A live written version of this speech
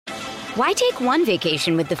Why take one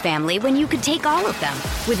vacation with the family when you could take all of them?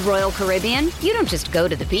 With Royal Caribbean, you don't just go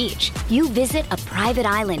to the beach. You visit a private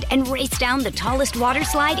island and race down the tallest water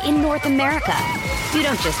slide in North America. You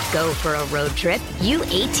don't just go for a road trip. You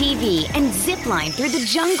ATV and zip line through the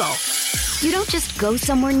jungle. You don't just go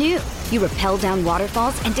somewhere new. You rappel down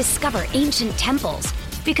waterfalls and discover ancient temples.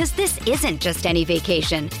 Because this isn't just any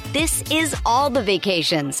vacation. This is all the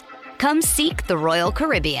vacations. Come seek the Royal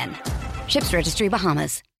Caribbean. Ships Registry,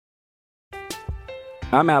 Bahamas.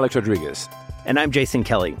 I'm Alex Rodriguez. And I'm Jason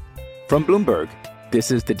Kelly. From Bloomberg,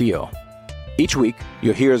 this is The Deal. Each week,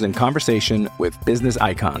 you'll hear us in conversation with business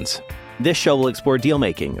icons. This show will explore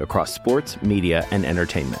deal-making across sports, media, and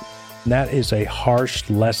entertainment. That is a harsh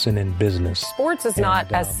lesson in business. Sports is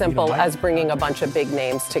not as simple as bringing a bunch of big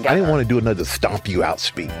names together. I didn't want to do another stomp you out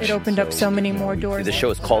speech. It opened up so many more doors. The show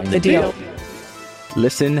is called The Deal.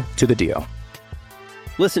 Listen to The Deal.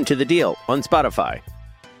 Listen to The Deal on Spotify.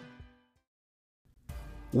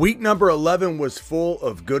 Week number 11 was full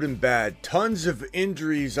of good and bad. Tons of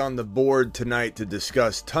injuries on the board tonight to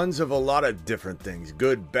discuss. Tons of a lot of different things.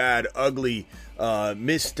 Good, bad, ugly,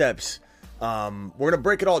 missteps. We're going to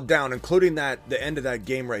break it all down, including the end of that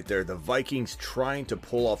game right there. The Vikings trying to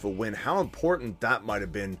pull off a win. How important that might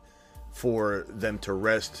have been for them to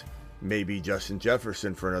rest maybe Justin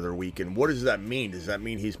Jefferson for another week. And what does that mean? Does that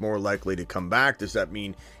mean he's more likely to come back? Does that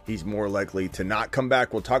mean he's more likely to not come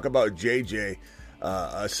back? We'll talk about JJ.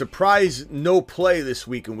 A surprise no play this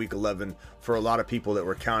week in week 11 for a lot of people that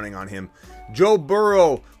were counting on him. Joe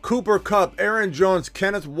Burrow, Cooper Kupp, Aaron Jones,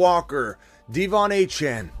 Kenneth Walker, Devon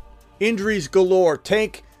Achane. Injuries galore.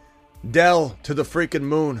 Tank Dell to the freaking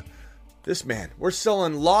moon. This man, we're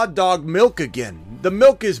selling Law Dog milk again. The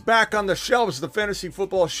milk is back on the shelves. The Fantasy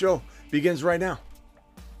Football Show begins right now.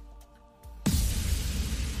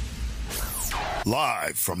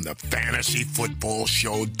 Live from the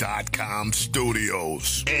FantasyFootballShow.com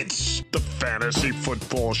studios. It's the Fantasy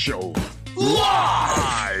Football Show.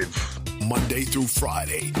 Live! Monday through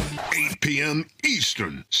Friday, 8 p.m.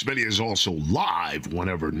 Eastern. Smitty is also live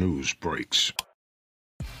whenever news breaks.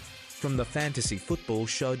 From the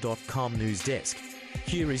FantasyFootballShow.com news desk,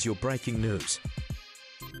 here is your breaking news.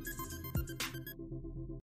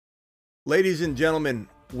 Ladies and gentlemen,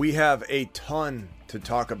 we have a ton to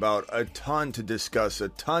talk about, a ton to discuss, a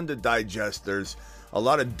ton to digest. There's a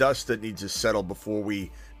lot of dust that needs to settle before we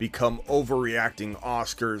become overreacting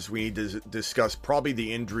Oscars. We need to discuss probably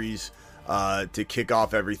the injuries to kick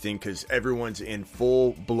off everything because everyone's in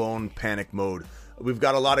full-blown panic mode. We've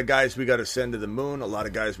got a lot of guys we got to send to the moon, a lot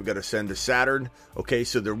of guys we got to send to Saturn. Okay,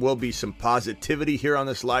 so there will be some positivity here on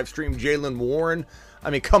this live stream. Jaylen Warren. I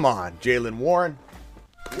mean, come on, Jaylen Warren.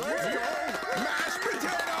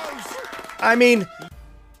 I mean,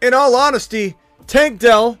 in all honesty, Tank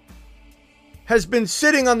Dell has been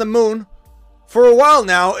sitting on the moon for a while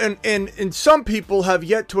now, and some people have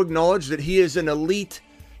yet to acknowledge that he is an elite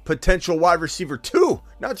potential wide receiver 2,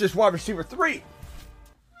 not just wide receiver 3.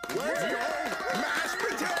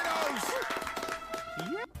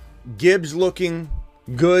 Gibbs looking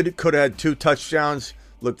good, could have had 2 touchdowns,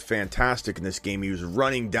 looked fantastic in this game. He was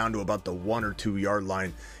running down to about the 1 or 2 yard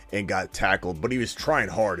line and got tackled, but he was trying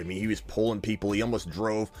hard. I mean, he was pulling people. He almost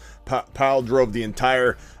drove. Powell drove the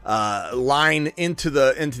entire line into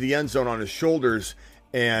the end zone on his shoulders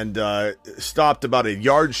and stopped about a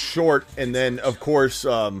yard short. And then, of course,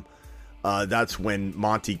 that's when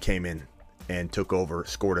Monty came in and took over,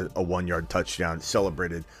 scored a 1-yard touchdown,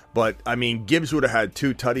 celebrated. But, I mean, Gibbs would have had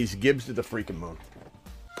 2 tutties. Gibbs to the freaking moon.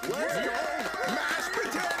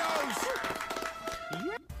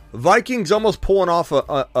 Vikings almost pulling off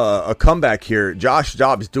a comeback here. Josh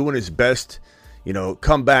Dobbs doing his best,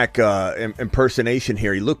 comeback impersonation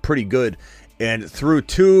here. He looked pretty good and threw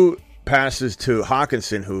 2 passes to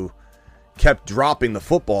Hawkinson, who kept dropping the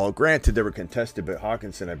football. Granted, they were contested, but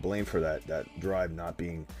Hawkinson I blame for that drive not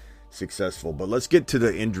being successful. But let's get to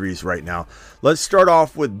the injuries right now. Let's start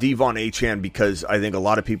off with Devon Achane because I think a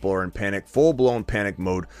lot of people are in panic, full-blown panic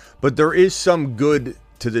mode. But there is some good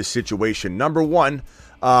to this situation. Number one,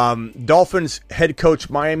 Dolphins head coach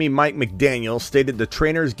Miami Mike McDaniel stated the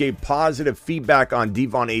trainers gave positive feedback on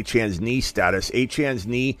Devon Achane's knee status. Achane's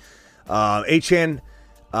knee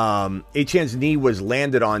was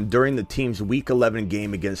landed on during the team's Week 11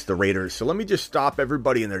 game against the Raiders. So let me just stop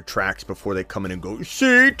everybody in their tracks before they come in and go,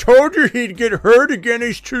 see, told you he'd get hurt again.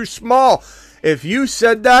 He's too small. If you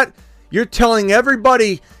said that, you're telling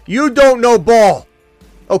everybody you don't know ball.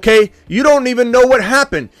 Okay? You don't even know what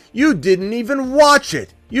happened. You didn't even watch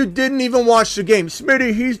it. You didn't even watch the game.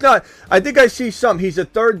 Smitty, he's not. I think I see some. He's a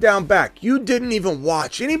third down back. You didn't even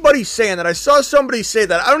watch. Anybody saying that? I saw somebody say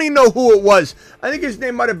that. I don't even know who it was. I think his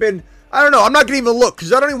name might have been I don't know. I'm not going to even look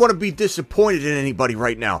because I don't even want to be disappointed in anybody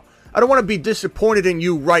right now. I don't want to be disappointed in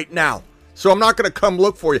you right now. So I'm not going to come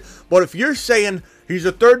look for you. But if you're saying he's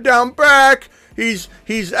a third down back, he's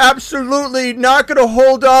absolutely not going to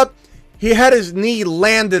hold up. He had his knee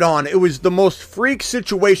landed on. It was the most freak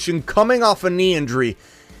situation coming off a knee injury.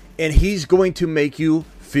 And he's going to make you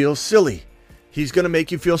feel silly. He's going to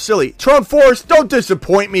make you feel silly. Trone Forrest, don't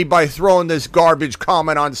disappoint me by throwing this garbage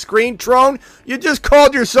comment on screen, Trone. You just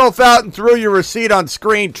called yourself out and threw your receipt on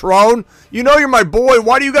screen, Trone. You know you're my boy.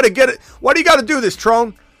 Why do you got to get it? Why do you got to do this,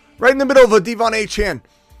 Trone? Right in the middle of a Devon Achane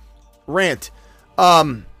rant.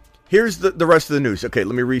 Here's the rest of the news. Okay,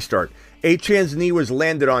 let me restart. Achane's knee was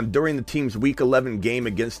landed on during the team's Week 11 game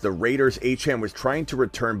against the Raiders. Achane was trying to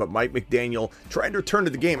return, but Mike McDaniel tried to return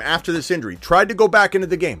to the game after this injury. Tried to go back into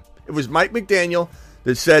the game. It was Mike McDaniel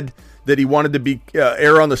that said that he wanted to be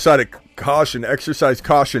err on the side of caution, exercise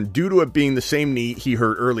caution, due to it being the same knee he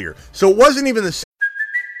hurt earlier. So it wasn't even the same.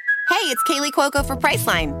 Hey, it's Kaylee Cuoco for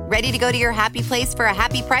Priceline. Ready to go to your happy place for a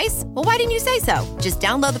happy price? Well, why didn't you say so? Just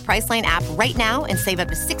download the Priceline app right now and save up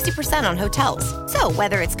to 60% on hotels. So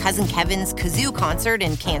whether it's Cousin Kevin's Kazoo Concert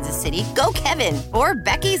in Kansas City, go Kevin, or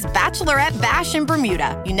Becky's Bachelorette Bash in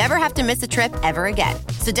Bermuda, you never have to miss a trip ever again.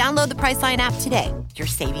 So download the Priceline app today. Your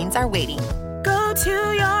savings are waiting. Go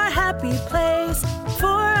to your happy place for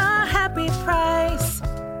a happy price.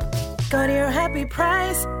 Go to your happy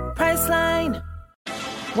price, Priceline.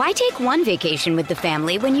 Why take one vacation with the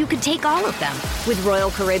family when you could take all of them? With Royal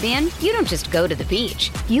Caribbean, you don't just go to the beach.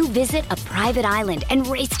 You visit a private island and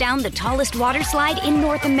race down the tallest water slide in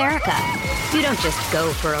North America. You don't just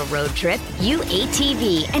go for a road trip. You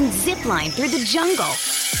ATV and zip line through the jungle.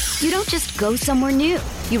 You don't just go somewhere new.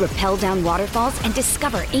 You rappel down waterfalls and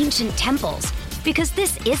discover ancient temples. Because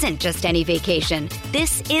this isn't just any vacation.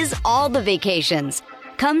 This is all the vacations.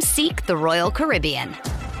 Come seek the Royal Caribbean.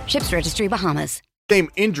 Ships Registry, Bahamas. Same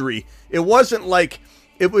injury. It wasn't like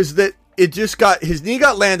it was that it just got his knee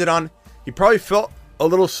got landed on. He probably felt a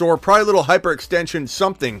little sore, probably a little hyperextension,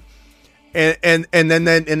 something, and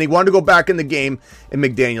then he wanted to go back in the game, and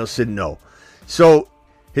McDaniel said no. So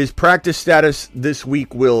his practice status this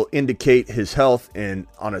week will indicate his health, and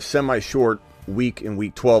on a semi-short week in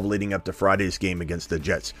Week 12 leading up to Friday's game against the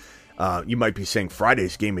Jets. You might be saying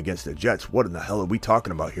Friday's game against the Jets. What in the hell are we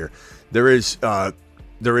talking about here? There is a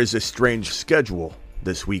strange schedule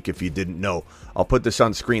this week, if you didn't know. I'll put this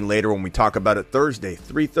on screen later when we talk about it Thursday.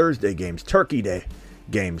 3 Thursday games, Turkey Day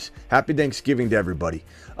games. Happy Thanksgiving to everybody.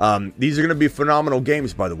 These are going to be phenomenal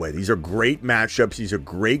games, by the way. These are great matchups. These are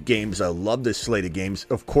great games. I love this slate of games.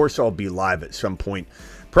 Of course, I'll be live at some point,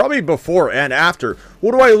 probably before and after.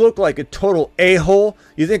 What do I look like, a total a-hole?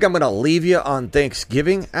 You think I'm going to leave you on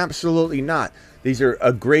Thanksgiving? Absolutely not. These are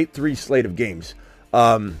a great 3 slate of games.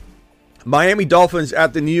 Miami Dolphins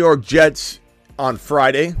at the New York Jets on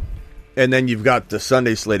Friday, and then you've got the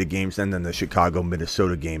Sunday slate of games, and then the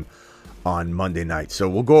Chicago-Minnesota game on Monday night. So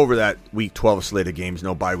we'll go over that Week 12 slate of games,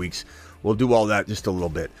 no bye weeks. We'll do all that just a little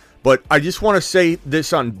bit. But I just want to say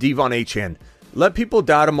this on Devon Achane. Let people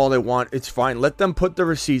doubt him all they want. It's fine. Let them put the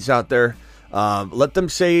receipts out there. Let them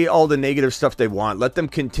say all the negative stuff they want. Let them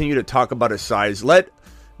continue to talk about his size.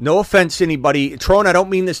 No offense to anybody. Trone, I don't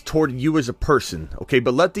mean this toward you as a person, okay?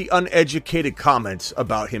 But let the uneducated comments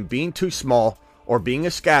about him being too small or being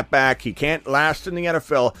a scat back, he can't last in the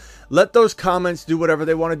NFL, let those comments do whatever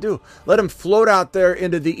they want to do. Let them float out there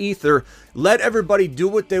into the ether. Let everybody do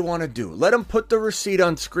what they want to do. Let them put the receipt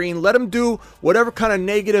on screen. Let them do whatever kind of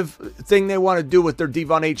negative thing they want to do with their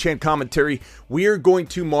Devon Achane commentary. We are going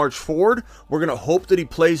to march forward. We're going to hope that he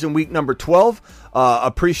plays in week number 12.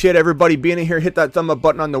 Appreciate everybody being in here. Hit that thumb up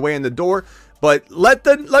button on the way in the door. But let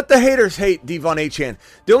the haters hate Devon Achane.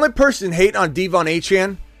 The only person hate on Devon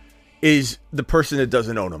Achane is the person that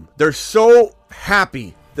doesn't own him. They're so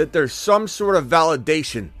happy that there's some sort of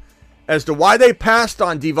validation as to why they passed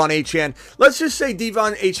on Devon Achane. Let's just say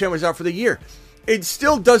Devon Achane was out for the year. It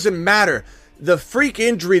still doesn't matter. The freak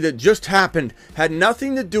injury that just happened had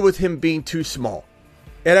nothing to do with him being too small.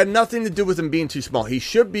 It had nothing to do with him being too small. He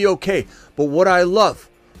should be okay. But what I love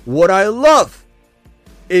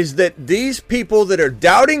is that these people that are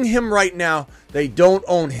doubting him right now, they don't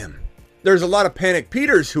own him. There's a lot of Panic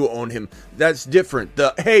Peters who own him. That's different.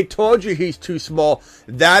 Hey, told you he's too small.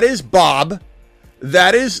 That is Bob.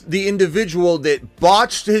 That is the individual that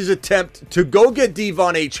botched his attempt to go get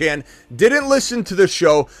Devon Achane, didn't listen to the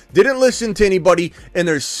show, didn't listen to anybody, and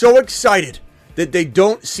they're so excited that they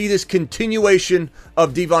don't see this continuation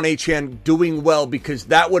of Devon Achane doing well, because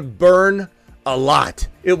that would burn a lot.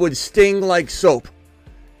 It would sting like soap,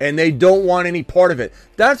 and they don't want any part of it.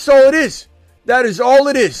 That's all it is. That is all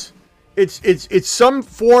it is. It's some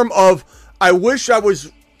form of, I wish I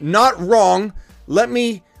was not wrong. Let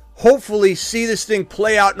me hopefully see this thing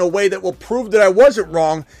play out in a way that will prove that I wasn't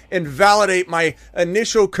wrong and validate my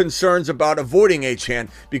initial concerns about avoiding Achane,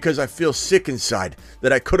 because I feel sick inside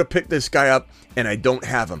that I could have picked this guy up and I don't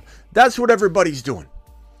have him. That's what everybody's doing.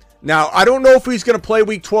 Now, I don't know if he's going to play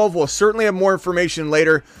week 12. We'll certainly have more information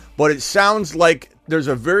later, but it sounds like there's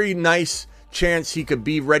a very nice chance he could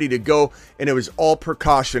be ready to go, and it was all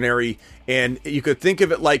precautionary. And you could think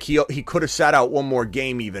of it like he could have sat out one more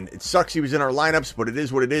game even. It sucks he was in our lineups, but it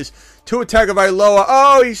is what it is. Tua Tagovailoa,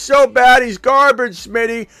 oh, he's so bad. He's garbage,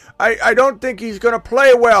 Smitty. I don't think he's going to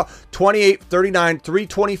play well. 28, 39,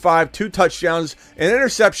 325, 2 touchdowns, an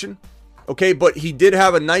interception. Okay, but he did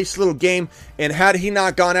have a nice little game, and had he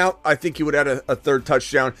not gone out, I think he would have had a third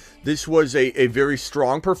touchdown. This was a very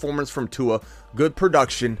strong performance from Tua, good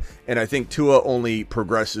production, and I think Tua only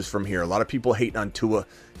progresses from here. A lot of people hating on Tua.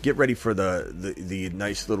 Get ready for the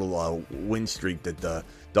nice little win streak that the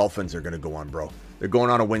Dolphins are going to go on, bro. They're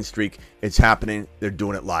going on a win streak. It's happening. They're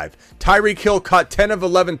doing it live. Tyreek Hill caught 10 of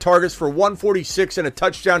 11 targets for 146 and a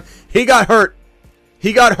touchdown. He got hurt.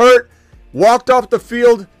 Walked off the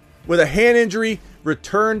field with a hand injury,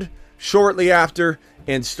 returned shortly after,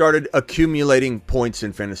 and started accumulating points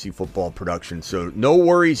in fantasy football production. So no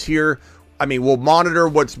worries here. I mean, we'll monitor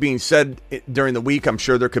what's being said during the week. I'm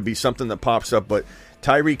sure there could be something that pops up, but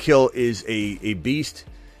Tyreek Hill is a beast,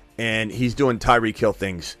 and he's doing Tyreek Hill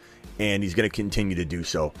things, and he's going to continue to do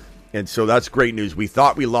so. And so that's great news. We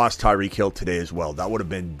thought we lost Tyreek Hill today as well. That would have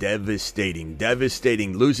been devastating.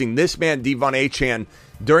 Losing this man, Devon Achane,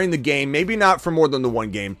 during the game, maybe not for more than the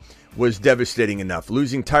one game, was devastating enough.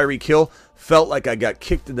 Losing Tyreek Hill felt like I got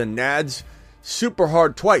kicked in the nads super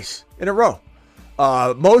hard twice in a row.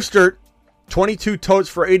 Mostert, 22 totes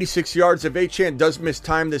for 86 yards. If Achane does miss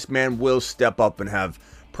time, this man will step up and have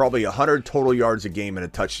probably 100 total yards a game and a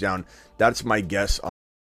touchdown. That's my guess.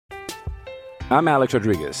 I'm Alex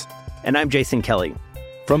Rodriguez. And I'm Jason Kelly.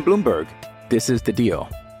 From Bloomberg, this is The Deal.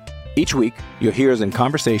 Each week, you'll hear us in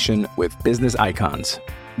conversation with business icons.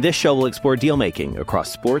 This show will explore deal-making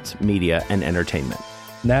across sports, media, and entertainment.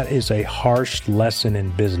 That is a harsh lesson in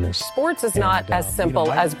business. Sports is not as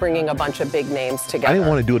simple as bringing a bunch of big names together. I didn't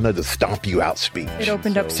want to do another stomp you out speech. It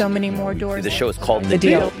opened up so many more doors. The show is called The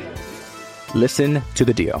Deal. Listen to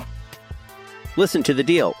The Deal. Listen to The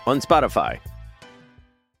Deal on Spotify.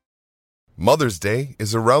 Mother's Day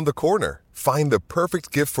is around the corner. Find the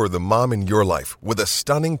perfect gift for the mom in your life with a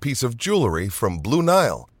stunning piece of jewelry from Blue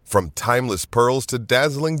Nile. From timeless pearls to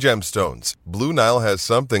dazzling gemstones, Blue Nile has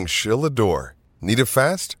something she'll adore. Need it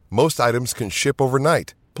fast? Most items can ship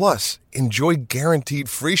overnight. Plus, enjoy guaranteed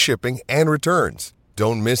free shipping and returns.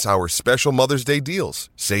 Don't miss our special Mother's Day deals.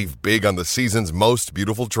 Save big on the season's most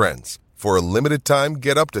beautiful trends. For a limited time,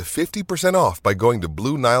 get up to 50% off by going to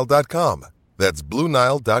BlueNile.com. That's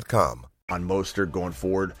BlueNile.com. On Mostert going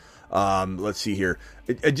forward. Let's see here.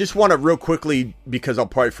 I just want to real quickly, because I'll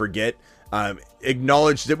probably forget,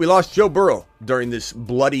 acknowledge that we lost Joe Burrow during this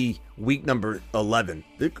bloody week number 11.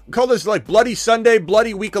 They call this like Bloody Sunday,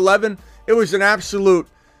 bloody week 11. It was an absolute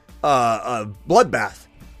bloodbath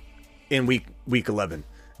in week 11.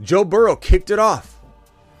 Joe Burrow kicked it off.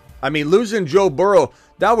 I mean, losing Joe Burrow,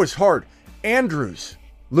 that was hard.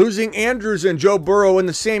 Losing Andrews and Joe Burrow in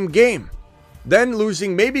the same game. Then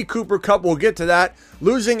losing maybe Cooper Kupp, we'll get to that.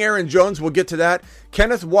 Losing Aaron Jones, we'll get to that.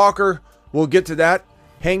 Kenneth Walker, we'll get to that.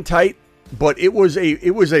 Hang tight. But it was a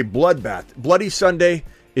bloodbath. Bloody Sunday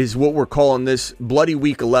is what we're calling this. Bloody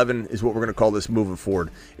Week 11 is what we're going to call this moving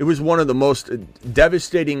forward. It was one of the most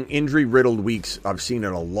devastating injury-riddled weeks I've seen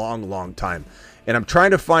in a long, long time. And I'm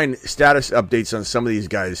trying to find status updates on some of these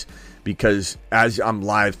guys because as I'm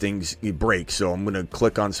live, things break. So I'm going to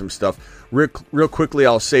click on some stuff. Real quickly,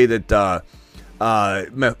 I'll say that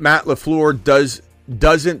Matt LaFleur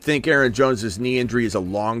doesn't think Aaron Jones' knee injury is a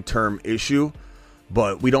long-term issue.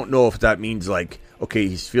 But we don't know if that means like, okay,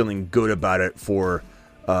 he's feeling good about it for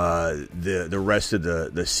the rest of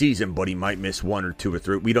the season, but he might miss 1 or 2 or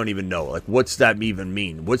 3. We don't even know. Like, what's that even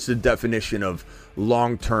mean? What's the definition of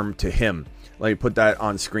long-term to him? Let me put that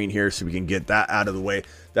on screen here so we can get that out of the way.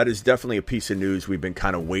 That is definitely a piece of news we've been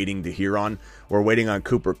kind of waiting to hear on. We're waiting on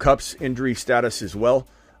Cooper Kupp's injury status as well.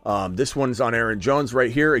 This one's on Aaron Jones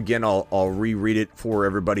right here. Again, I'll reread it for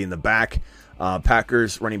everybody in the back.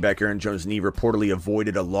 Packers running back Aaron Jones' knee reportedly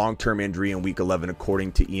avoided a long-term injury in Week 11,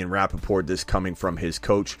 according to Ian Rappaport. This coming from his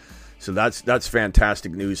coach. So that's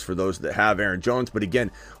fantastic news for those that have Aaron Jones. But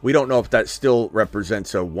again, we don't know if that still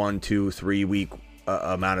represents a 1, 2, 3 week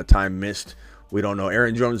amount of time missed. We don't know.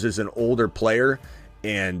 Aaron Jones is an older player,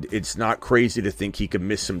 and it's not crazy to think he could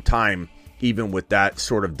miss some time even with that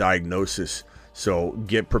sort of diagnosis. So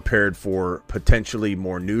get prepared for potentially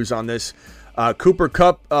more news on this. Cooper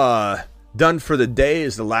Kupp done for the day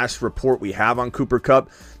is the last report we have on Cooper Kupp.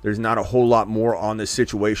 There's not a whole lot more on this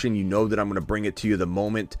situation. You know that I'm going to bring it to you the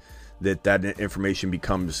moment that information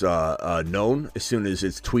becomes known, as soon as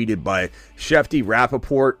it's tweeted by Shefty,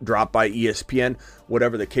 Rappaport, dropped by ESPN,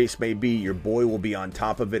 whatever the case may be. Your boy will be on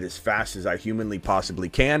top of it as fast as I humanly possibly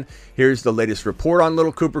can. Here's the latest report on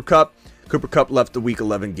little Cooper Kupp. Cooper Kupp left the Week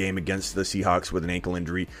 11 game against the Seahawks with an ankle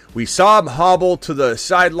injury. We saw him hobble to the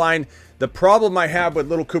sideline. The problem I have with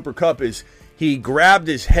little Cooper Kupp is he grabbed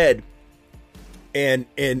his head and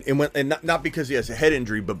went, and not because he has a head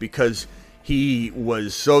injury, but because he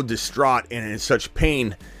was so distraught and in such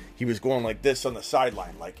pain, he was going like this on the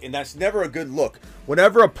sideline. And that's never a good look.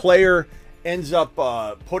 Whenever a player ends up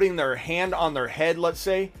putting their hand on their head, let's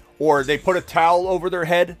say, or they put a towel over their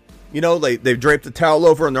head, they've draped the towel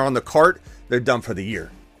over and they're on the cart, they're done for the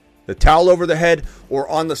year. The towel over the head, or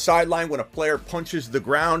on the sideline when a player punches the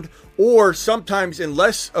ground, or sometimes in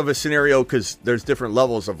less of a scenario, because there's different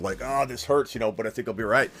levels of this hurts, but I think I'll be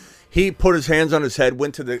right. He put his hands on his head,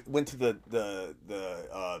 went to the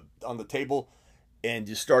on the table, and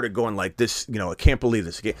just started going like this. I can't believe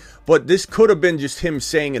this again. But this could have been just him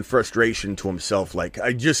saying in frustration to himself,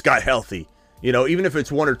 I just got healthy. Even if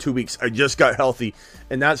it's 1 or 2 weeks, I just got healthy,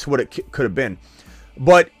 and that's what it could have been.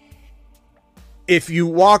 But if you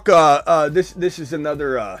walk, this is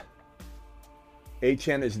another.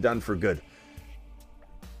 Achane is done for good.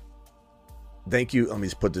 Thank you. Let me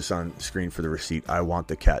just put this on screen for the receipt. I want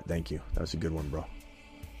the cat. Thank you. That was a good one, bro.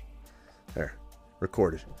 There,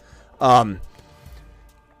 recorded. I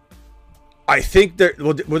think that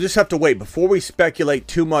we'll just have to wait before we speculate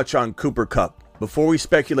too much on Cooper Kupp. Before we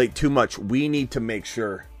speculate too much, we need to make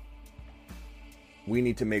sure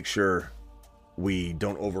we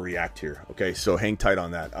don't overreact here. Okay, so hang tight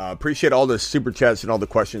on that. Appreciate all the super chats and all the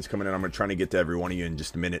questions coming in. I'm going to try to get to every one of you in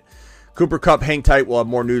just a minute. Cooper Kupp, hang tight. We'll have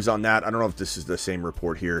more news on that. I don't know if this is the same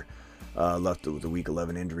report here. Left with the Week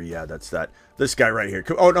 11 injury. Yeah, that's that. This guy right here.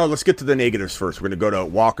 Oh, no, let's get to the negatives first. We're going to go to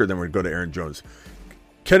Walker, then we're going to go to Aaron Jones.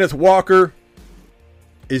 Kenneth Walker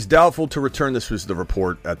is doubtful to return. This was the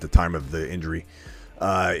report at the time of the injury.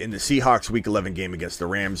 In the Seahawks Week 11 game against the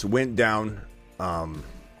Rams. Went down,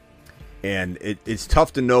 and it's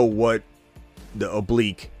tough to know what the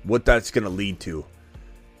oblique, what that's going to lead to.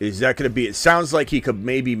 Is that going to be? It sounds like he could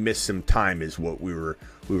maybe miss some time, is what we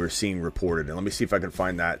were seeing reported. And let me see if I can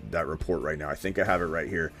find that report right now. I think I have it right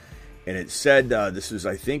here, and it said this is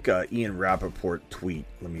Ian Rappaport tweet.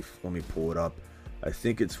 Let me pull it up. I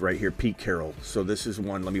think it's right here. Pete Carroll. So this is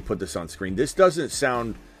one. Let me put this on screen. This doesn't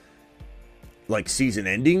sound like season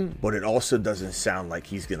ending, but it also doesn't sound like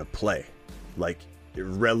he's going to play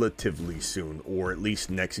relatively soon, or at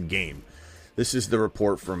least next game. This is the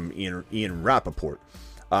report from Ian Rappaport.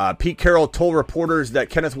 Pete Carroll told reporters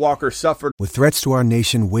that Kenneth Walker suffered. With threats to our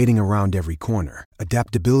nation waiting around every corner,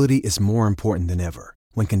 adaptability is more important than ever.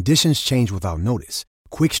 When conditions change without notice,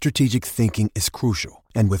 quick strategic thinking is crucial.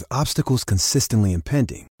 And with obstacles consistently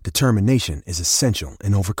impending, determination is essential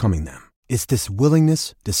in overcoming them. It's this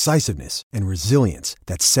willingness, decisiveness, and resilience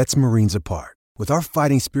that sets Marines apart. With our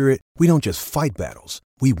fighting spirit, we don't just fight battles,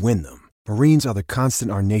 we win them. Marines are the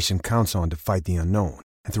constant our nation counts on to fight the unknown.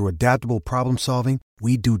 And through adaptable problem solving,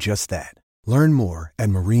 we do just that. Learn more at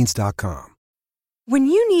Marines.com. When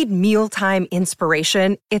you need mealtime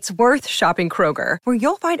inspiration, it's worth shopping Kroger, where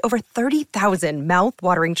you'll find over 30,000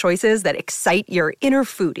 mouth-watering choices that excite your inner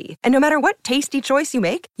foodie. And no matter what tasty choice you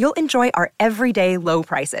make, you'll enjoy our everyday low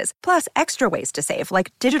prices, plus extra ways to save,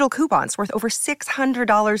 like digital coupons worth over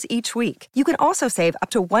 $600 each week. You can also save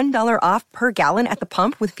up to $1 off per gallon at the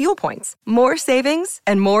pump with fuel points. More savings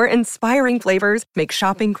and more inspiring flavors make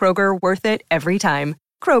shopping Kroger worth it every time.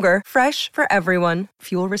 Kroger, fresh for everyone.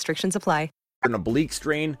 Fuel restrictions apply. An oblique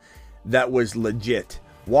strain that was legit.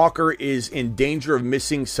 Walker is in danger of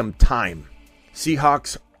missing some time.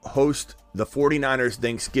 Seahawks host the 49ers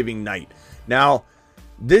Thanksgiving night. Now,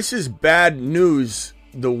 this is bad news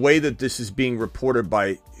the way that this is being reported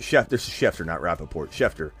by Schefter. This is Schefter, not Rappaport.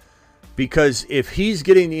 Schefter. Because if he's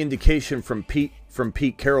getting the indication from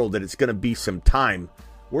Pete Carroll that it's going to be some time,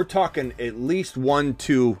 we're talking at least one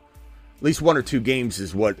or two games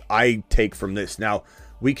is what I take from this. Now,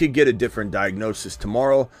 we could get a different diagnosis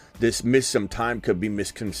tomorrow. This miss some time could be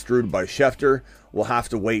misconstrued by Schefter. We'll have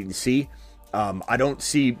to wait and see. I don't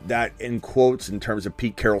see that in quotes in terms of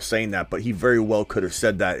Pete Carroll saying that, but he very well could have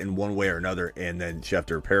said that in one way or another, and then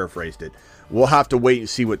Schefter paraphrased it. We'll have to wait and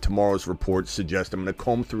see what tomorrow's reports suggest. I'm going to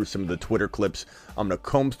comb through some of the Twitter clips. I'm going to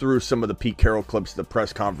comb through some of the Pete Carroll clips, the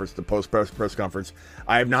press conference, the post-press conference.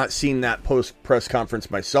 I have not seen that post-press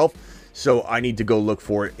conference myself, so I need to go look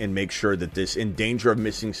for it and make sure that this, in danger of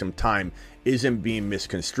missing some time, isn't being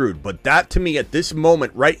misconstrued. But that, to me, at this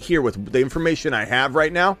moment right here, with the information I have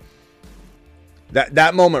right now,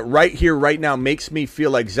 that moment right here, right now, makes me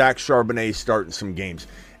feel like Zach Charbonnet is starting some games.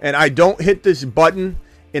 And I don't hit this button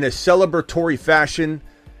in a celebratory fashion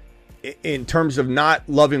in terms of not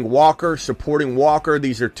loving Walker, supporting Walker.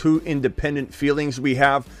 These are two independent feelings we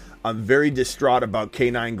have. I'm very distraught about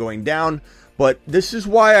K9 going down. But this is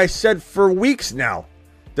why I said for weeks now,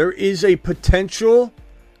 there is a potential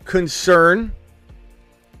concern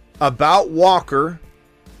about Walker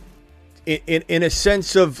in a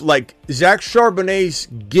sense of like Zach Charbonnet's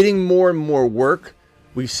getting more and more work.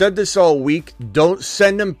 We've said this all week. Don't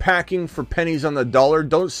send him packing for pennies on the dollar.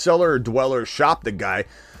 Don't sell or dwell or shop the guy.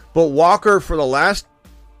 But Walker, for the last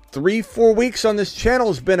 3-4 weeks on this channel,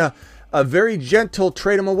 has been a very gentle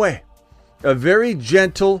trade him away. A very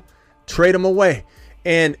gentle trade him away.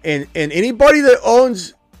 And anybody that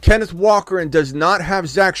owns Kenneth Walker and does not have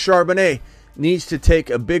Zach Charbonnet needs to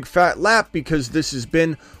take a big fat lap, because this has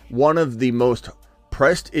been one of the most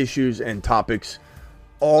pressed issues and topics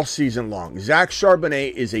all season long. Zach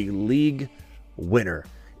Charbonnet is a league winner.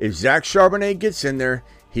 If Zach Charbonnet gets in there,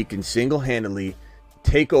 he can single-handedly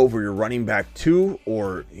take over your running back 2,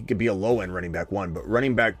 or it could be a low-end running back 1, but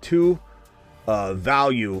running back 2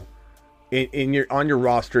 value on your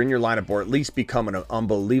roster, in your lineup, or at least become an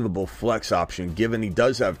unbelievable flex option, given he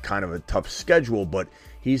does have kind of a tough schedule, but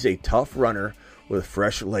he's a tough runner with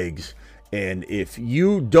fresh legs. And if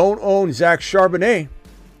you don't own Zach Charbonnet,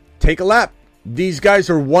 take a lap. These guys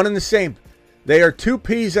are one and the same. They are two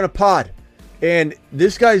peas in a pod. And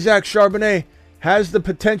this guy, Zach Charbonnet, has the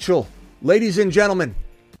potential. Ladies and gentlemen,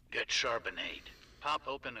 get Charbonnet. Pop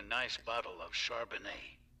open a nice bottle of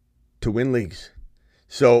Charbonnet. To win leagues.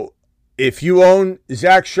 So if you own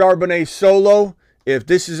Zach Charbonnet solo, if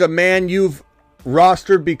this is a man you've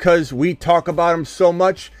rostered because we talk about him so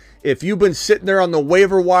much, if you've been sitting there on the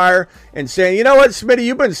waiver wire and saying, you know what, Smitty,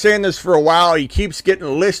 you've been saying this for a while. He keeps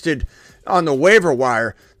getting listed on the waiver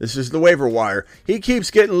wire. This is the waiver wire. He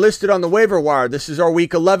keeps getting listed on the waiver wire. This is our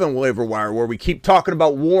Week 11 waiver wire, where we keep talking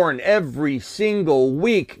about Warren every single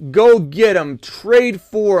week. Go get him. Trade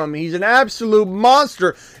for him. He's an absolute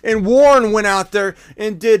monster. And Warren went out there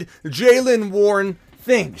and did Jaylen Warren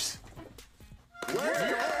things.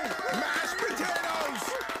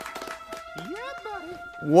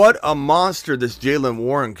 What a monster this Jaylen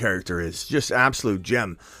Warren character is. Just absolute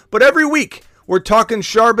gem. But every week, we're talking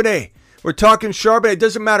Charbonnet. We're talking Charbonnet. It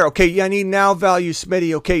doesn't matter. Okay, yeah, I need now value,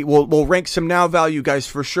 Smitty. Okay, we'll rank some now value guys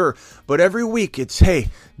for sure. But every week, it's, hey,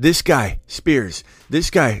 this guy, Spears.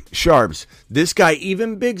 This guy, Sharbs. This guy,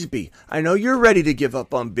 even Bigsby. I know you're ready to give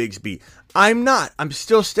up on Bigsby. I'm not. I'm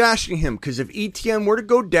still stashing him, because if ETN were to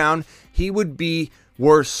go down, he would be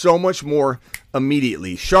worth so much more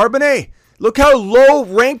immediately. Charbonnet. Look how low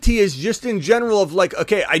ranked he is just in general of like,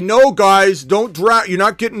 okay, I know guys, don't draft. You're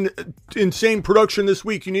not getting insane production this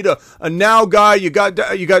week. You need a now guy. You got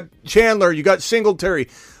Chandler. You got Singletary.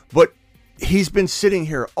 But he's been sitting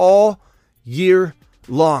here all year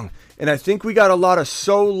long. And I think we got a lot of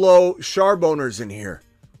solo Sharb owners in here,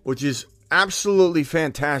 which is absolutely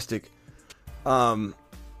fantastic. So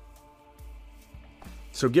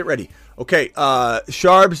get ready. Okay,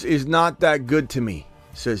 Sharbs is not that good to me,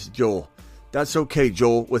 says Joel. That's okay,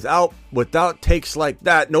 Joel. Without takes like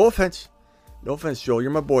that, no offense, Joel,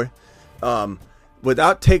 you're my boy.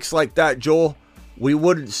 Without takes like that, Joel, we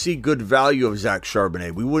wouldn't see good value of Zach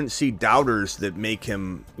Charbonnet. We wouldn't see doubters that make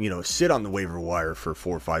him, sit on the waiver wire for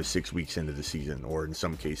 4, 5, 6 weeks into the season, or in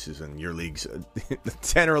some cases in your leagues,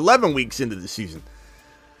 10 or 11 weeks into the season.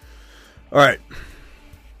 All right.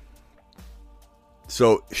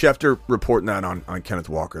 So Schefter reporting that on Kenneth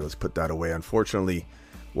Walker. Let's put that away. Unfortunately,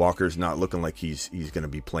 Walker's not looking like he's going to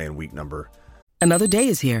be playing week number. Another day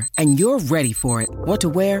is here, and you're ready for it. What to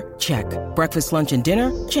wear? Check. Breakfast, lunch, and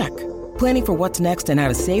dinner? Check. Planning for what's next and how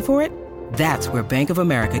to save for it? That's where Bank of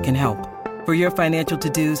America can help. For your financial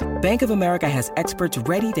to-dos, Bank of America has experts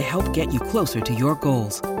ready to help get you closer to your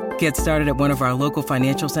goals. Get started at one of our local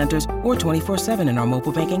financial centers or 24/7 in our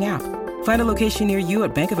mobile banking app. Find a location near you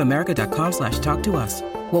at bankofamerica.com/talktous.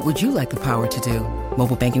 What would you like the power to do?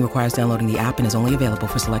 Mobile banking requires downloading the app and is only available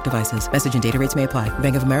for select devices. Message and data rates may apply.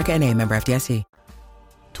 Bank of America N.A., member FDIC.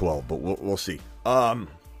 12, but we'll see.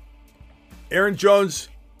 Aaron Jones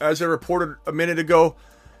as I reported a minute ago,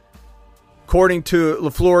 according to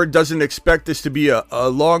LaFleur, doesn't expect this to be a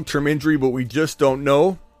long-term injury, but we just don't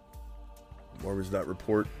know. Where was that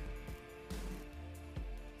report?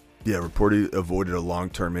 Yeah, reported avoided a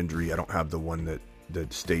long-term injury. I don't have the one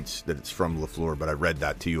that states that it's from LaFleur, but I read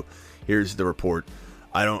that to you. Here's the report.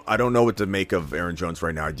 I don't know what to make of Aaron Jones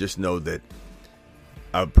right now. I just know that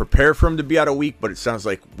I would prepare for him to be out a week, but it sounds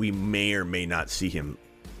like we may or may not see him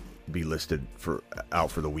be listed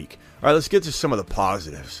out for the week. All right, let's get to some of the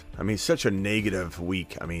positives. I mean, such a negative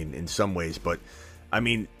week, I mean, in some ways, but I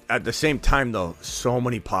mean, at the same time, though, so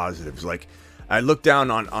many positives. Like, I look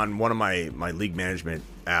down on one of my league management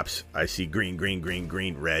apps. I see green, green, green,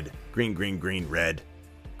 green, red, green, green, green, red,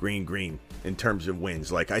 green, green in terms of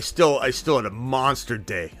wins. Like, I still had a monster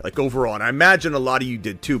day, like, overall. And I imagine a lot of you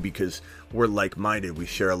did too, because we're like-minded. We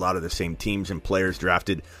share a lot of the same teams and players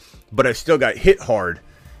drafted. But I still got hit hard.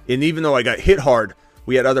 And even though I got hit hard,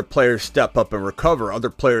 we had other players step up and recover. Other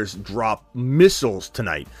players drop missiles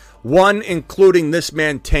tonight. One including this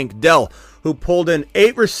man, Tank Dell, who pulled in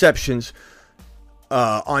 8 receptions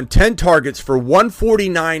on 10 targets for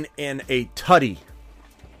 149 and a tutty.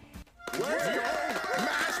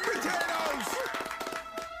 Mashed potatoes!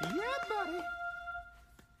 Yeah, buddy.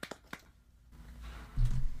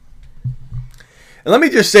 And let me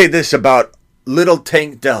just say this about little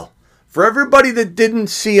Tank Dell. For everybody that didn't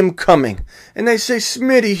see him coming, and they say,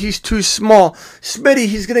 Smitty, he's too small. Smitty,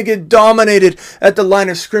 he's going to get dominated at the line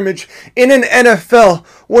of scrimmage in an NFL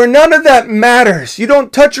where none of that matters. You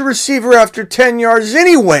don't touch a receiver after 10 yards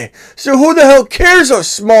anyway. So who the hell cares how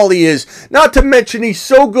small he is? Not to mention he's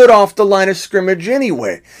so good off the line of scrimmage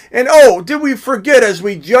anyway. And oh, did we forget as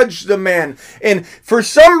we judged the man? And for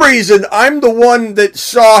some reason, I'm the one that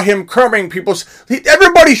saw him coming.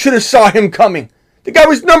 Everybody should have saw him coming. The guy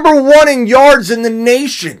was number 1 in yards in the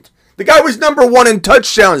nation. The guy was number 1 in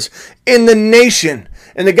touchdowns in the nation.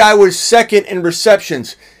 And the guy was second in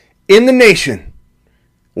receptions in the nation.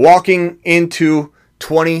 Walking into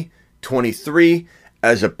 2023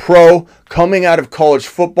 as a pro, coming out of college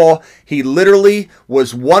football, he literally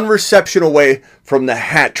was 1 reception away from the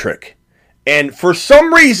hat trick. And for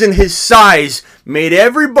some reason, his size made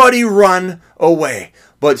everybody run away.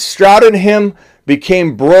 But Stroud and him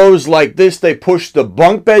became bros like this. They pushed the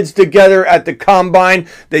bunk beds together at the combine.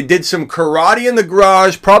 They did some karate in the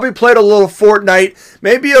garage, probably played a little Fortnite,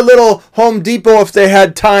 maybe a little Home Depot if they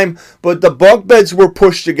had time, but the bunk beds were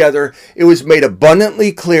pushed together. It was made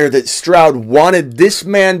abundantly clear that Stroud wanted this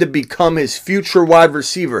man to become his future wide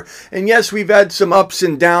receiver. And yes, we've had some ups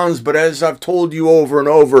and downs, but as I've told you over and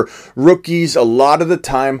over, rookies a lot of the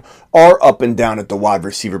time are up and down at the wide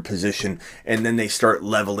receiver position, and then they start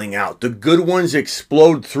leveling out. The good ones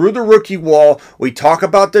explode through the rookie wall. We talk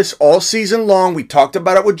about this all season long. We talked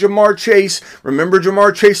about it with Jamar Chase. Remember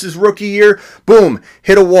Jamar Chase's rookie year? Boom,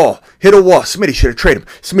 hit a wall. Smitty should have traded him.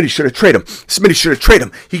 Smitty should have traded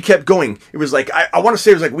him. He kept going. It was like, I want to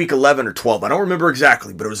say it was like week 11 or 12. I don't remember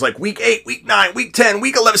exactly, but it was like week 8, week 9, week 10,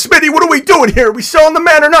 week 11. Smitty, what are we doing here? Are we selling the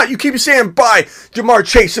man or not? You keep saying, bye, Jamar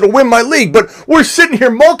Chase. It'll win my league, but we're sitting here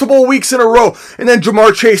multiple weeks in a row, and then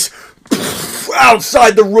Jamar Chase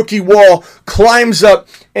outside the rookie wall climbs up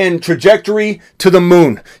and trajectory to the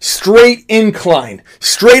moon, straight incline,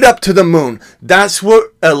 straight up to the moon. That's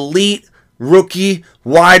what elite rookie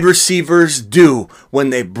wide receivers do.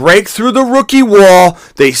 When they break through the rookie wall,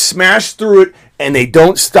 they smash through it and they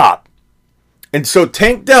don't stop. And so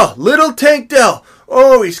Tank Dell, little Tank Dell,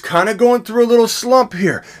 oh, he's kind of going through a little slump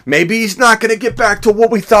here. Maybe he's not going to get back to what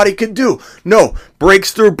we thought he could do. No,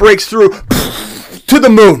 breaks through, to the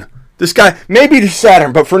moon. This guy, maybe to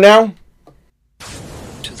Saturn, but for now,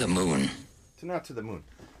 to the moon. Not to the moon.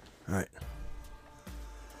 All right.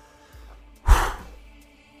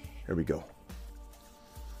 Here we go.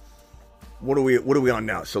 What are we on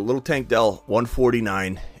now? So little Tank Dell,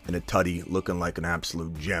 149 and a tutty, looking like an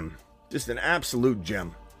absolute gem. Just an absolute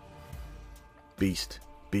gem. Beast.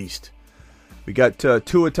 We got Tua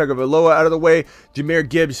Tagovailoa out of the way. Jahmyr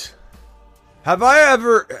Gibbs. Have I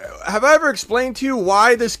ever explained to you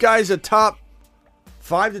why this guy's a top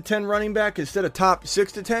 5 to 10 running back instead of top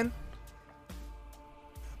 6 to 10?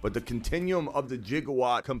 But the continuum of the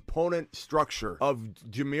gigawatt component structure of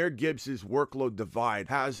Jahmyr Gibbs' workload divide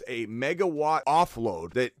has a megawatt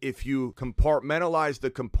offload that if you compartmentalize the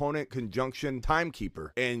component conjunction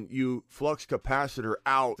timekeeper and you flux capacitor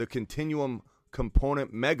out the continuum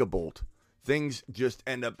component megabolt, things just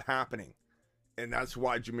end up happening. And that's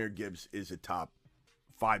why Jahmyr Gibbs is a top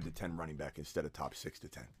 5 to 10 running back instead of top 6 to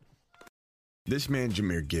 10. This man,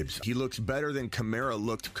 Jahmyr Gibbs, he looks better than Kamara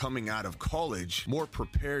looked coming out of college, more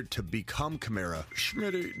prepared to become Kamara.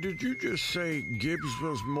 Schmitty, did you just say Gibbs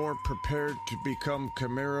was more prepared to become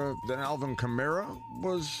Kamara than Alvin Kamara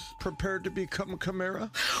was prepared to become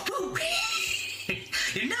Kamara?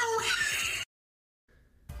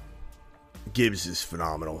 Gibbs is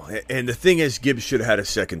phenomenal. And the thing is, Gibbs should have had a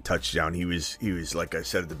second touchdown. He was, like I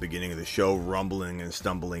said at the beginning of the show, rumbling and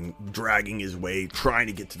stumbling, dragging his way, trying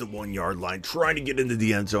to get to the 1 yard line, trying to get into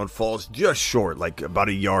the end zone, falls just short, like about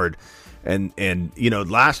a yard. And you know,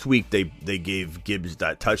 last week they gave Gibbs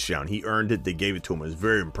that touchdown. He earned it. They gave it to him. It was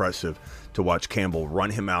very impressive to watch Campbell run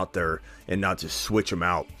him out there and not just switch him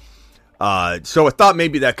out. So I thought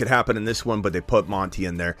maybe that could happen in this one, but they put Monty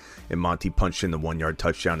in there, and Monty punched in the 1 yard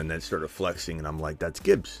touchdown and then started flexing, and I'm like, that's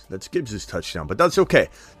Gibbs. That's Gibbs' touchdown, but that's okay.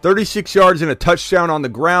 36 yards and a touchdown on the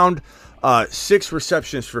ground, 6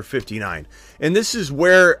 receptions for 59. And this is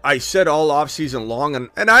where I said all offseason long,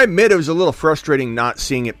 and I admit it was a little frustrating not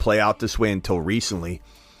seeing it play out this way until recently.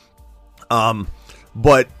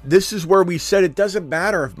 But this is where we said it doesn't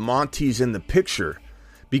matter if Monty's in the picture,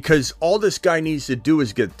 because all this guy needs to do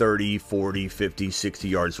is get 30, 40, 50, 60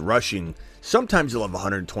 yards rushing. Sometimes he'll have a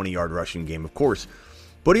 120-yard rushing game, of course.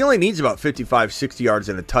 But he only needs about 55, 60 yards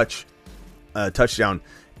and a touchdown.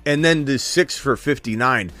 And then the 6 for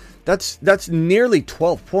 59. That's nearly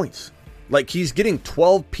 12 points. Like, he's getting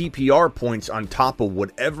 12 PPR points on top of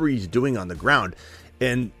whatever he's doing on the ground.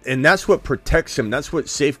 And that's what protects him. That's what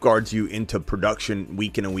safeguards you into production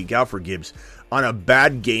week in and week out for Gibbs. On a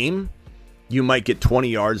bad game, you might get 20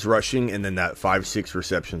 yards rushing and then that 5-6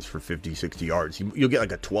 receptions for 50, 60 yards. You'll get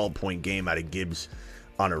like a 12-point game out of Gibbs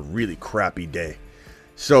on a really crappy day.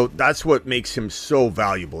 So that's what makes him so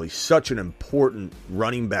valuable. He's such an important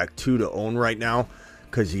running back, too, to own right now,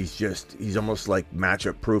 because he's almost like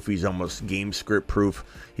matchup proof. He's almost game script proof.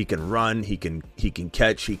 He can run, he can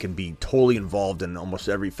catch, he can be totally involved in almost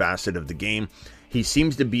every facet of the game. He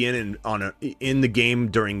seems to be in the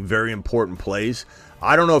game during very important plays.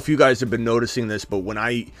 I don't know if you guys have been noticing this, but when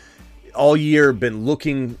I all year been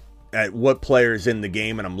looking at what players in the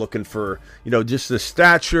game, and I'm looking for, just the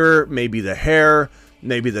stature, maybe the hair,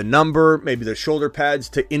 maybe the number, maybe the shoulder pads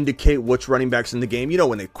to indicate which running back's in the game.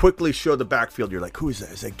 When they quickly show the backfield, you're like, who is that?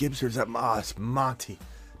 Is that Gibbs or is that it's Monty?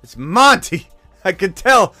 It's Monty. I could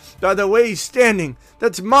tell by the way he's standing.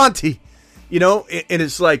 That's Monty. And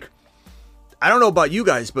it's like, I don't know about you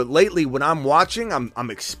guys, but lately when I'm watching,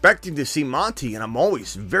 I'm expecting to see Monty, and I'm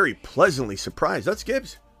always very pleasantly surprised. That's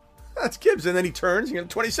Gibbs. That's Gibbs. And then he turns,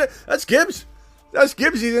 26. That's Gibbs. That's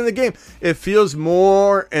Gibbs. He's in the game. It feels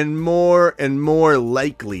more and more and more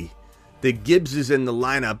likely that Gibbs is in the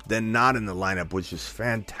lineup than not in the lineup, which is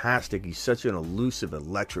fantastic. He's such an elusive,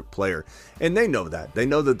 electric player. And they know that. They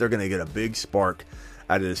know that they're going to get a big spark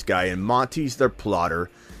out of this guy. And Monty's their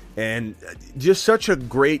plotter. And just such a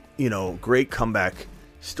great comeback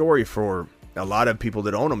story for a lot of people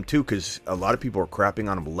that own him, too, because a lot of people are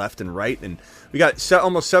crapping on him left and right. And we got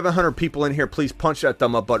almost 700 people in here. Please punch that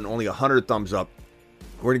thumb up button. Only 100 thumbs up.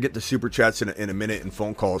 We're going to get the super chats in a minute and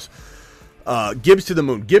phone calls. Gibbs to the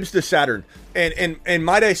moon. Gibbs to Saturn. And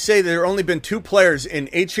might I say there have only been 2 players,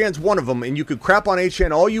 and Achane's one of them, and you could crap on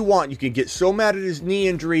Achane all you want. You can get so mad at his knee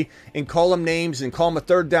injury and call him names and call him a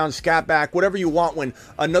third down scat back, whatever you want, when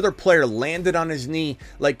another player landed on his knee,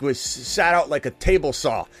 like was sat out like a table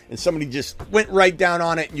saw, and somebody just went right down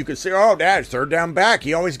on it, and you could say, oh, Dad, third down back.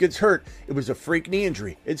 He always gets hurt. It was a freak knee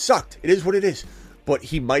injury. It sucked. It is what it is. But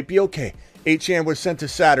he might be okay. Achane was sent to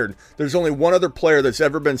Saturn. There's only one other player that's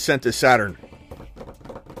ever been sent to Saturn.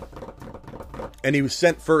 And he was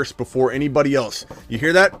sent first before anybody else. You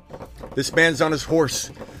hear that? This man's on his horse.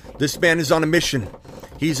 This man is on a mission.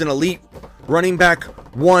 He's an elite running back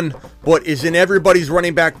 1, but is in everybody's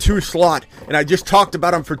running back 2 slot. And I just talked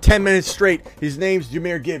about him for 10 minutes straight. His name's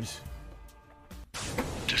Jahmyr Gibbs.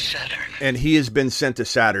 To Saturn. And he has been sent to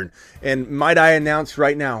Saturn. And might I announce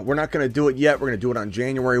right now, we're not going to do it yet. We're going to do it on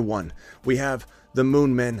January 1. We have the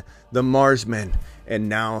Moon Men, the Mars Men, and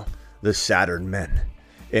now the Saturn Men.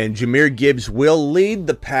 And Jahmyr Gibbs will lead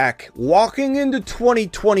the pack walking into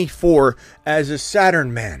 2024 as a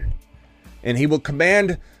Saturn Man. And he will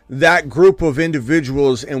command that group of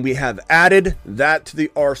individuals, and we have added that to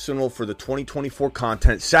the arsenal for the 2024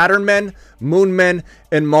 content. Saturn Men, Moon Men,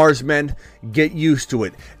 and Mars Men. Get used to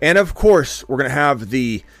it. And of course, we're going to have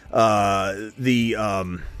the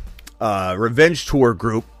Revenge Tour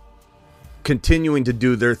group continuing to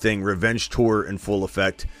do their thing. Revenge Tour in full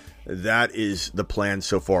effect. That is the plan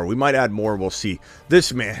so far. We might add more. We'll see.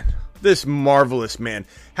 This man, this marvelous man.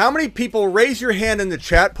 How many people, raise your hand in the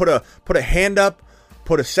chat, put a hand up,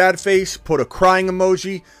 put a sad face, put a crying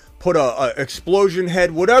emoji, put a explosion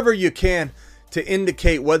head, whatever you can to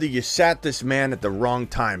indicate whether you sat this man at the wrong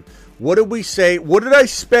time. What did we say? What did I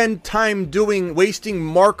spend time doing, wasting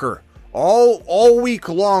marker all week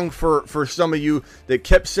long for some of you that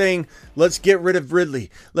kept saying, let's get rid of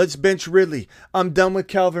Ridley. Let's bench Ridley. I'm done with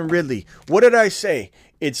Calvin Ridley. What did I say?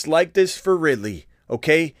 It's like this for Ridley.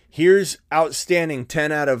 Okay, here's outstanding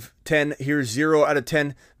 10 out of 10. Here's 0 out of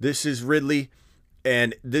 10. This is Ridley.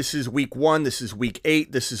 And this is week 1. This is week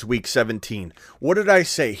 8. This is week 17. What did I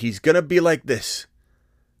say? He's going to be like this.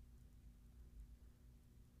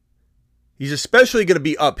 He's especially going to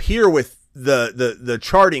be up here with the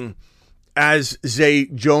charting as Zay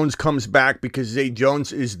Jones comes back, because Zay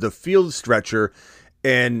Jones is the field stretcher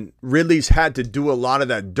and Ridley's had to do a lot of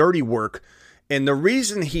that dirty work. And the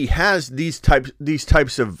reason he has these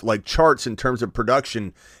types of like charts in terms of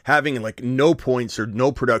production, having like no points or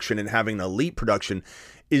no production and having elite production,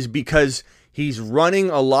 is because he's running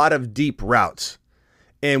a lot of deep routes.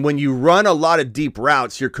 And when you run a lot of deep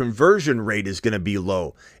routes, your conversion rate is going to be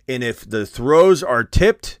low. And if the throws are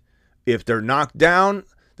tipped, if they're knocked down,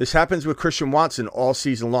 this happens with Christian Watson all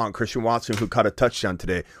season long. Christian Watson, who caught a touchdown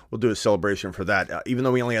today. We'll do a celebration for that. Even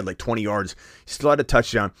though he only had like 20 yards, he still had a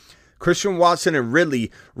touchdown. Christian Watson and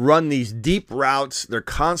Ridley run these deep routes. They're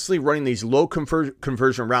constantly running these low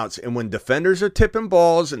conversion routes. And when defenders are tipping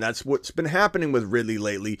balls, and that's what's been happening with Ridley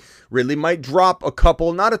lately, Ridley might drop a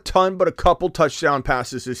couple, not a ton, but a couple touchdown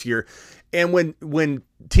passes this year. And when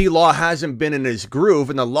T-Law hasn't been in his groove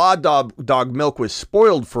and the Law dog milk was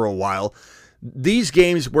spoiled for a while, these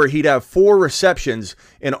games where he'd have 4 receptions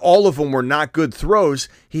and all of them were not good throws,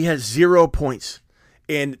 he has 0 points.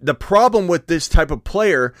 And the problem with this type of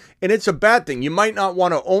player, and it's a bad thing, you might not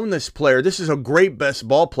want to own this player. This is a great best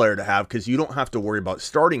ball player to have because you don't have to worry about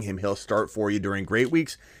starting him. He'll start for you during great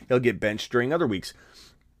weeks. He'll get benched during other weeks.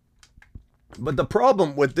 But the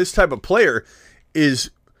problem with this type of player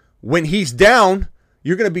is when he's down,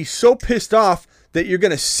 you're going to be so pissed off that you're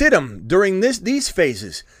going to sit him during these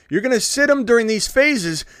phases. You're going to sit him during these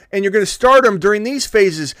phases, and you're going to start him during these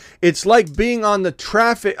phases. It's like being on the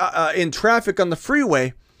traffic in traffic on the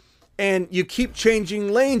freeway, and you keep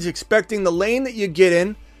changing lanes, expecting the lane that you get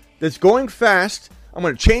in that's going fast. I'm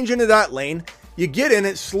going to change into that lane. You get in,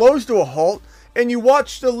 it slows to a halt, and you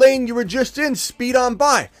watch the lane you were just in speed on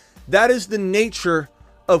by. That is the nature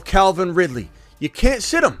of Calvin Ridley. You can't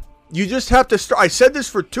sit him. You just have to start. I said this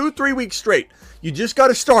for 2-3 weeks straight. You just got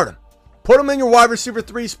to start him. Put him in your wide receiver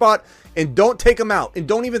 3 spot and don't take him out and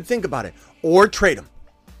don't even think about it, or trade him.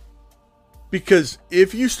 Because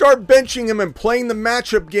if you start benching him and playing the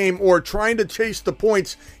matchup game or trying to chase the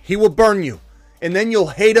points, he will burn you. And then you'll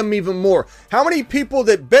hate him even more. How many people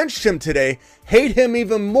that benched him today hate him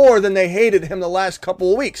even more than they hated him the last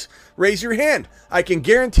couple of weeks? Raise your hand. I can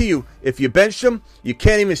guarantee you, if you benched him, you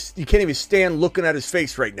can't even stand looking at his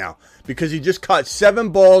face right now, because he just caught 7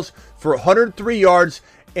 balls for 103 yards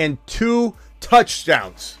and 2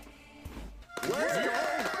 touchdowns.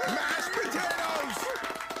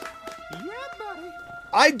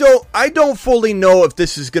 I don't fully know if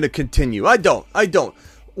this is going to continue. I don't.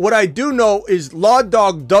 What I do know is Law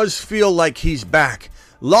Dog does feel like he's back.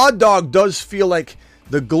 Law Dog does feel like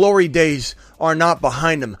the glory days are not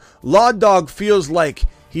behind him. Law Dog feels like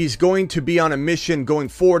he's going to be on a mission going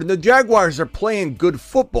forward. And the Jaguars are playing good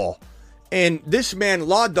football. And this man,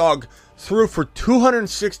 Law Dog, threw for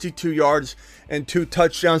 262 yards and 2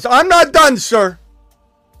 touchdowns. I'm not done, sir.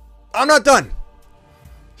 I'm not done.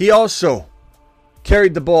 He also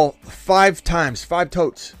carried the ball 5 times, 5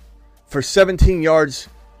 totes, for 17 yards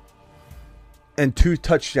and 2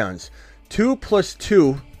 touchdowns. 2 plus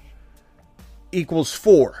 2 equals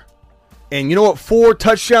 4. And you know what 4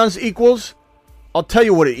 touchdowns equals? I'll tell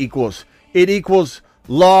you what it equals. It equals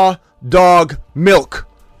Law Dog milk.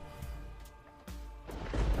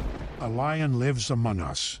 A lion lives among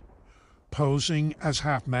us, posing as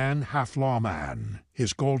half man, half lawman.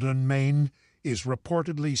 His golden mane is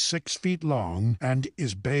reportedly 6 feet long and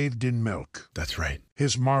is bathed in milk. That's right.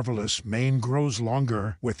 His marvelous mane grows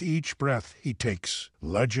longer with each breath he takes.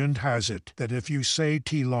 Legend has it that if you say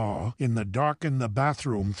T-Law in the dark in the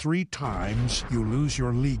bathroom 3 times, you lose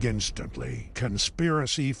your league instantly.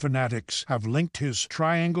 Conspiracy fanatics have linked his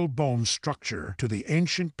triangle bone structure to the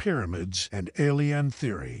ancient pyramids and alien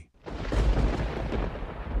theory.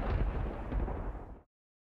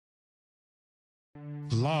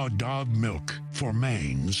 Law Dog Milk for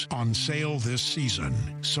manes on sale this season.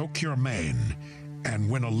 Soak your mane and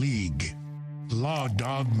win a league. Law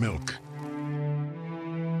Dog Milk.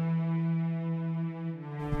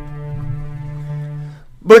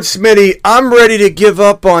 But Smitty, I'm ready to give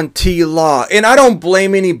up on T-Law, and I don't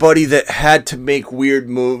blame anybody that had to make weird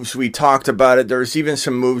moves. We talked about it. There's even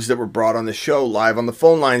some moves that were brought on the show live on the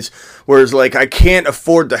phone lines, where it's like, I can't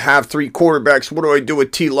afford to have 3 quarterbacks. What do I do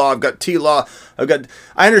with T-Law? I've got T-Law.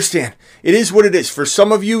 I understand. It is what it is. For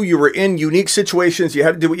some of you, you were in unique situations. You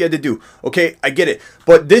had to do what you had to do. Okay, I get it.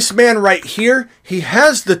 But this man right here, he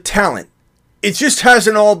has the talent. It just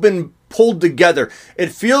hasn't all been pulled together.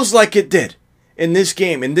 It feels like it did. In this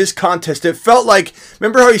game, in this contest, it felt like,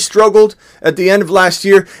 remember how he struggled at the end of last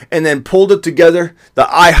year and then pulled it together? The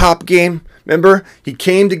IHOP game, remember? He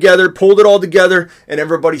came together, pulled it all together, and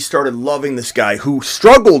everybody started loving this guy who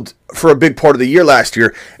struggled for a big part of the year last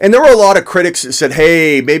year. And there were a lot of critics that said,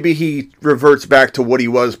 hey, maybe he reverts back to what he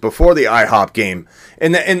was before the IHOP game.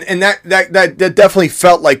 And that definitely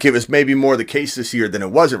felt like it was maybe more the case this year than it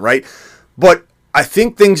wasn't, right? But I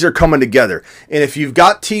think things are coming together. And if you've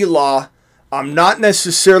got T-Law, I'm not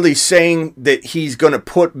necessarily saying that he's going to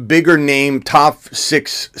put bigger name top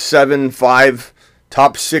 6, 7, 5,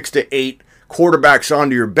 top 6 to 8 quarterbacks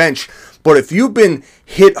onto your bench. But if you've been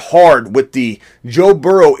hit hard with the Joe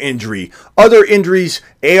Burrow injury, other injuries,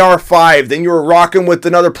 AR5, then you were rocking with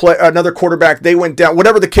another quarterback, they went down,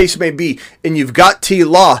 whatever the case may be, and you've got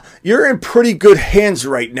T-Law, you're in pretty good hands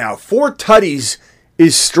right now. 4 tutties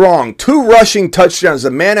is strong. 2 rushing touchdowns.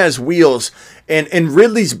 The man has wheels. And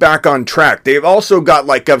Ridley's back on track. They've also got,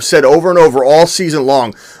 like I've said over and over all season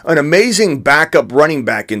long, an amazing backup running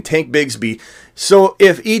back in Tank Bigsby. So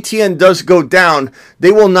if ETN does go down,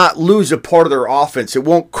 they will not lose a part of their offense. It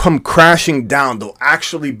won't come crashing down. They'll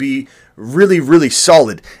actually be really, really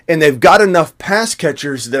solid. And they've got enough pass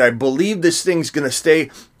catchers that I believe this thing's going to stay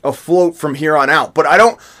afloat from here on out. But I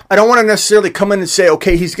don't want to necessarily come in and say,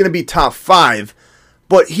 okay, he's going to be top 5.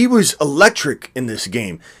 But he was electric in this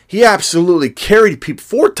game. He absolutely carried people.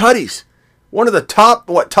 4 tutties. One of the top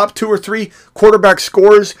 2 or 3 quarterback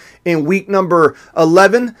scorers in week number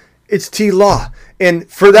 11. It's T-Law. And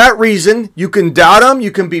for that reason, you can doubt him.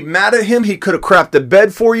 You can be mad at him. He could have crapped the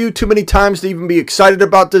bed for you too many times to even be excited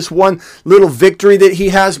about this one little victory that he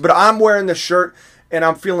has. But I'm wearing the shirt, and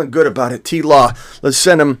I'm feeling good about it. T-Law, let's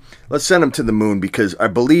send him to the moon because I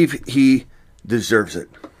believe he deserves it.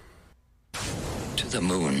 The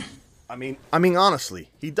moon. I mean,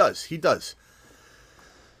 honestly, he does.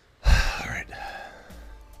 All right.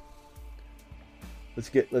 Let's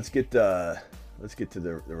get to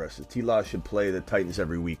the rest of it. T-Law should play the Titans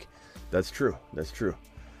every week. That's true.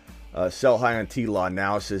 Sell high on T-Law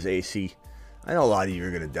now, says AC. I know a lot of you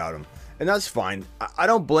are going to doubt him, and that's fine. I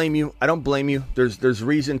don't blame you. There's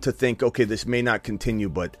reason to think, okay, this may not continue,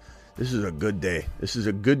 but this is a good day. This is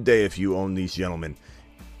a good day if you own these gentlemen.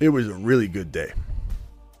 It was a really good day.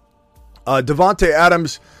 Davante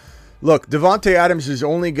Adams, look, Davante Adams is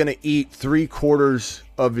only going to eat 3/4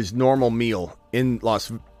 of his normal meal in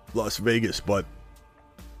Las Vegas, but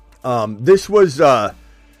this was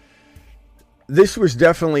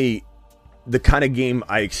definitely the kind of game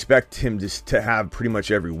I expect him to have pretty much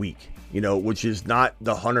every week, which is not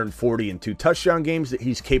the 140 and 2 touchdown games that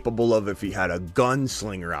he's capable of if he had a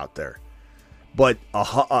gunslinger out there, but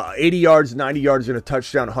 80 yards, 90 yards and a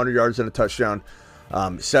touchdown, 100 yards and a touchdown.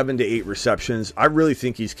 7 to 8 receptions. I really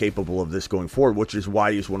think he's capable of this going forward, which is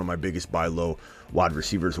why he's one of my biggest buy low wide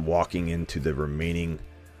receivers walking into the remaining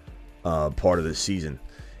part of the season.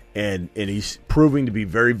 And he's proving to be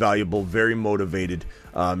very valuable, very motivated.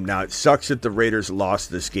 Now, it sucks that the Raiders lost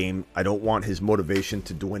this game. I don't want his motivation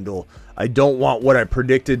to dwindle. I don't want what I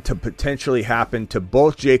predicted to potentially happen to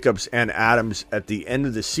both Jacobs and Adams at the end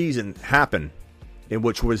of the season happen, in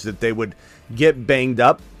which was that they would get banged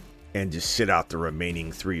up and just sit out the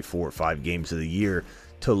remaining 3, 4, 5 games of the year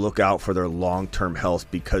to look out for their long-term health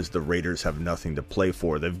because the Raiders have nothing to play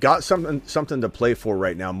for. They've got something to play for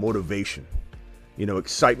right now, motivation,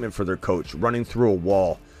 excitement for their coach, running through a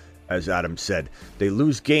wall, as Adam said. They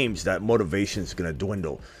lose games, that motivation is going to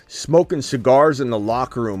dwindle. Smoking cigars in the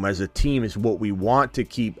locker room as a team is what we want to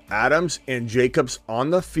keep Adams and Jacobs on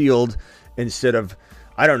the field instead of,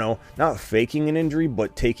 not faking an injury,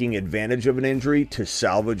 but taking advantage of an injury to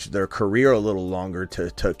salvage their career a little longer,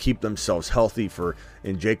 to keep themselves healthy for,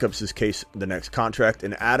 in Jacobs' case, the next contract,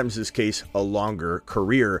 in Adams' case, a longer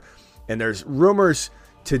career. And there's rumors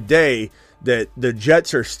today that the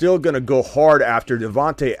Jets are still going to go hard after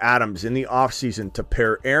Davante Adams in the offseason to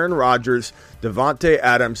pair Aaron Rodgers, Davante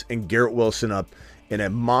Adams, and Garrett Wilson up in a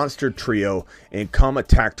monster trio and come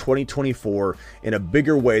attack 2024 in a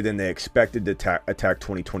bigger way than they expected to attack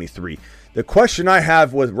 2023. The question I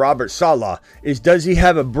have with Robert Saleh is, does he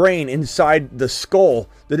have a brain inside the skull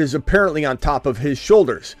that is apparently on top of his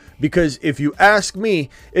shoulders? Because if you ask me,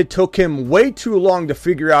 it took him way too long to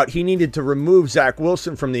figure out he needed to remove Zach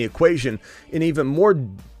Wilson from the equation. And even more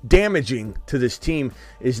damaging to this team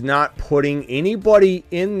is not putting anybody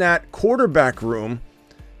in that quarterback room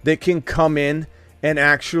that can come in and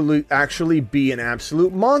actually be an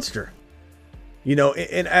absolute monster. You know,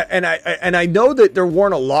 and I know that there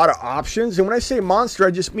weren't a lot of options. And when I say monster, I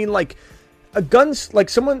just mean like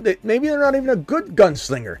someone that maybe they're not even a good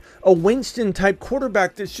gunslinger, a Winston type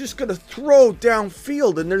quarterback that's just going to throw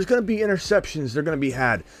downfield, and there's going to be interceptions they're going to be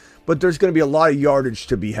had, but there's going to be a lot of yardage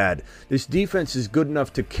to be had. This defense is good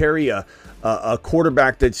enough to carry a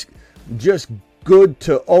quarterback that's just good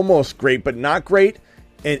to almost great, but not great,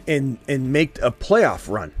 and make a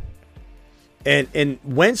playoff run. And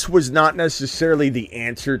Wentz was not necessarily the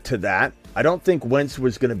answer to that. I don't think Wentz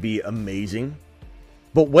was going to be amazing,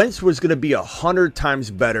 but Wentz was going to be 100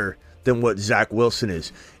 times better than what Zach Wilson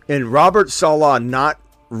is. And Robert Saleh not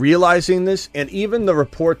realizing this, and even the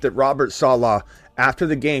report that Robert Saleh after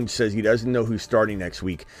the game says he doesn't know who's starting next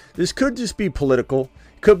week. This could just be political.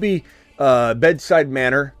 It could be bedside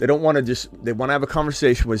manner. They want to have a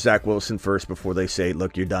conversation with Zach Wilson first before they say,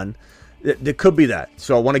 look, you're done. It could be that.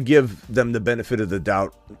 So I want to give them the benefit of the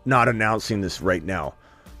doubt, not announcing this right now.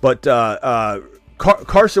 But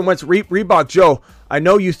Carson Wentz, Reebok Joe, I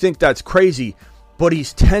know you think that's crazy, but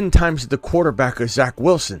he's 10 times the quarterback of Zach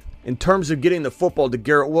Wilson. In terms of getting the football to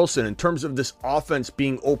Garrett Wilson, in terms of this offense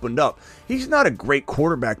being opened up, he's not a great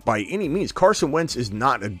quarterback by any means. Carson Wentz is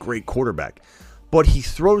not a great quarterback, but he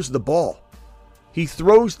throws the ball. He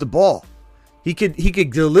throws the ball. He could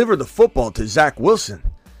deliver the football to Zach Wilson.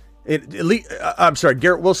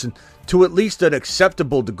 Garrett Wilson, to at least an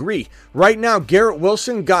acceptable degree. Right now, Garrett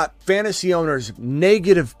Wilson got fantasy owners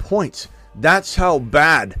negative points. That's how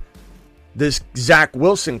bad this Zach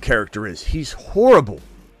Wilson character is. He's horrible.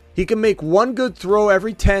 He can make one good throw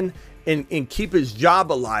every 10 and keep his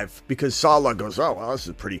job alive because Saleh goes, oh, well, this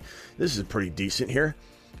is pretty decent here.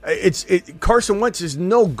 Carson Wentz is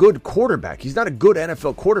no good quarterback. He's not a good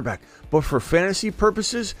NFL quarterback. But for fantasy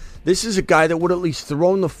purposes, this is a guy that would at least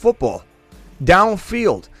thrown the football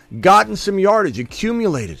downfield, gotten some yardage,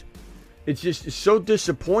 accumulated. It's so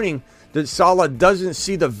disappointing that Saleh doesn't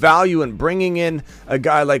see the value in bringing in a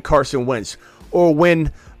guy like Carson Wentz, or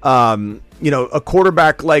when a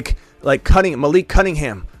quarterback like Malik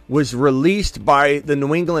Cunningham was released by the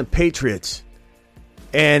New England Patriots.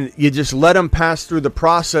 And you just let him pass through the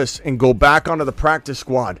process and go back onto the practice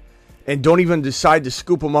squad and don't even decide to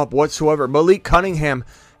scoop him up whatsoever. Malik Cunningham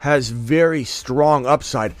has very strong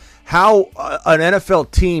upside. How an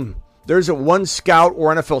NFL team, there isn't one scout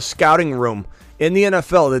or NFL scouting room in the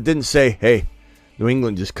NFL that didn't say, hey, New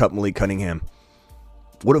England just cut Malik Cunningham.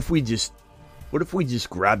 What if we just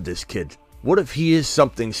grab this kid? What if he is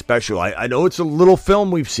something special? I know it's a little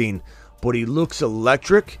film we've seen, but he looks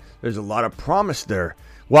electric. There's a lot of promise there.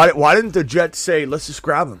 Why didn't the Jets say, let's just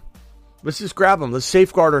grab him? Let's just grab him. Let's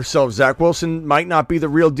safeguard ourselves. Zach Wilson might not be the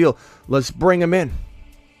real deal. Let's bring him in.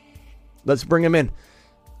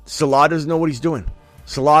 Saleh doesn't know what he's doing.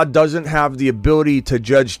 Saleh doesn't have the ability to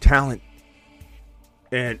judge talent.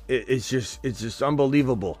 And it's just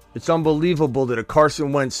unbelievable. It's unbelievable that a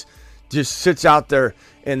Carson Wentz just sits out there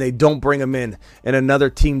and they don't bring him in and another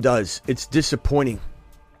team does. It's disappointing.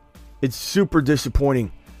 It's super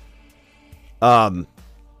disappointing.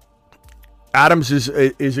 Adams is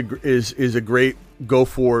a great go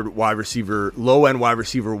forward wide receiver, low end wide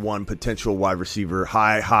receiver 1, potential wide receiver,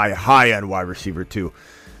 high end wide receiver 2.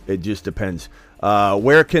 It just depends.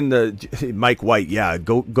 Where can the Mike White? Yeah,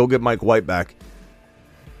 go get Mike White back.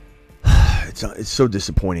 It's so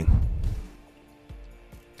disappointing.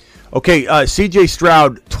 Okay, C.J.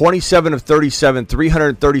 Stroud, 27 of 37,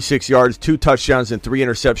 336 yards, 2 touchdowns, and 3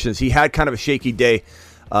 interceptions. He had kind of a shaky day.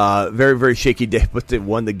 Very, very shaky day, but they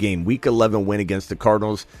won the game. Week 11 win against the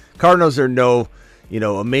Cardinals. Cardinals are no,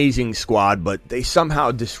 amazing squad, but they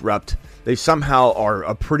somehow disrupt. They somehow are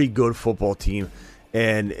a pretty good football team,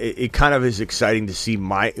 and it kind of is exciting to see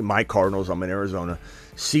my Cardinals. I'm in Arizona.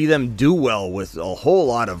 See them do well with a whole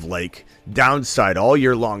lot of downside all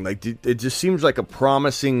year long. It just seems like a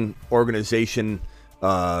promising organization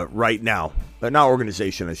right now. Not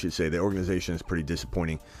organization, I should say. The organization is pretty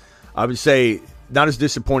disappointing. I would say not as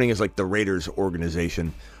disappointing as the Raiders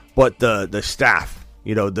organization, but the staff,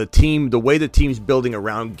 the team, the way the team's building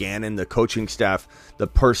around Gannon, the coaching staff, the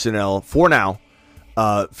personnel for now,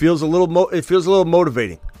 feels a little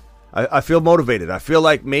motivating. I feel motivated. I feel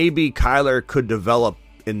like maybe Kyler could develop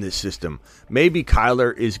in this system. Maybe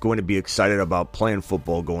Kyler is going to be excited about playing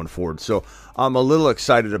football going forward. So I'm a little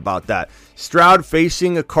excited about that. Stroud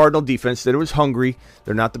facing a Cardinal defense that was hungry.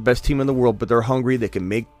 They're not the best team in the world, but they're hungry. They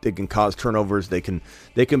can cause turnovers. They can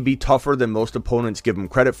be tougher than most opponents give them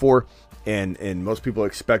credit for. And most people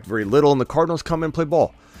expect very little, and the Cardinals come and play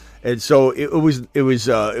ball. And so it was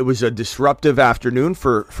a disruptive afternoon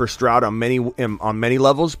for Stroud on many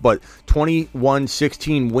levels, but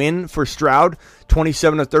 21-16 win for Stroud,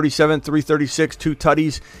 27-37, 336, 2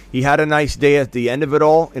 tutties. He had a nice day at the end of it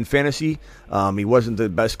all in fantasy. He wasn't the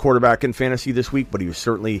best quarterback in fantasy this week, but he was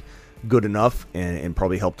certainly good enough and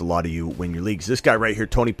probably helped a lot of you win your leagues. This guy right here,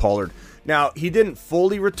 Tony Pollard. Now, he didn't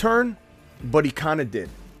fully return, but he kind of did.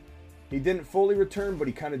 He didn't fully return, but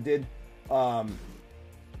he kind of did.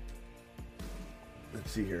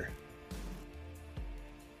 Let's see here.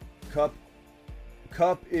 Kupp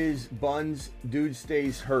is buns. Dude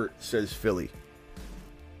stays hurt, says Philly.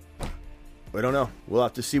 We don't know. We'll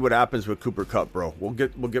have to see what happens with Cooper Kupp, bro. We'll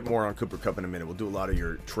get more on Cooper Kupp in a minute. We'll do a lot of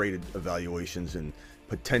your traded evaluations and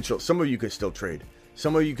potential. Some of you can still trade.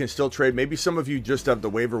 Maybe some of you just have the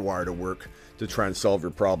waiver wire to work to try and solve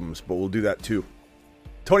your problems, but we'll do that too.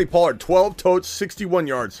 Tony Pollard, 12 totes, 61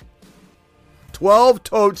 yards. 12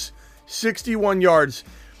 totes, 61 yards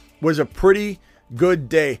was a pretty good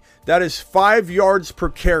day. That is 5 yards per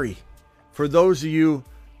carry for those of you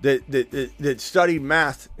that study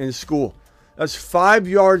math in school. That's 5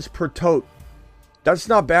 yards per tote. That's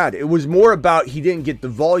not bad. It was more about he didn't get the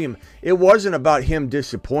volume. It wasn't about him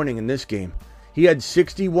disappointing in this game. He had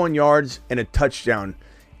 61 yards and a touchdown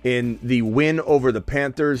in the win over the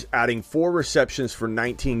Panthers, adding 4 receptions for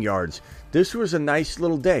 19 yards. This was a nice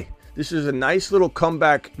little day. This is a nice little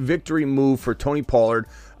comeback victory move for Tony Pollard.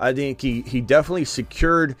 I think he definitely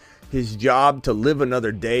secured his job to live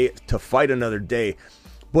another day, to fight another day.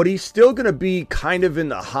 But he's still going to be kind of in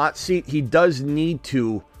the hot seat. He does need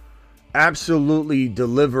to absolutely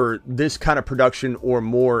deliver this kind of production or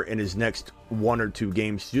more in his next 1 or 2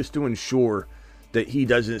 games just to ensure that he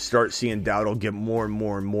doesn't start seeing Dowdle get more and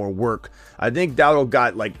more and more work. I think Dowdle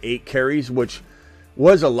got like 8 carries, which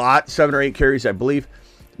was a lot, 7 or 8 carries, I believe.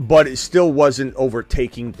 But it still wasn't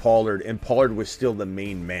overtaking Pollard, and Pollard was still the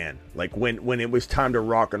main man. Like when it was time to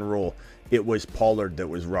rock and roll, it was Pollard that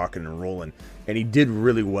was rocking and rolling, and he did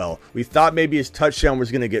really well. We thought maybe his touchdown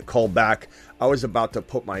was going to get called back. I was about to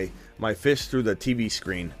put my fist through the TV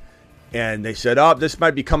screen, and they said, "Oh, this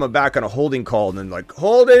might be coming back on a holding call," and then like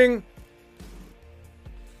holding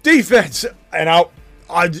defense, and I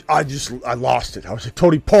lost it. I was like,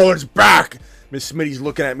 Tony Pollard's back. Miss Smitty's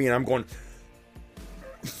looking at me, and I'm going,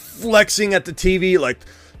 flexing at the TV like,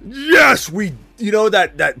 yes,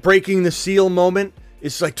 that breaking the seal moment.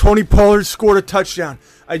 It's like Tony Pollard scored a touchdown.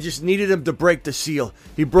 I just needed him to break the seal.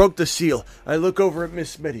 He broke the seal. I look over at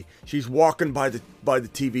Miss Smitty. She's walking by the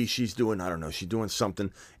TV. She's doing, I don't know, she's doing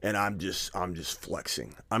something, and I'm just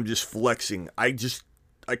flexing. I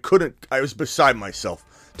was beside myself.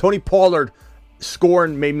 Tony Pollard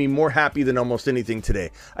scoring made me more happy than almost anything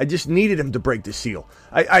today. I just needed him to break the seal.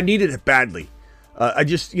 I needed it badly. I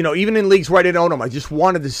just, even in leagues where I didn't own him, I just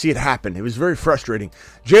wanted to see it happen. It was very frustrating.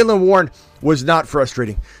 Jaylen Warren was not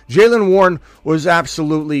frustrating. Jaylen Warren was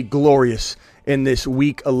absolutely glorious in this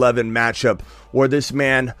Week 11 matchup where this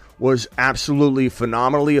man was absolutely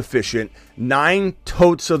phenomenally efficient. 9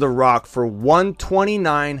 totes of the rock for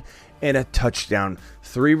 129 and a touchdown.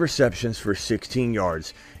 3 receptions for 16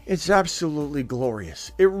 yards. It's absolutely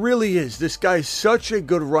glorious. It really is. This guy's such a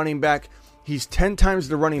good running back. He's 10 times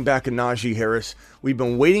the running back of Najee Harris. We've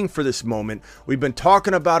been waiting for this moment. We've been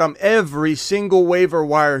talking about him every single waiver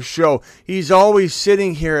wire show. He's always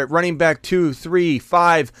sitting here at running back 2, 3,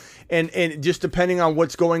 5, and just depending on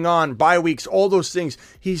what's going on, bye weeks, all those things,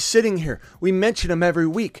 he's sitting here. We mention him every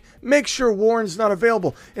week. Make sure Warren's not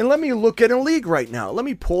available. And let me look at a league right now. Let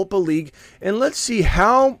me pull up a league, and let's see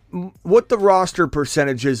what the roster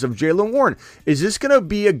percentage is of Jaylen Warren. Is this going to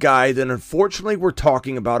be a guy that unfortunately we're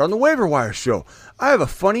talking about on the waiver wire show? I have a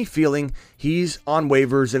funny feeling he's on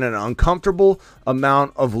waivers in an uncomfortable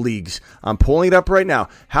amount of leagues. I'm pulling it up right now.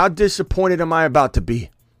 How disappointed am I about to be?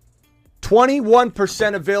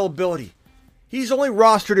 21% availability. He's only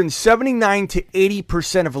rostered in 79 to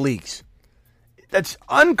 80% of leagues. That's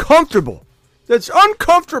uncomfortable. I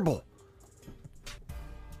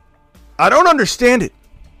don't understand it.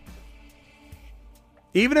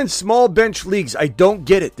 Even in small bench leagues, I don't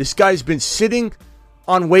get it. This guy's been sitting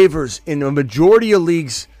on waivers in a majority of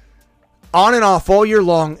leagues on and off all year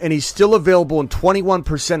long, and he's still available in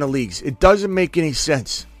 21% of leagues. It doesn't make any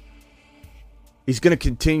sense. He's going to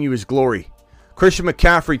continue his glory. Christian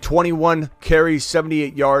McCaffrey, 21 carries,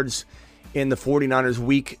 78 yards in the 49ers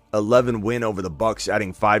Week 11 win over the Bucks,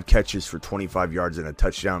 adding 5 catches for 25 yards and a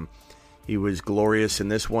touchdown. He was glorious in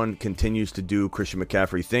this one, continues to do Christian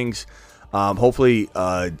McCaffrey things. Hopefully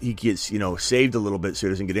he gets saved a little bit so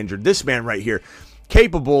he doesn't get injured. This man right here,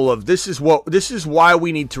 capable of this is why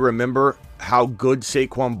we need to remember how good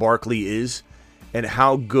Saquon Barkley is and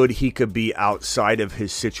how good he could be outside of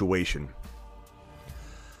his situation.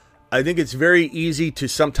 I think it's very easy to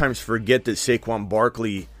sometimes forget that Saquon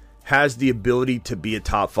Barkley has the ability to be a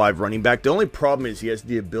top 5 running back. The only problem is he has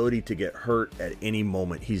the ability to get hurt at any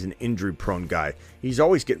moment. He's an injury-prone guy. He's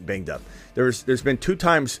always getting banged up. There's been 2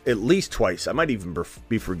 times, at least twice, I might even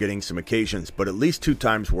be forgetting some occasions, but at least 2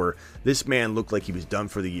 times where this man looked like he was done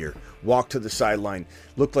for the year. Walked to the sideline,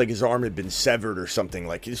 looked like his arm had been severed or something.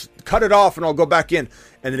 Like, just cut it off and I'll go back in.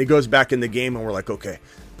 And then he goes back in the game and we're like, okay.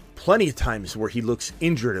 Plenty of times where he looks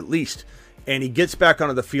injured at least. And he gets back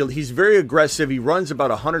onto the field. He's very aggressive. He runs about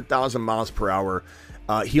 100,000 miles per hour.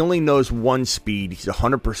 He only knows one speed. He's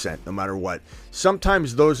 100% no matter what.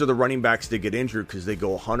 Sometimes those are the running backs that get injured because they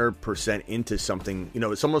go 100% into something.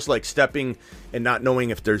 It's almost like stepping and not knowing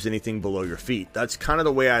if there's anything below your feet. That's kind of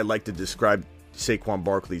the way I like to describe Saquon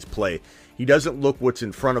Barkley's play. He doesn't look what's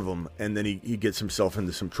in front of him, and then he gets himself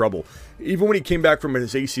into some trouble. Even when he came back from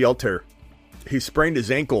his ACL tear, he sprained his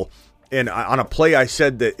ankle. And on a play, I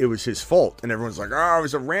said that it was his fault. And everyone's like, it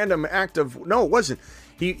was a random act of... No, it wasn't.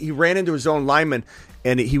 He ran into his own lineman,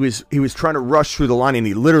 and he was trying to rush through the line, and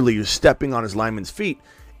he literally was stepping on his lineman's feet.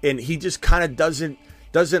 And he just kind of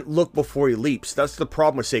doesn't look before he leaps. That's the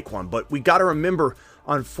problem with Saquon. But we got to remember,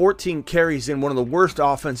 on 14 carries in one of the worst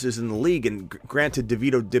offenses in the league, and granted,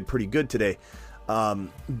 DeVito did pretty good today.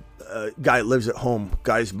 Guy lives at home.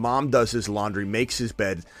 Guy's mom does his laundry, makes his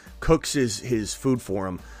bed, cooks his food for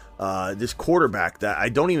him. This quarterback that I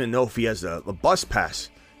don't even know if he has a bus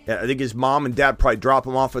pass. I think his mom and dad probably drop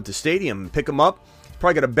him off at the stadium and pick him up. He's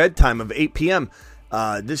probably got a bedtime of 8 p.m.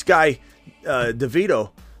 This guy,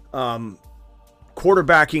 DeVito,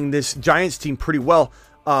 quarterbacking this Giants team pretty well.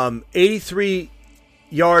 83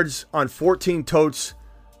 yards on 14 totes.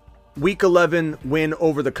 Week 11 win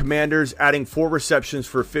over the Commanders, adding 4 receptions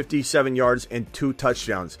for 57 yards and 2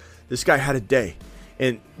 touchdowns. This guy had a day.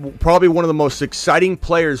 And probably one of the most exciting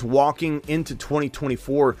players walking into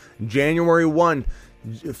 2024, January 1,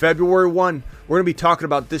 February 1. We're going to be talking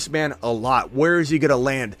about this man a lot. Where is he going to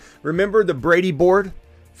land? Remember the Brady board?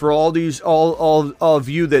 For all of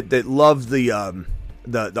you that love the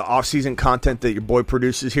off-season content that your boy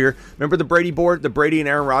produces here. Remember the Brady board? The Brady and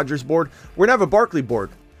Aaron Rodgers board? We're going to have a Barkley board.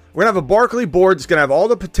 We're going to have a Barkley board that's going to have all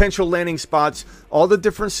the potential landing spots, all the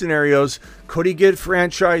different scenarios. Could he get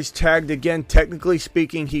franchise tagged again? Technically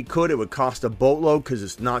speaking, he could. It would cost a boatload because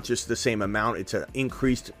it's not just the same amount. It's an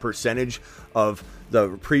increased percentage of the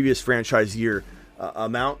previous franchise year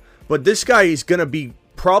amount. But this guy is going to be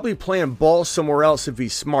probably playing ball somewhere else if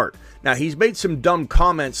he's smart. Now, he's made some dumb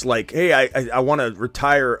comments like, hey, I want to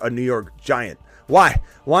retire a New York Giant. Why?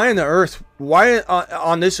 Why on the earth? Why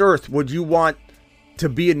on this earth would you want to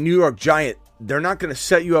be a New York Giant? They're not going to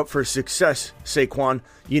set you up for success, Saquon.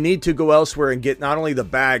 You need to go elsewhere and get not only the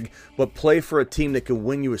bag, but play for a team that can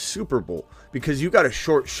win you a Super Bowl because you got a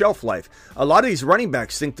short shelf life. A lot of these running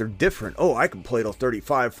backs think they're different. Oh, I can play till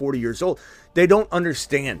 35, 40 years old. They don't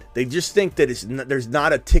understand. They just think that there's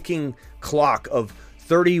not a ticking clock of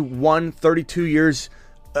 31, 32 years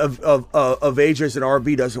of age as an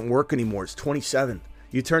RB doesn't work anymore. It's 27.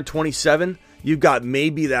 You turn 27, you've got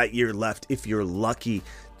maybe that year left if you're lucky.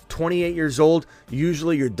 28 years old,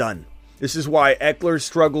 usually you're done. This is why Eckler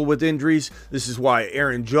struggled with injuries. This is why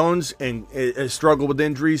Aaron Jones struggled with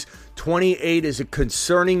injuries. 28 is a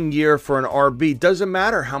concerning year for an RB. Doesn't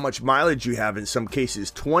matter how much mileage you have in some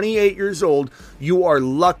cases. 28 years old, you are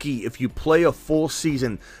lucky if you play a full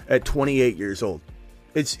season at 28 years old.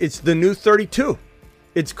 It's the new 32.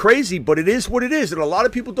 It's crazy, but it is what it is, and a lot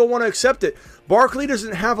of people don't want to accept it. Barkley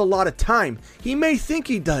doesn't have a lot of time. He may think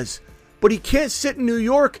he does, but he can't sit in New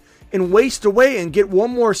York and waste away and get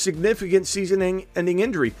one more significant season-ending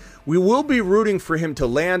injury. We will be rooting for him to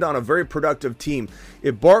land on a very productive team.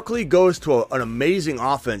 If Barkley goes to an amazing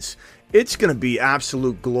offense, it's going to be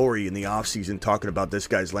absolute glory in the offseason talking about this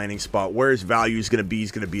guy's landing spot, where his value is going to be.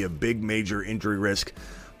 He's going to be a big major injury risk.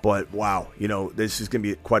 But wow, this is going to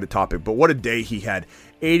be quite a topic. But what a day he had.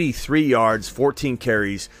 83 yards, 14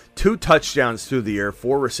 carries, 2 touchdowns through the air,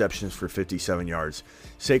 4 receptions for 57 yards.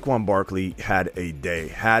 Saquon Barkley had a day,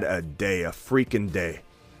 a freaking day.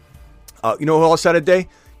 You know who else had a day?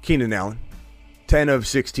 Keenan Allen, 10 of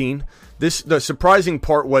 16. The surprising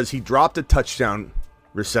part was he dropped a touchdown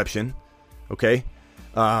reception, okay?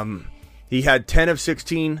 He had 10 of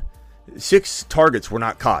 16, 6 targets were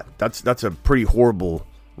not caught. That's a pretty horrible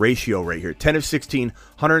ratio right here. 10 of 16,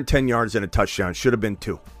 110 yards and a touchdown. Should have been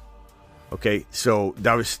 2. Okay, so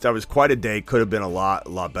that was quite a day. Could have been a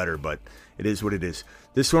lot better, but it is what it is.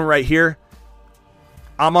 This one right here,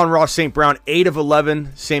 Amon-Ra St. Brown, 8 of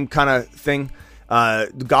 11, same kind of thing.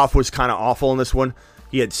 Goff was kind of awful in this one.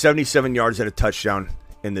 He had 77 yards and a touchdown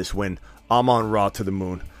in this win. Amon-Ra to the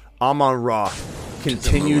moon. Amon-Ra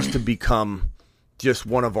continues to become just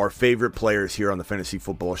one of our favorite players here on the Fantasy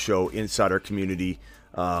Football Show, inside our community,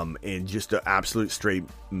 and just an absolute straight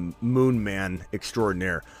moon man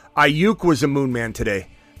extraordinaire. Ayuk was a moon man today.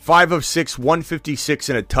 5 of 6, 156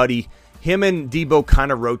 and a tutty. Him and Debo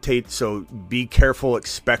kind of rotate, so be careful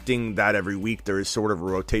expecting that every week. There is sort of a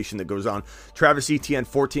rotation that goes on. Travis Etienne,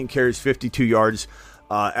 14 carries, 52 yards,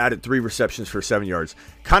 added 3 receptions for 7 yards.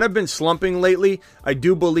 Kind of been slumping lately. I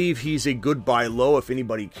do believe he's a good buy low if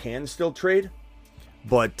anybody can still trade.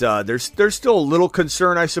 But there's still a little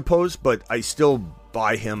concern, I suppose, but I still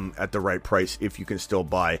buy him at the right price if you can still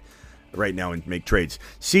buy right now and make trades.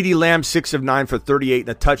 CeeDee Lamb, 6 of 9 for 38 and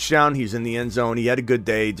a touchdown. He's in the end zone. He had a good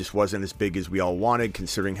day, just wasn't as big as we all wanted,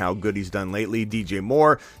 considering how good he's done lately. DJ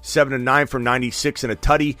Moore, 7 of 9 for 96 and a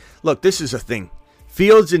tutty. Look, this is a thing.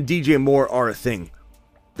 Fields and DJ Moore are a thing.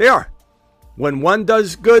 They are. When one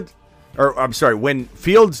does good, when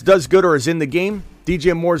Fields does good or is in the game,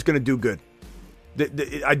 DJ Moore is going to do good.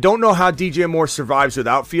 I don't know how DJ Moore survives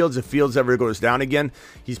without Fields. If Fields ever goes down again,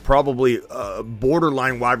 he's probably a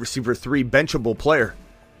borderline wide receiver 3 benchable player.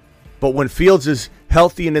 But when Fields is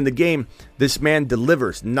healthy and in the game, this man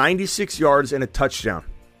delivers 96 yards and a touchdown.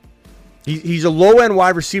 He's a low-end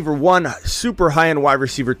wide receiver 1, super high-end wide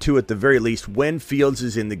receiver 2 at the very least when Fields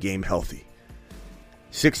is in the game healthy.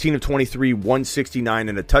 16 of 23, 169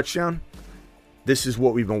 and a touchdown. This is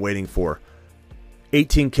what we've been waiting for.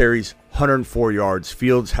 18 carries, 104 yards.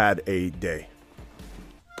 Fields had a day.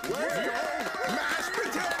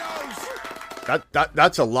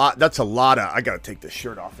 That's a lot. That's a lot of. I gotta take this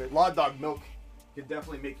shirt off. Law Dog milk can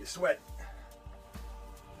definitely make you sweat.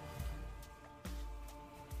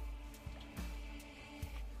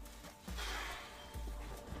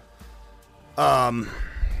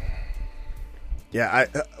 Yeah.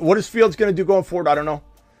 What is Fields gonna do going forward? I don't know.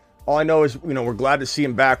 All I know is, we're glad to see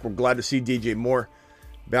him back. We're glad to see DJ Moore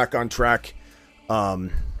back on track.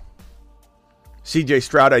 CJ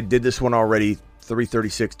Stroud, I did this one already.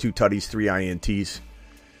 336, 2 tutties, 3 INTs.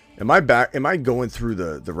 Am I back? Am I going through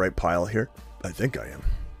the right pile here? I think I am.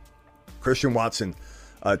 Christian Watson,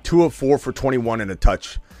 2 of 4 for 21 and a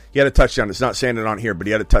touch. He had a touchdown. It's not saying it on here, but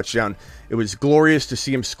he had a touchdown. It was glorious to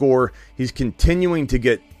see him score. He's continuing to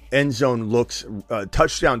get end zone looks,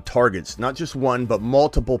 touchdown targets, not just one, but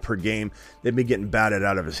multiple per game. They've been getting batted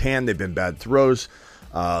out of his hand. They've been bad throws.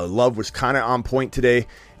 Love was kind of on point today,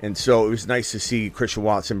 and so it was nice to see Christian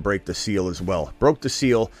Watson break the seal as well. Broke the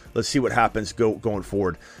seal. Let's see what happens going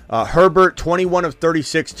forward. Herbert, 21 of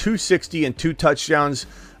 36, 260 and 2 touchdowns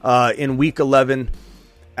in Week 11,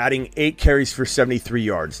 adding 8 carries for 73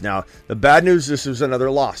 yards. Now, the bad news, this is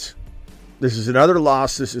another loss. This is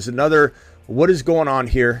another, what is going on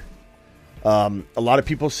here? A lot of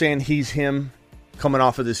people saying he's him coming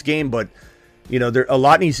off of this game, but a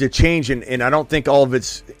lot needs to change, and I don't think all of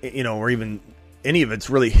it's, or even any of it's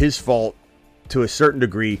really his fault to a certain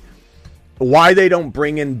degree. Why they don't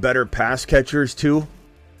bring in better pass catchers too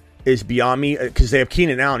is beyond me, because they have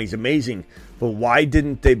Keenan Allen. He's amazing. But why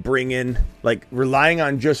didn't they bring in, relying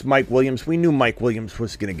on just Mike Williams? We knew Mike Williams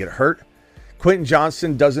was going to get hurt. Quentin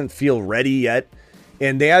Johnston doesn't feel ready yet.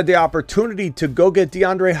 And they had the opportunity to go get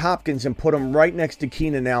DeAndre Hopkins and put him right next to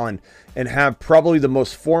Keenan Allen and have probably the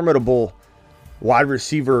most formidable wide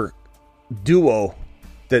receiver duo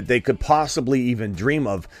that they could possibly even dream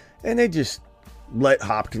of. And they just let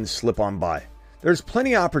Hopkins slip on by. There's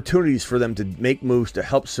plenty of opportunities for them to make moves to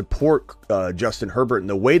help support Justin Herbert in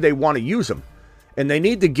the way they want to use him. And they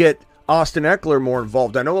need to get Austin Eckler more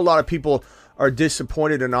involved. I know a lot of people are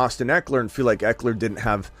disappointed in Austin Eckler and feel like Eckler didn't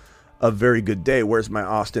have a very good day. Where's my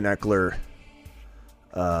Austin Eckler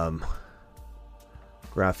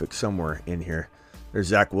graphic? Somewhere in here. There's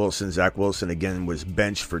Zach Wilson. Zach Wilson, again, was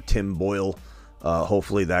benched for Tim Boyle.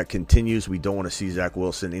 Hopefully that continues. We don't want to see Zach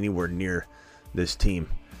Wilson anywhere near this team.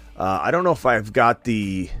 I don't know if I've got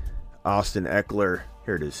the Austin Eckler.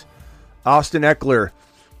 Here it is. Austin Eckler.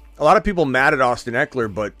 A lot of people mad at Austin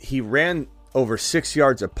Eckler, but he ran over 6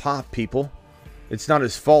 yards a pop, people. It's not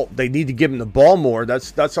his fault. They need to give him the ball more.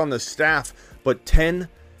 That's on the staff. But 10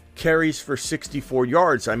 carries for 64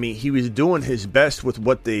 yards. I mean, he was doing his best with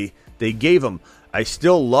what they gave him. I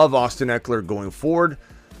still love Austin Eckler going forward.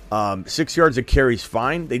 6 yards of carry is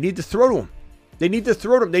fine. They need to throw to him. They need to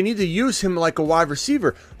throw him. They need to use him like a wide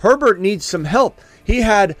receiver. Herbert needs some help. He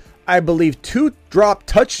had, I believe, 2 drop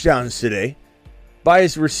touchdowns today by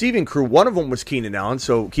his receiving crew. One of them was Keenan Allen,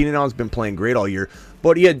 so Keenan Allen's been playing great all year.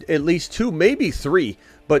 But he had at least 2, maybe 3,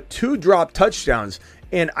 but 2 drop touchdowns.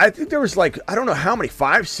 And I think there was I don't know how many,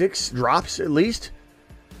 5, 6 drops at least.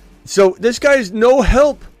 So this guy's no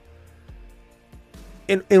help.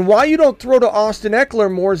 And why you don't throw to Austin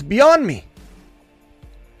Eckler more is beyond me.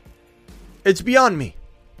 It's beyond me.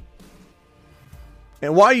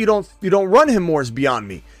 And why you don't run him more is beyond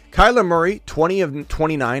me. Kyler Murray, 20 of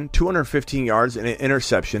 29, 215 yards and an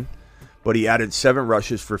interception, but he added 7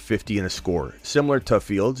 rushes for 50 and a score. Similar to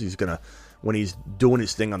Fields, when he's doing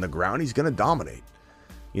his thing on the ground, he's gonna dominate.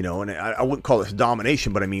 And I wouldn't call this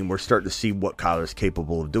domination, but I mean, we're starting to see what Kyler's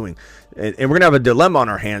capable of doing. And we're going to have a dilemma on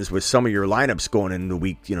our hands with some of your lineups going into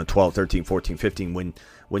week 12, 13, 14, 15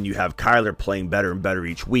 when you have Kyler playing better and better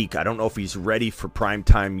each week. I don't know if he's ready for prime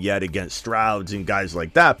time yet against Strouds and guys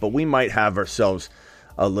like that, but we might have ourselves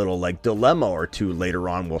a little dilemma or two later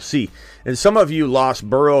on. We'll see. And some of you lost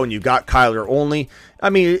Burrow and you got Kyler only. I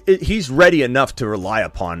mean, he's ready enough to rely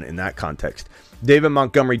upon in that context. David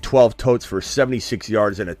Montgomery, 12 totes for 76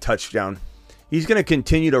 yards and a touchdown. He's going to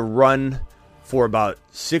continue to run for about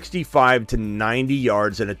 65 to 90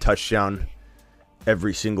 yards and a touchdown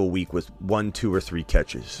every single week with 1, 2, or 3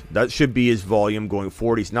 catches. That should be his volume going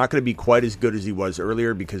forward. He's not going to be quite as good as he was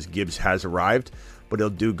earlier because Gibbs has arrived, but he'll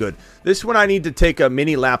do good. This one I need to take a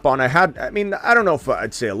mini lap on. I don't know if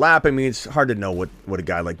I'd say a lap. I mean, it's hard to know what a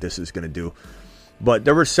guy like this is going to do. But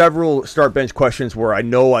there were several start bench questions where I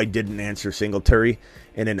know I didn't answer Singletary,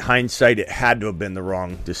 and in hindsight, it had to have been the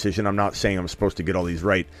wrong decision. I'm not saying I'm supposed to get all these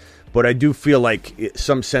right, but I do feel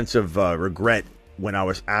some sense of regret when I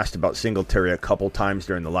was asked about Singletary a couple times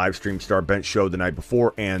during the live stream start bench show the night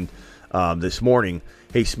before and this morning.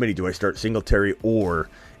 Hey, Smitty, do I start Singletary or?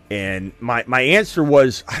 And my answer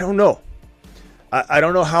was, I don't know. I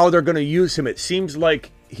don't know how they're going to use him. It seems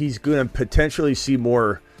like he's going to potentially see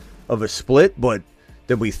more of a split, but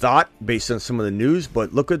than we thought based on some of the news.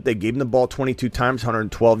 But look they gave him the ball 22 times,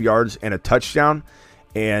 112 yards and a touchdown,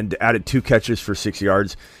 and added 2 catches for 6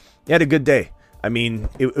 yards. He had a good day. I mean,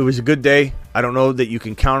 it was a good day. I don't know that you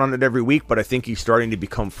can count on it every week, but I think he's starting to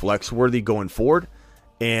become flex worthy going forward.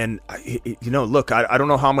 And look, I don't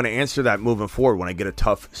know how I'm going to answer that moving forward when I get a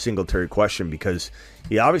tough Singletary question, because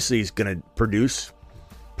he obviously is going to produce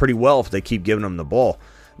pretty well if they keep giving him the ball.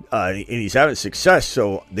 And he's having success,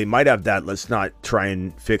 so they might have that let's not try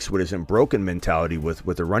and fix what isn't broken mentality with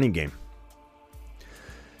the running game.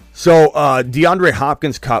 So DeAndre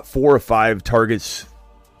Hopkins caught 4 of 5 targets,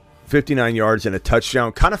 59 yards and a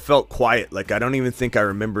touchdown. Kind of felt quiet. I don't even think I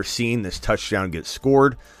remember seeing this touchdown get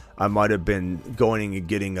scored. I might have been going and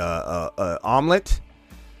getting a omelet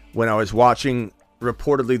when I was watching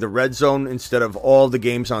reportedly the red zone instead of all the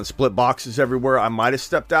games on split boxes everywhere. I might have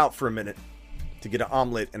stepped out for a minute to get an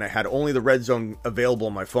omelet, and I had only the red zone available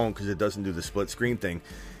on my phone because it doesn't do the split screen thing,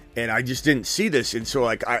 and I just didn't see this. And so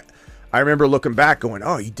I remember looking back going,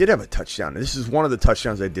 oh, he did have a touchdown. This is one of the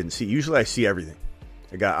touchdowns I didn't see. Usually I see everything.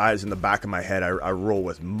 I got eyes in the back of my head. I roll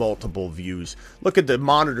with multiple views. Look at the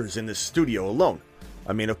monitors in this studio alone.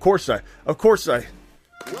 I mean, of course I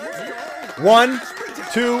 1,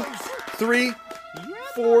 2, 3,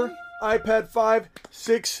 4, iPad 5,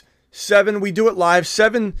 6, 7. We do it live.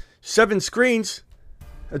 7 screens.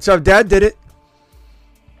 That's how Dad did it.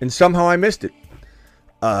 And somehow I missed it.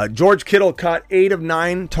 George Kittle caught 8 of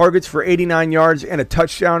 9 targets for 89 yards and a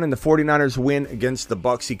touchdown in the 49ers win against the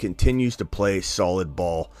Bucs. He continues to play solid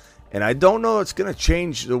ball. And I don't know it's going to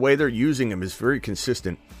change the way they're using him. It's very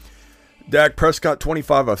consistent. Dak Prescott,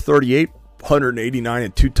 25 of 38, 189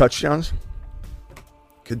 and 2 touchdowns.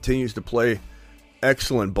 Continues to play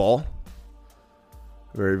excellent ball.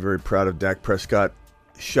 Very, very proud of Dak Prescott,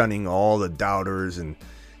 shunning all the doubters and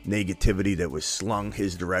negativity that was slung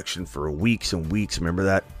his direction for weeks and weeks. Remember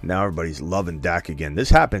that? Now everybody's loving Dak again.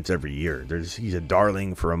 This happens every year. He's a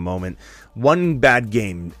darling for a moment. One bad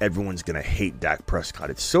game, everyone's going to hate Dak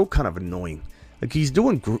Prescott. It's so kind of annoying. He's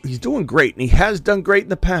doing great, and he has done great in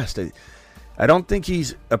the past. I don't think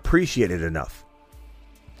he's appreciated enough.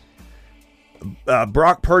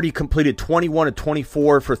 Brock Purdy completed 21 of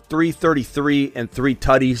 24 for 333 and 3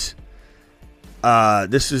 tutties.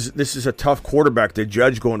 This is a tough quarterback to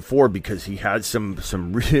judge going forward because he had some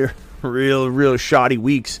real shoddy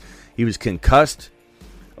weeks. He was concussed.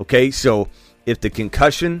 Okay, so if the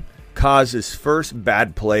concussion caused his first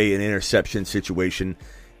bad play and interception situation,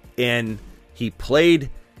 and he played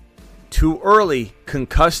too early,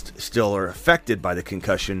 concussed still or affected by the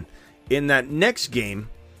concussion in that next game,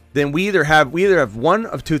 then we either have one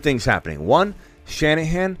of two things happening. One,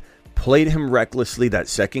 Shanahan played him recklessly that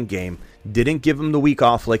second game, didn't give him the week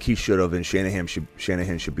off like he should have, and Shanahan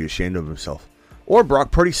should be ashamed of himself. Or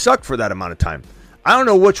Brock Purdy sucked for that amount of time. I don't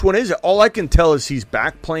know which one is it. All I can tell is he's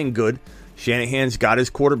back playing good. Shanahan's got his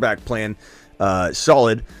quarterback plan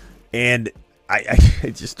solid, and I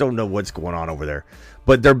just don't know what's going on over there.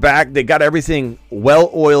 But they're back. They got everything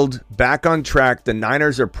well-oiled, back on track. The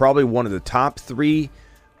Niners are probably one of the top 3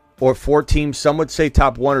 or 4 teams. Some would say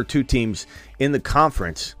top 1 or 2 teams in the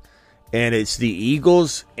conference. And it's the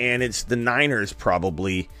Eagles and it's the Niners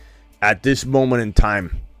probably at this moment in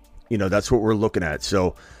time. You know, that's what we're looking at.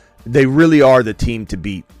 So they really are the team to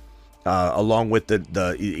beat, along with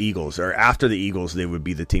the Eagles. Or after the Eagles, they would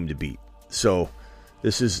be the team to beat. So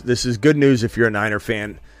this is good news if you're a Niner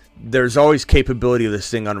fan. There's always capability of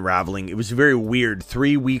this thing unraveling. It was very weird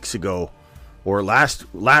 3 weeks ago, or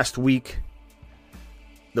last week,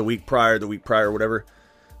 the week prior, whatever,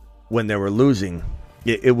 when they were losing.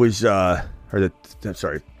 It was 1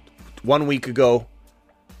 week ago,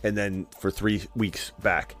 and then for 3 weeks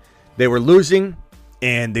back, they were losing,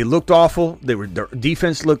 and they looked awful. Their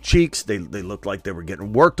defense looked cheeks. They looked like they were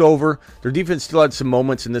getting worked over. Their defense still had some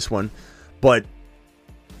moments in this one, but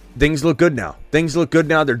things look good now.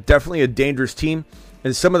 They're definitely a dangerous team,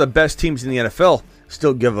 and some of the best teams in the NFL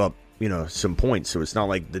still give up, some points. So it's not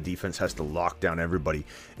like the defense has to lock down everybody.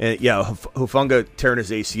 And yeah, Hufanga tearing his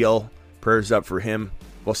ACL. Prayers up for him.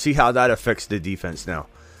 We'll see how that affects the defense now.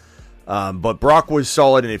 But Brock was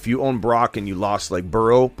solid, and if you own Brock and you lost like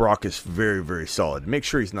Burrow, Brock is very, very solid. Make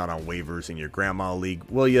sure he's not on waivers in your grandma league,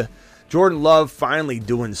 will you? Jordan Love finally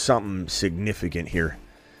doing something significant here.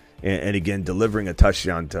 And again, delivering a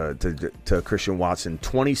touchdown to Christian Watson.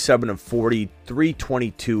 27 of 40,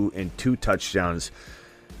 322, and 2 touchdowns.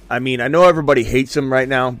 I mean, I know everybody hates him right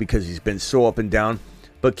now because he's been so up and down.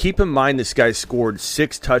 But keep in mind, this guy scored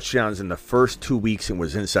 6 touchdowns in the first 2 weeks and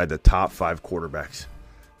was inside the top 5 quarterbacks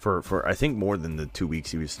for I think more than the 2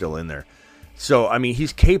 weeks he was still in there. So, I mean,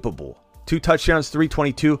 he's capable. 2 touchdowns,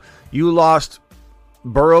 322. You lost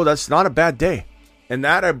Burrow. That's not a bad day. And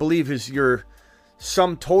that, I believe, is your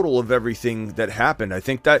sum total of everything that happened.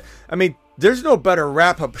 There's no better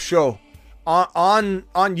wrap-up show on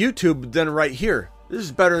YouTube than right here. This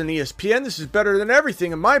is better than ESPN. This is better than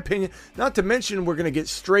everything, in my opinion. Not to mention, we're going to get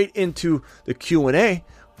straight into the Q&A,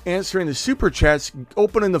 answering the super chats,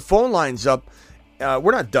 opening the phone lines up.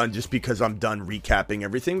 We're not done just because I'm done recapping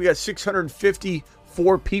everything. We got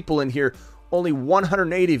 654 people in here. Only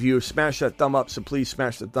 180 of you have smashed that thumb up, so please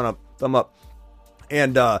smash the thumb up.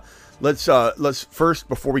 And let's first,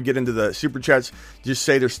 before we get into the super chats, just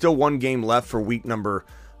say there's still one game left for week number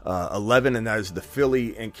 11, and that is the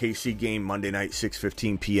Philly and KC game Monday night,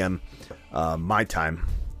 6:15 p.m. My time,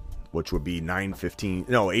 which would be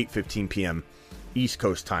 8:15 p.m. East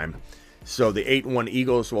Coast time. So the 8-1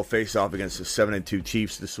 Eagles will face off against the 7-2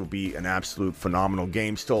 Chiefs. This will be an absolute phenomenal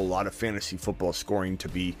game. Still a lot of fantasy football scoring to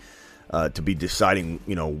be deciding,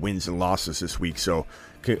 wins and losses this week. So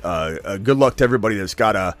good luck to everybody that's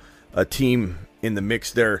got a team in the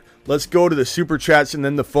mix there. Let's go to the super chats and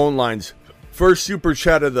then the phone lines. First super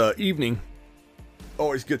chat of the evening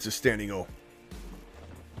always gets a standing O.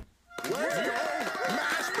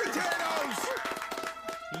 Mashed potatoes!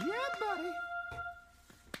 Yeah, buddy.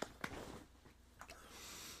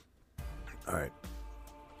 All right.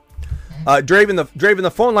 Draven,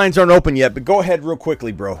 the phone lines aren't open yet, but go ahead real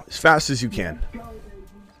quickly, bro. As fast as you can.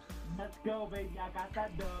 Let's go, baby. I got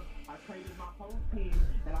that dub. I traded my whole team,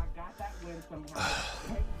 and I got that win somehow.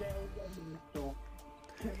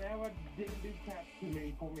 Camara didn't do crap to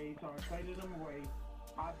me for me, so I traded him away.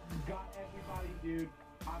 I got everybody, dude.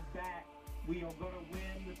 I'm back. We are gonna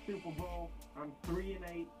win the Super Bowl. I'm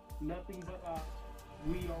 3-8, nothing but up.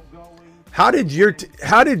 We are going. How did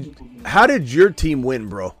your team win,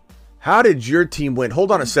 bro? How did your team win?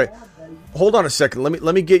 Hold on a second.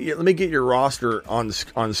 Let me get your roster on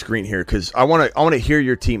the screen here, because I want to hear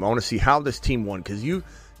your team. I want to see how this team won, because you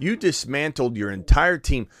dismantled your entire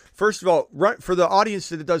team. First of all, for the audience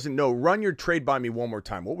that doesn't know, run your trade by me one more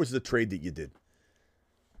time. What was the trade that you did?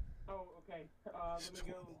 Oh, okay. Let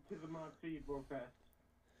me go to the mod feed real fast.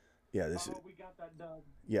 Yeah, this is. We got that done.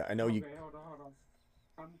 Yeah, I know you. Okay, hold on.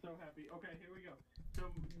 I'm so happy. Okay, here we go. So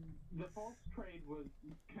the false trade was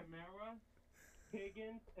Camara,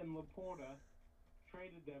 Higgins, and Laporta.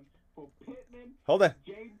 Traded them for Pittman. Hold on.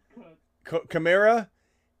 James Cook. Camara,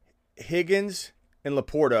 Higgins, and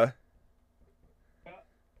Laporta.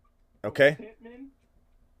 Okay. Pittman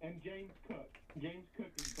and James Cook. James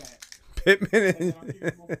Cook is back. Pittman and...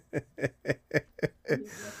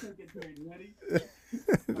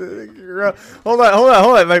 Hold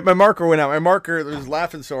on. My marker went out. My marker was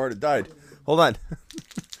laughing so hard it died. Hold on.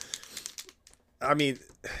 I mean,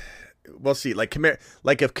 we'll see. Like Kamara,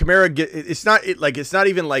 like if Kamara it's not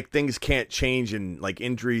even like things can't change and like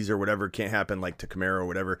injuries or whatever can't happen like to Kamara or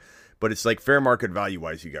whatever. But it's like fair market value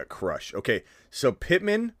wise, you got crushed. Okay, so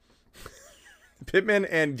Pittman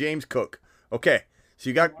and James Cook. Okay, so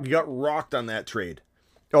you got rocked on that trade.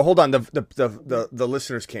 Oh, hold on. The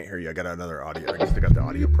listeners can't hear you. I got another audio. I guess they got the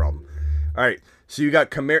audio problem. All right, so you got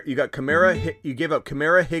Kamara. You gave up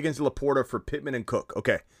Kamara, Higgins, Laporta for Pittman and Cook.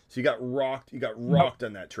 Okay, so you got rocked. You got rocked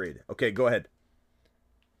on that trade. Okay, go ahead.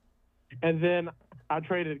 And then I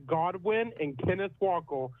traded Godwin and Kenneth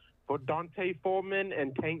Walker for Dante Foreman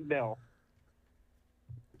and Tank Dell.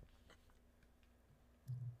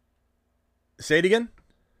 Say it again.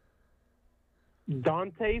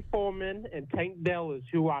 Dante Foreman and Tank Dell is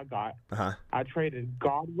who I got. Uh-huh. I traded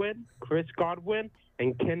Godwin, Chris Godwin,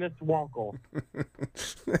 and Kenneth Walker.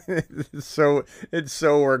 So it's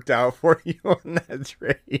so worked out for you on that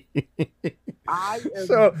trade.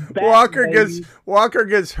 So Walker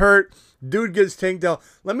gets hurt. Dude gets Tank Dell.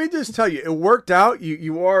 Let me just tell you, it worked out.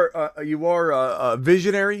 You are a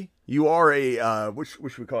visionary. You are a what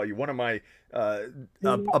should we call you? One of my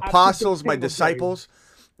apostles, my disciples.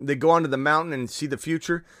 They go onto the mountain and see the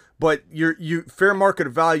future. But you fair market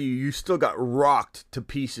value, you still got rocked to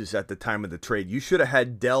pieces at the time of the trade. You should have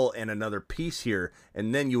had Dell and another piece here,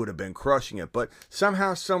 and then you would have been crushing it. But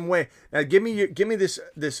somehow, some way, now give me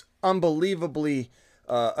this unbelievably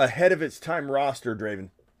ahead of its time roster, Draven.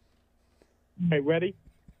 Okay, ready?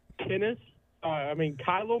 Kyler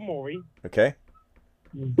Murray. Okay.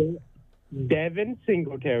 Devin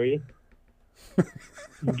Singletary.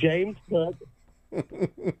 James Cook.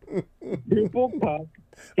 Cooper Kupp.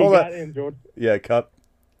 He got injured. Yeah, Kupp.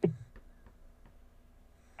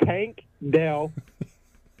 Tank Dell.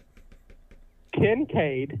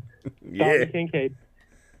 Kincaid. Yeah. Kincaid.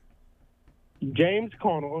 James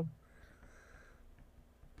Conner.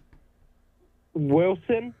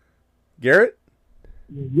 Wilson. Garrett.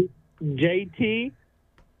 JT.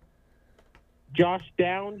 Josh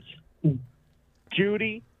Downs.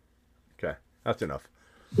 Judy. Okay, that's enough.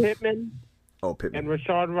 Pittman. Oh, Pittman. And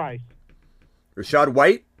Rashad Rice. Rashad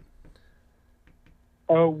White?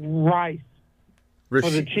 Rice. For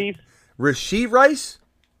the Chiefs. Rasheed Rice?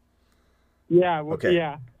 Yeah. Okay.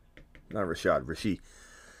 Yeah. Not Rashad. Rasheed.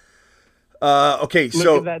 Okay,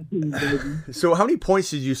 so Look at that team, baby. So how many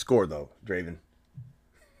points did you score, though, Draven?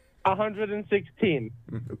 116.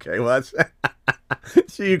 Okay, well, that's...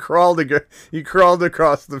 So you crawled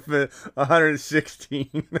across the 116.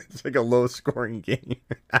 It's like a low-scoring game.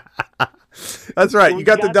 That's right. You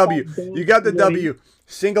got the W. You got the W.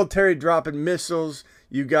 Singletary dropping missiles.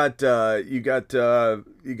 You got who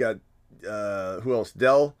else?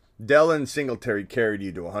 Dell and Singletary carried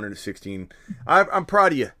you to 116. I'm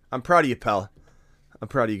proud of you. I'm proud of you, pal. I'm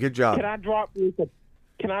proud of you. Good job. Can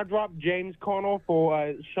I drop James Conner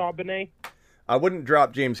for Charbonnet? I wouldn't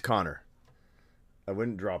drop James Conner. I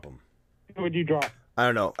wouldn't drop him. Who would you drop? I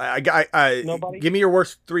don't know. I Nobody? Give me your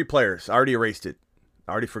worst three players. I already erased it.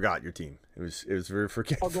 I already forgot your team. It was very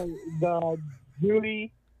forgetful. Okay, the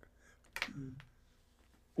Judy.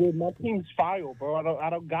 Dude, my team's fire, bro. I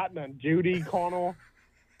don't got none. Judy, Connell.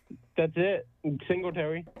 That's it. And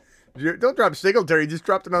Singletary. Don't drop Singletary. Just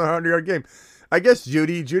dropped another 100-yard game. I guess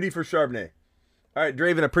Judy for Charbonnet. All right,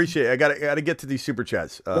 Draven, appreciate it. I gotta get to these super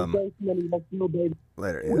chats. Later,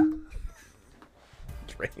 yeah.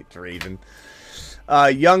 Draven.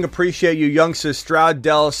 Young, appreciate you. Young says Stroud,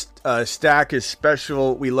 Dell, stack is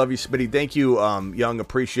special. We love you, Smitty. Thank you, Young.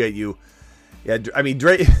 Appreciate you. Yeah, I mean,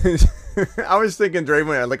 I was thinking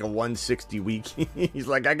Draven had like a 160 week. He's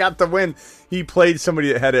like, I got the win. He played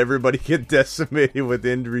somebody that had everybody get decimated with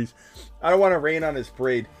injuries. I don't want to rain on his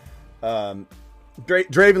parade.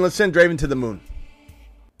 Draven, let's send Draven to the moon.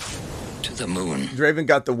 To the moon. Draven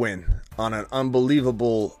got the win on an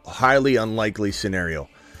unbelievable, highly unlikely scenario.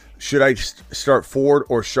 Should I start Ford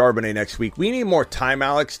or Charbonnet next week? We need more time,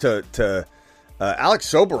 Alex. Alex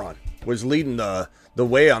Soberon was leading the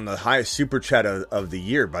way on the highest super chat of the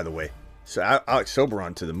year, by the way. So Alex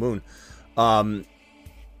Soberon to the moon.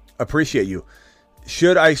 Appreciate you.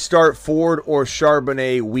 Should I start Ford or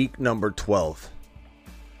Charbonnet week number 12?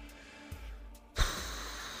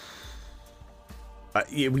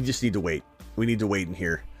 We just need to wait. We need to wait in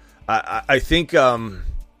here. I think,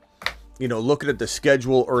 looking at the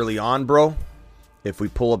schedule early on, bro, if we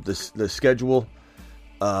pull up the schedule,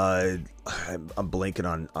 I'm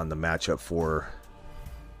blanking on the matchup for...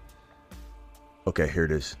 Okay, here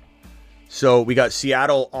it is. So we got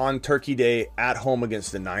Seattle on Turkey Day at home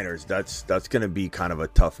against the Niners. That's going to be kind of a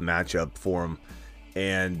tough matchup for them.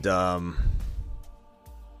 And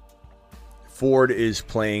Ford is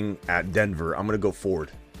playing at Denver. I'm going to go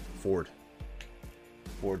Ford.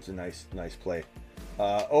 Ford's a nice play.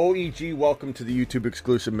 OEG, welcome to the YouTube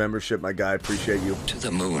exclusive membership, my guy. Appreciate you. To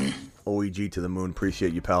the moon. OEG to the moon.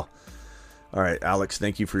 Appreciate you, pal. All right, Alex,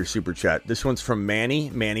 thank you for your super chat. This one's from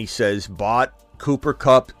Manny. Manny says, bought Cooper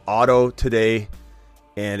Kupp auto today,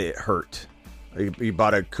 and it hurt. You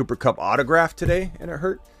bought a Cooper Kupp autograph today, and it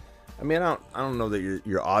hurt? I mean, I don't know that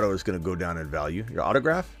your auto is going to go down in value. Your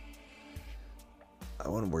autograph? I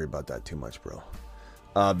wouldn't worry about that too much, bro.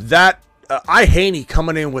 Haney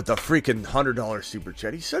coming in with a freaking $100 super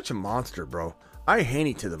chat. He's such a monster, bro.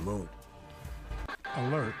 Haney to the moon.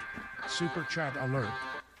 Alert. Super chat alert.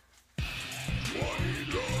 $20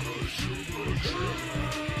 super chat.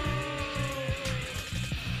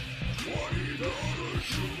 $20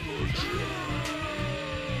 super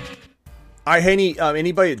chat. Haney,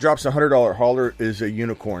 anybody that drops a $100 hauler is a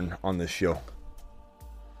unicorn on this show.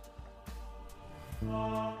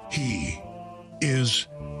 He is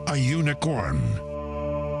a unicorn.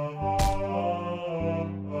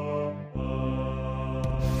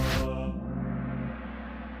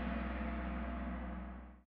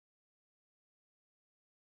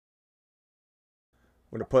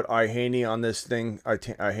 I'm going to put Haney on this thing.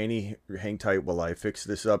 Haney, hang tight while I fix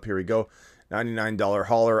this up. Here we go. $99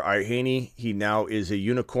 hauler. Haney, he now is a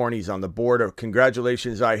unicorn. He's on the board.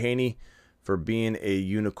 Congratulations, Haney, for being a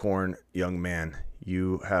unicorn, young man.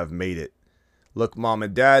 You have made it. Look, Mom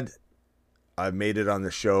and Dad, I've made it on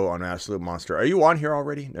the show on Absolute Monster. Are you on here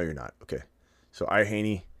already? No, you're not. Okay. So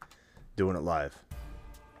Haney doing it live.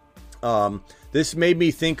 This made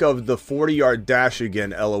me think of the 40-yard dash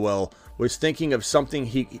again, LOL. Was thinking of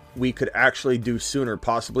something we could actually do sooner,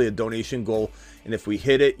 possibly a donation goal. And if we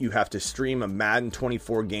hit it, you have to stream a Madden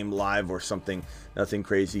 24 game live or something. Nothing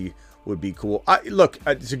crazy would be cool. Look,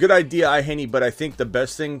 it's a good idea, Haney, but I think the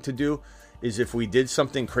best thing to do is if we did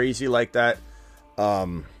something crazy like that,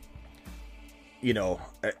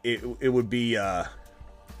 it would be, I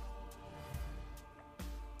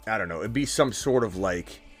don't know, it'd be some sort of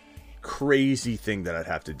like crazy thing that I'd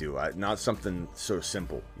have to do. Not something so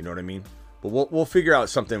simple, you know what I mean? But we'll figure out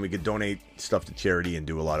something. We could donate stuff to charity and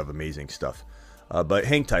do a lot of amazing stuff. But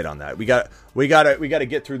hang tight on that. We got to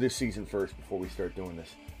get through this season first before we start doing this.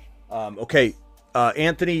 Okay,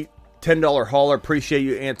 Anthony, $10 hauler. Appreciate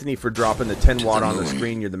you, Anthony, for dropping the 10 watt on the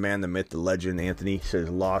screen. You're the man, the myth, the legend. Anthony says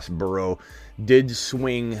lost Burrow. Did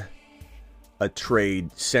swing a trade.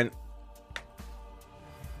 Sent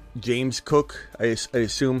James Cook, I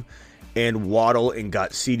assume, and Waddle, and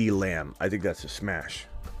got CeeDee Lamb. I think that's a smash.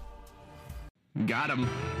 Got him.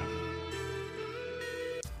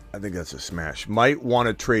 I think that's a smash. Might want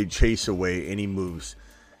to trade Chase away. Any moves?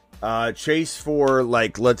 Chase for,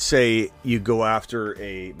 like, let's say you go after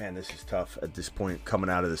man, this is tough at this point coming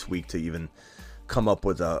out of this week to even come up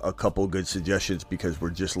with a couple good suggestions because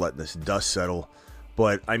we're just letting this dust settle.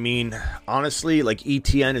 But, I mean, honestly, like,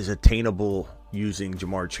 ETN is attainable using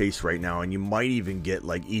Jamar Chase right now, and you might even get,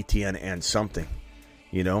 like, ETN and something,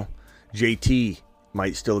 you know? JT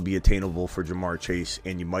might still be attainable for Jamar Chase,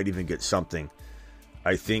 and you might even get something.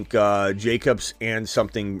 I think Jacobs and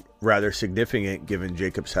something rather significant, given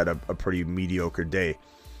Jacobs had a pretty mediocre day.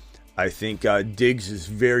 I think Diggs is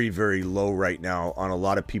very, very low right now on a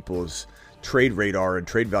lot of people's trade radar and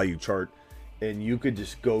trade value chart, and you could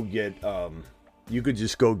just go get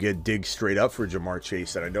Diggs straight up for Jamar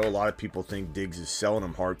Chase. And I know a lot of people think Diggs is selling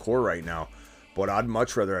him hardcore right now, but I'd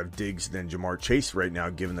much rather have Diggs than Jamar Chase right now,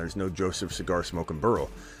 given there's no Joseph Cigar Smoking Burrow.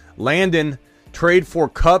 Landon. Trade for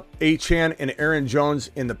Kupp, Achane, and Aaron Jones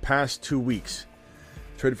in the past 2 weeks.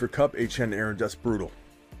 Traded for Kupp, Achane, and Aaron. That's brutal.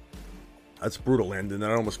 That's brutal, Landon.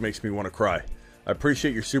 That almost makes me want to cry. I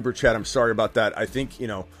appreciate your super chat. I'm sorry about that. I think,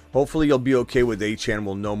 hopefully you'll be okay with Achane.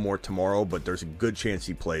 We'll know more tomorrow, but there's a good chance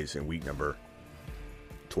he plays in week number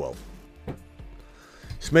 12.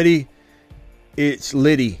 Smitty, it's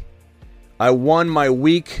Liddy. I won my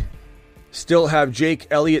week. Still have Jake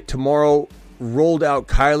Elliott tomorrow. Rolled out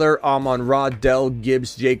Kyler, Amon-Ra, Dell,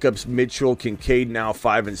 Gibbs, Jacobs, Mitchell, Kincaid, now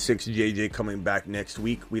 5 and 6. JJ coming back next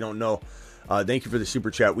week. We don't know. Thank you for the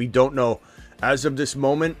super chat. We don't know. As of this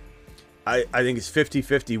moment, I think it's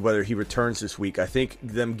 50-50 whether he returns this week. I think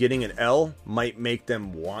them getting an L might make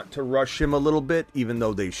them want to rush him a little bit, even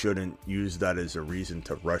though they shouldn't use that as a reason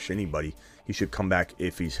to rush anybody. He should come back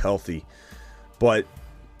if he's healthy. But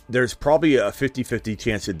there's probably a 50-50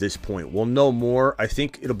 chance at this point. We'll know more. I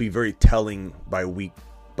think it'll be very telling by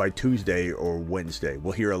Tuesday or Wednesday.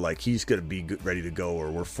 We'll hear he's going to be ready to go,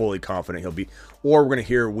 or we're fully confident he'll be, or we're going to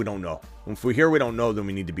hear we don't know. If we hear we don't know, then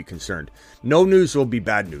we need to be concerned. No news will be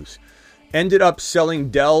bad news. Ended up selling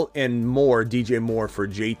Dell and Moore, DJ Moore, for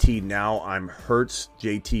JT. Now I'm Hurts,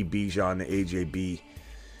 JT, Bijan, AJB.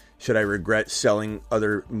 Should I regret selling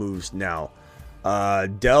other moves now?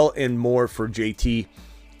 Dell and Moore for JT.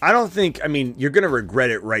 I don't think, I mean, you're going to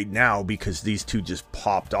regret it right now because these two just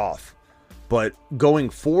popped off. But going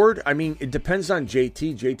forward, I mean, it depends on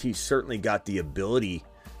JT. JT certainly got the ability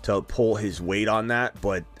to pull his weight on that,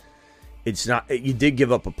 but it's not. You did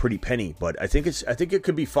give up a pretty penny, but I think it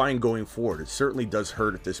could be fine going forward. It certainly does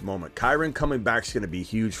hurt at this moment. Kyren coming back is going to be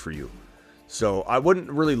huge for you. So I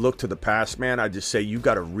wouldn't really look to the past, man. I'd just say you've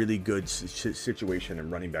got a really good situation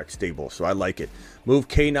in running back stable, so I like it. Move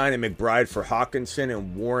K9 and McBride for Hawkinson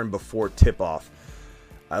and Warren before tip-off.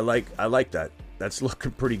 I like that. That's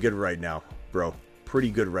looking pretty good right now, bro.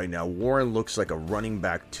 Pretty good right now. Warren looks like a running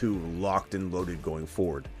back 2, locked and loaded going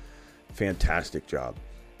forward. Fantastic job.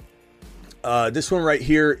 This one right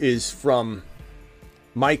here is from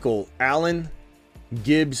Michael. Allen,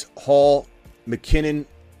 Gibbs, Hall, McKinnon,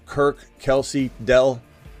 Kirk, Kelsey, Dell.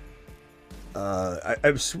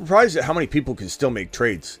 I'm surprised at how many people can still make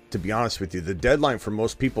trades, to be honest with you. The deadline for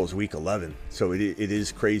most people is week 11, so it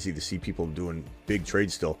is crazy to see people doing big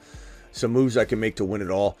trades still. Some moves I can make to win it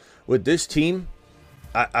all. With this team,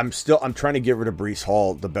 I'm trying to get rid of Breece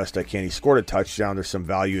Hall the best I can. He scored a touchdown. There's some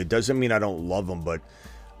value. It doesn't mean I don't love him, but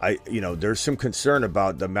there's some concern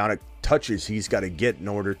about the amount of touches he's got to get in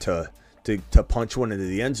order to punch one into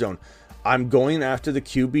the end zone. I'm going after the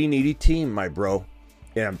QB needy team, my bro,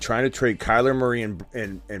 and I'm trying to trade Kyler Murray and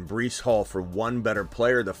Breece Hall for one better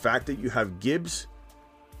player. The fact that you have Gibbs,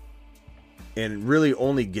 and really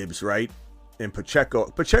only Gibbs, right, and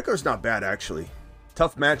Pacheco's not bad actually.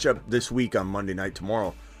 Tough matchup this week on Monday night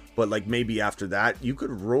tomorrow, but like maybe after that you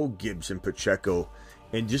could roll Gibbs and Pacheco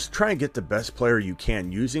and just try and get the best player you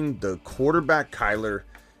can using the quarterback Kyler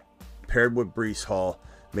paired with Breece Hall.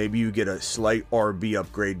 Maybe you get a slight RB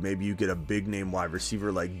upgrade. Maybe you get a big name wide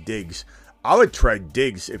receiver like Diggs. I would try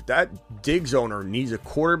Diggs. If that Diggs owner needs a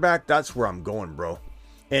quarterback, that's where I'm going, bro.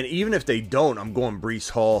 And even if they don't, I'm going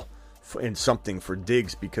Breece Hall and something for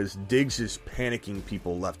Diggs because Diggs is panicking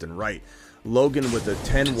people left and right. Logan with a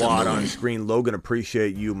 10 watt on screen. Logan,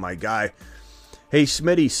 appreciate you, my guy. Hey,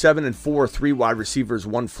 Smitty, 7-4, 3 wide receivers,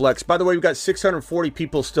 1 flex. By the way, we've got 640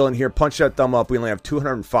 people still in here. Punch that thumb up. We only have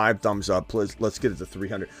 205 thumbs up. Let's get it to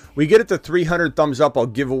 300. We get it to 300 thumbs up, I'll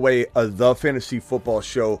give away a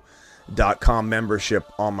thefantasyfootballshow.com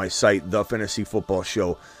membership on my site, The Fantasy Football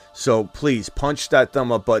Show. So please punch that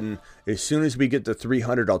thumb up button. As soon as we get to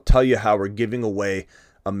 300, I'll tell you how we're giving away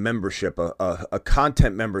a membership, a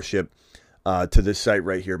content membership to this site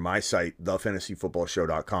right here, my site,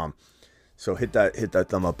 thefantasyfootballshow.com. So hit that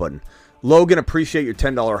thumb up button. Logan, appreciate your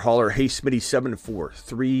 $10 hauler. Hey, Smitty, 7-4,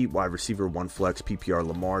 3 wide receiver, 1 flex, PPR,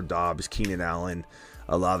 Lamar, Dobbs, Keenan Allen,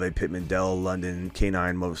 Olave, Pittman, Dell, London,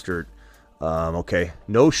 K9, Mostert. Okay.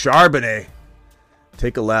 No Charbonnet.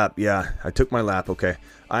 Take a lap. Yeah, I took my lap. Okay.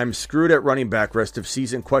 I'm screwed at running back rest of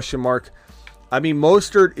season, ? I mean,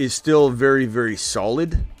 Mostert is still very, very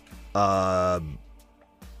solid. And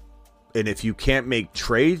if you can't make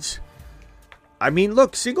trades, I mean,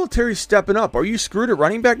 look, Singletary's stepping up. Are you screwed at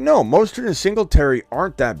running back? No, Mostert and Singletary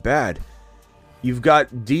aren't that bad. You've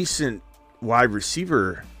got decent wide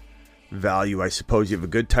receiver value, I suppose. You have a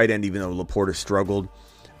good tight end, even though Laporta struggled.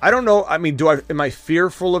 I don't know. I mean, am I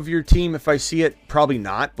fearful of your team if I see it? Probably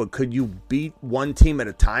not. But could you beat one team at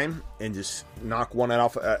a time and just knock one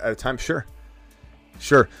off at a time? Sure.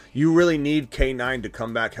 You really need K9 to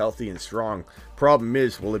come back healthy and strong. Problem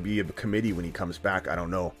is, will it be a committee when he comes back? I don't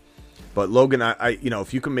know. But Logan, I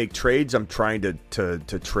if you can make trades, I'm trying to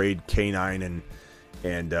trade K9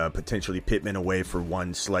 and potentially Pittman away for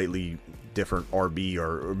one slightly different RB,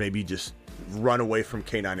 or maybe just run away from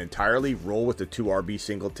K9 entirely. Roll with the 2 RB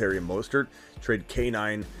Singletary and Mostert. Trade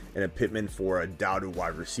K9 and a Pittman for a doubted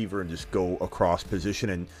wide receiver and just go across position.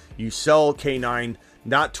 And you sell K9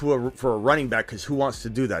 not for a running back, because who wants to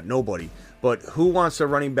do that? Nobody. But who wants a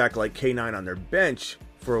running back like K9 on their bench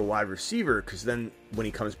for a wide receiver? Because then when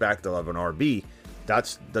he comes back, they'll have an RB.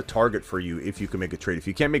 That's the target for you if you can make a trade. If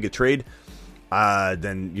you can't make a trade,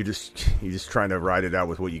 then you're just trying to ride it out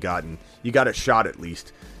with what you got, and you got a shot at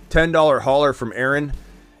least. $10 hauler from Aaron,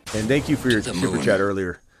 and thank you for your super chat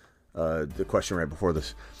earlier. The question right before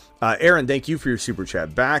this. Aaron, thank you for your super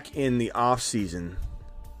chat. Back in the offseason,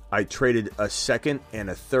 I traded a 2nd and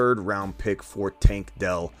a 3rd round pick for Tank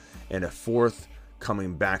Dell and a 4th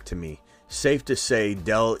coming back to me. Safe to say,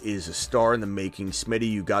 Dell is a star in the making. Smitty,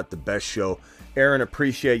 you got the best show. Aaron,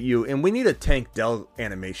 appreciate you. And we need a Tank Dell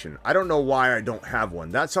animation. I don't know why I don't have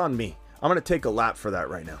one. That's on me. I'm going to take a lap for that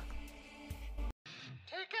right now.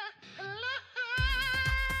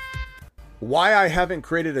 Why I haven't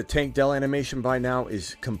created a Tank Dell animation by now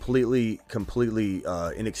is completely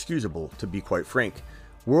inexcusable, to be quite frank.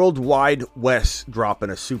 Worldwide West dropping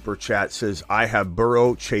a super chat says, I have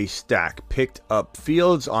Burrow, Chase, stack. Picked up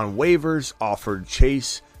Fields on waivers, offered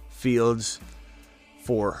Chase, Fields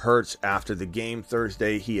for Hurts after the game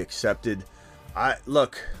Thursday. He accepted.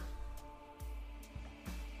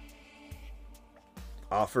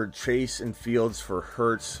 Offered Chase and Fields for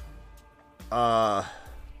Hurts.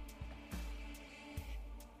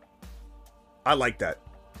 I like that.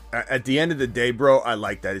 At the end of the day, bro, I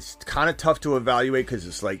like that. It's kind of tough to evaluate because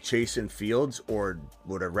it's like Chase and Fields, or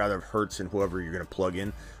would I rather have Hurts and whoever you're going to plug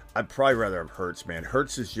in? I'd probably rather have Hurts, man.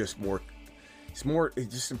 Hurts is just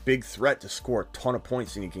it's just a big threat to score a ton of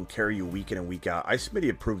points, and he can carry you week in and week out.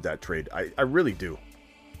 Smitty approved that trade. I really do.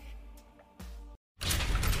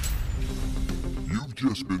 You've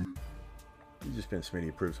just been Smitty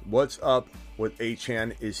approved. What's up with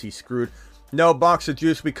Achane? Is he screwed? No, box of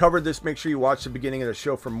juice. We covered this. Make sure you watch the beginning of the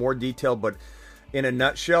show for more detail. But in a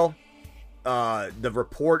nutshell, the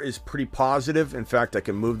report is pretty positive. In fact, I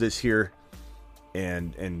can move this here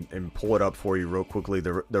and pull it up for you real quickly.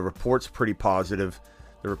 The report's pretty positive.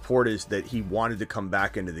 The report is that he wanted to come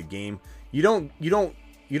back into the game. You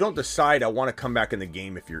don't decide I want to come back in the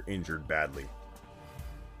game if you're injured badly.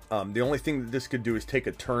 The only thing that this could do is take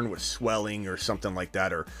a turn with swelling or something like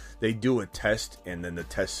that, or they do a test and then the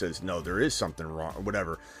test says, no, there is something wrong or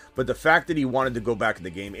whatever. But the fact that he wanted to go back in the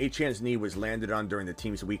game, Achane's knee was landed on during the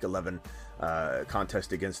team's Week 11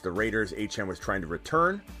 contest against the Raiders. Achane was trying to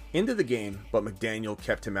return into the game, but McDaniel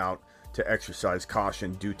kept him out to exercise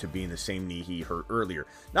caution due to being the same knee he hurt earlier.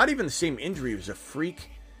 Not even the same injury. It was a freak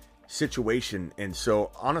situation. And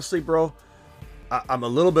so, honestly, bro, I'm a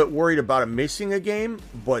little bit worried about him missing a game,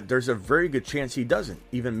 but there's a very good chance he doesn't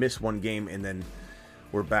even miss one game, and then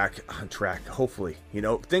we're back on track, hopefully.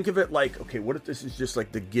 Think of it like, okay, what if this is just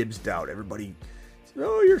like the Gibbs doubt? Everybody,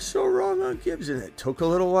 oh, you're so wrong on Gibbs, and it took a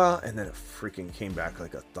little while, and then it freaking came back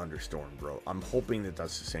like a thunderstorm, bro. I'm hoping that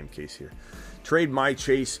that's the same case here. Trade my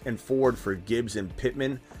Chase and Ford for Gibbs and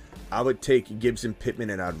Pittman. I would take Gibbs and Pittman,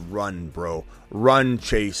 and I'd run, bro. Run,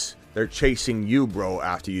 Chase. They're chasing you, bro,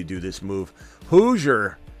 after you do this move.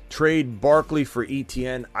 Hoosier, trade Barkley for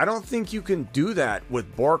ETN. I don't think you can do that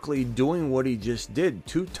with Barkley doing what he just did.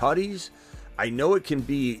 2 tutties. I know it can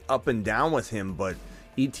be up and down with him, but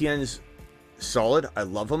ETN's solid. I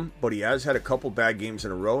love him, but he has had a couple bad games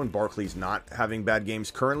in a row, and Barkley's not having bad games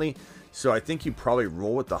currently. So I think you probably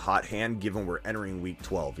roll with the hot hand given we're entering week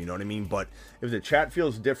 12. You know what I mean? But if the chat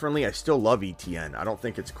feels differently, I still love ETN. I don't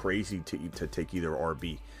think it's crazy to take either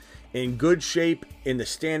RB. In good shape in the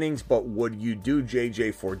standings, but would you do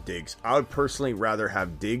JJ for Diggs? I would personally rather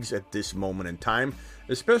have Diggs at this moment in time,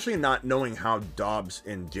 especially not knowing how Dobbs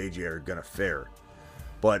and JJ are going to fare.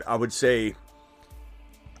 But I would say,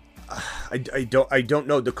 I don't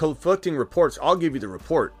know. The conflicting reports, I'll give you the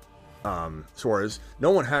report, Suarez.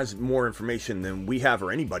 No one has more information than we have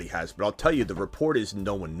or anybody has, but I'll tell you the report is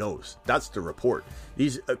no one knows. That's the report.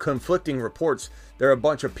 These conflicting reports, they're a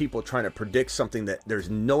bunch of people trying to predict something that there's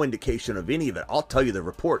no indication of any of it. I'll tell you the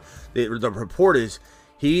report. The report is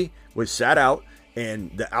he was sat out,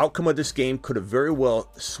 and the outcome of this game could have very well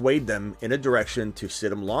swayed them in a direction to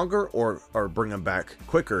sit him longer or bring him back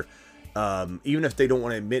quicker. Even if they don't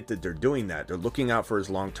want to admit that they're doing that, they're looking out for his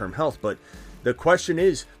long-term health. But the question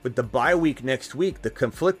is, with the bye week next week, the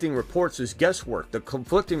conflicting reports is guesswork. The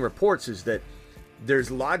conflicting reports is that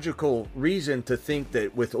there's logical reason to think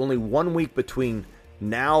that with only 1 week between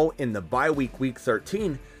now and the bye week, week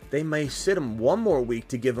 13, they may sit him 1 more week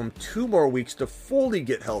to give him 2 more weeks to fully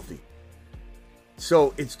get healthy.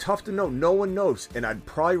 So it's tough to know. No one knows. And I'd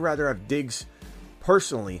probably rather have Diggs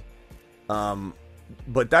personally.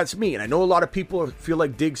 But that's me. And I know a lot of people feel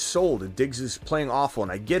like Diggs sold and Diggs is playing awful.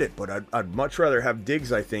 And I get it. But I'd much rather have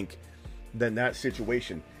Diggs, I think, than that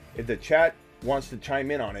situation. If the chat wants to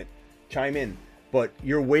chime in on it, chime in. But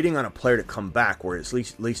you're waiting on a player to come back where at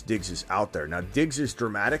least Diggs is out there. Now, Diggs is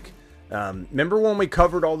dramatic. Remember when we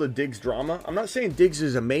covered all the Diggs drama? I'm not saying Diggs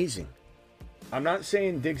is amazing. I'm not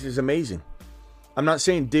saying Diggs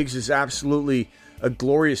is absolutely a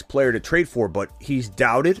glorious player to trade for, but he's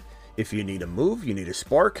doubted. If you need a move, you need a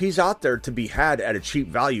spark, he's out there to be had at a cheap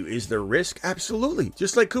value. Is there risk? Absolutely.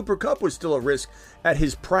 Just like Cooper Kupp was still a risk at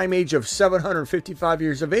his prime age of 755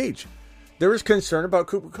 years of age. There was concern about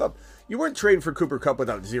Cooper Kupp. You weren't trading for Cooper Kupp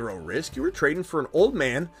without zero risk. You were trading for an old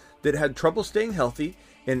man that had trouble staying healthy,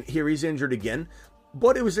 and here he's injured again.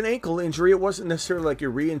 But it was an ankle injury. It wasn't necessarily like you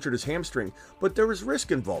re-injured his hamstring, but there was risk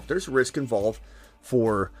involved. There's risk involved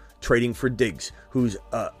for trading for Diggs, who's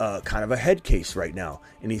kind of a head case right now,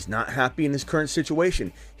 and he's not happy in his current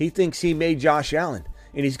situation. He thinks he made Josh Allen,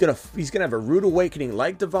 and he's gonna have a rude awakening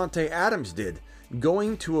like Devontae Adams did,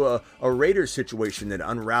 going to a Raiders situation that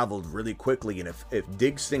unraveled really quickly. And if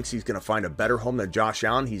Diggs thinks he's gonna find a better home than Josh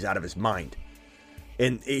Allen, he's out of his mind,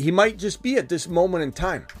 and he might just be at this moment in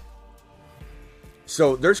time.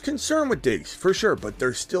 So there's concern with Diggs for sure, but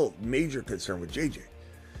there's still major concern with JJ.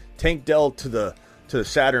 Tank Dell to the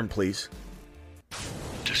Saturn, please.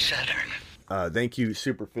 To Saturn. Thank you,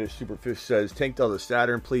 Superfish. Superfish says, Tank Dell to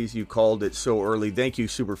Saturn, please. You called it so early. Thank you,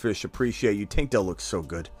 Superfish. Appreciate you. Tank Dell looks so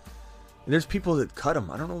good. And there's people that cut him.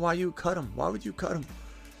 I don't know why you cut him. Why would you cut him?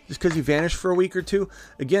 Just because he vanished for a week or two?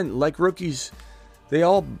 Again, like rookies, they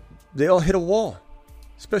all hit a wall,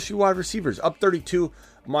 especially wide receivers. Up 32.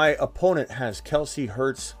 My opponent has Kelsey,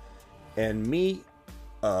 Hurts, and me,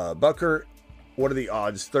 Bucker. What are the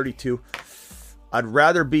odds? 32. I'd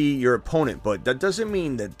rather be your opponent, but that doesn't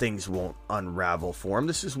mean that things won't unravel for him.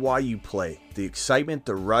 This is why you play. The excitement,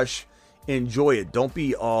 the rush, enjoy it. Don't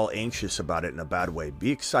be all anxious about it in a bad way.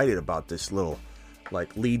 Be excited about this little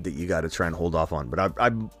lead that you got to try and hold off on. But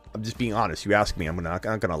I'm just being honest. You asked me. I'm not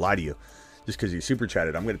going to lie to you. Just because you super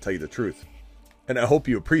chatted, I'm going to tell you the truth. And I hope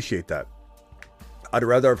you appreciate that. I'd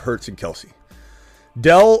rather have Hurts and Kelsey.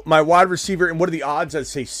 Dell, my wide receiver, and what are the odds? I'd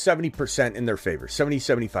say 70% in their favor.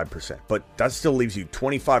 75%. But that still leaves you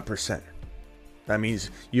 25%. That means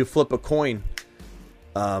you flip a coin,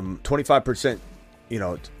 25%,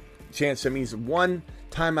 chance. That means one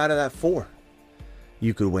time out of that 4,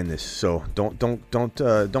 you could win this. So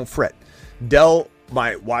don't fret. Dell,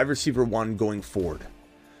 my wide receiver 1 going forward.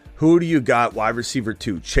 Who do you got wide receiver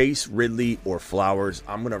 2? Chase, Ridley, or Flowers?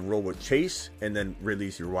 I'm going to roll with Chase, and then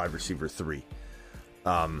Ridley's your wide receiver 3.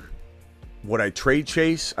 Would I trade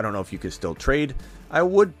Chase? I don't know if you could still trade. I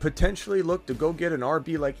would potentially look to go get an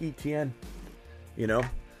RB like ETN.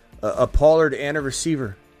 A Pollard and a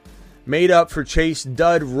receiver. Made up for Chase.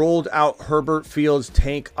 Dud rolled out Herbert, Fields,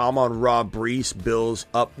 Tank, Amon-Ra, Brees, Bills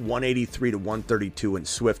up 183 to 132, and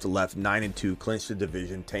Swift left 9-2, clinched the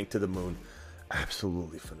division, Tank to the moon.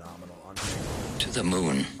 Absolutely phenomenal, Andre. To the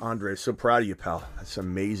moon. Andre, so proud of you, pal. That's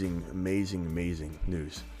amazing, amazing, amazing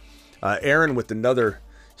news. Aaron with another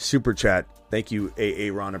super chat. Thank you,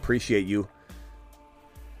 Aaron. Appreciate you.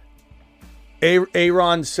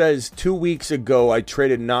 Aaron says, 2 weeks ago, I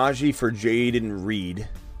traded Najee for Jaden Reed.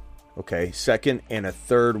 Okay, second and a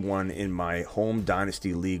third one in my home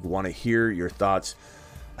dynasty league. Want to hear your thoughts.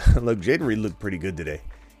 Look, Jaden Reed looked pretty good today.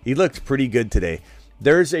 He looked pretty good today.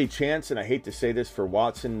 There's a chance, and I hate to say this for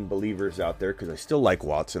Watson believers out there, because I still like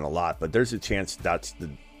Watson a lot, but there's a chance that's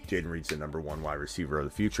Jaden Reed's the number 1 wide receiver of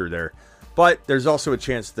the future there. But there's also a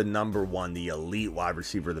chance the number 1, the elite wide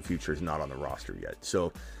receiver of the future, is not on the roster yet.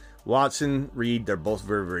 So Watson, Reed, they're both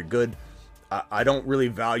very, very good. I don't really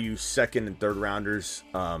value second and third rounders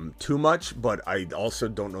too much, but I also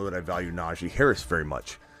don't know that I value Najee Harris very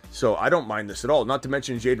much. So I don't mind this at all. Not to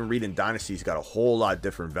mention Jaden Reed in Dynasty's got a whole lot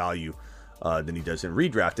different value than he does in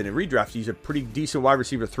redraft. And in redraft, he's a pretty decent wide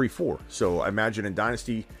receiver 3-4. So I imagine in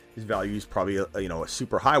Dynasty, his value is probably a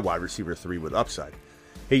super high wide receiver 3 with upside.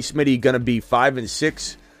 Hey, Smitty, going to be 5 and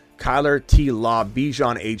 6. Kyler, T. Law,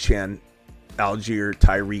 Bijan, Achane, Algier,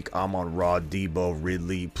 Tyreek, Amon-Ra, Debo,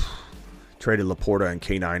 Ridley. Traded Laporta and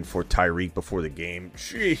K9 for Tyreek before the game.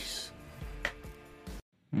 Jeez.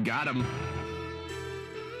 Got him.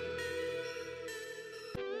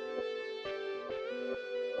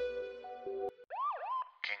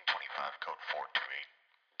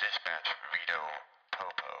 Dispatch Vito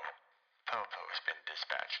Popo. Popo has been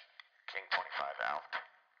dispatched. King 25 out.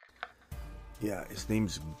 Yeah, his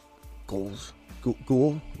name's Goals.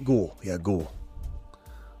 Ghoul. Yeah, Ghoul.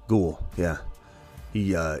 Yeah.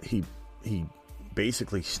 He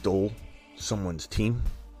basically stole someone's team.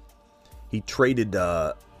 He traded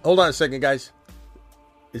hold on a second, guys.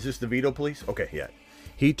 Is this the Vito police? Okay, yeah.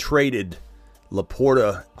 He traded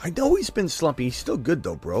Laporta. I know he's been slumpy. He's still good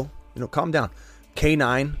though, bro. Calm down.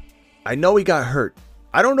 K9. I know he got hurt.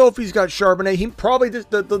 I don't know if he's got Charbonnet. He probably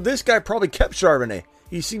this guy probably kept Charbonnet.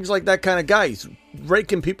 He seems like that kind of guy. He's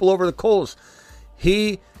raking people over the coals.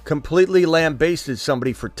 He completely lambasted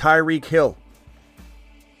somebody for Tyreek Hill.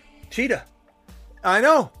 Cheetah. I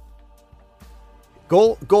know.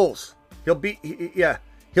 Goals. He'll be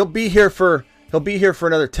here for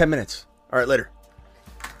another 10 minutes. All right, later.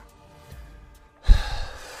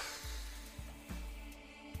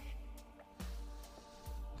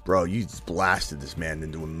 Bro, you just blasted this man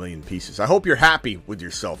into a million pieces. I hope you're happy with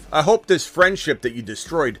yourself. I hope this friendship that you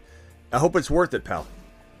destroyed, I hope it's worth it, pal.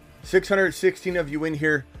 616 of you in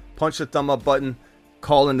here. Punch the thumb up button.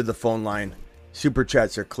 Call into the phone line. Super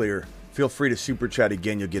chats are clear. Feel free to super chat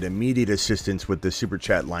again. You'll get immediate assistance with the super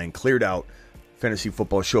chat line cleared out. Fantasy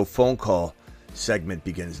Football Show phone call segment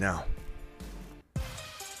begins now.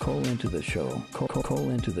 Call into the show. Call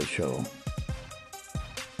into the show.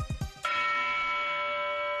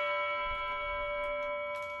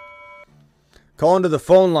 Call into the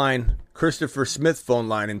phone line, Christopher Smith phone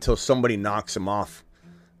line, until somebody knocks him off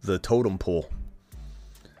the totem pole.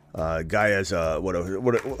 Guy has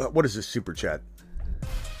what is this super chat?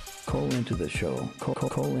 Call into the show.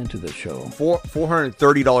 Call into the show.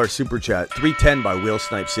 $430 super chat. 310 by Will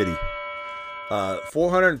Snipe City.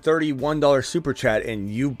 $431 super chat, and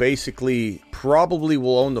you basically probably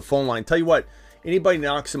will own the phone line. Tell you what, anybody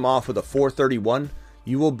knocks him off with a 431,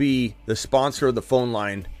 you will be the sponsor of the phone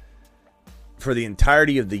line for the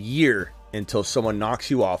entirety of the year until someone knocks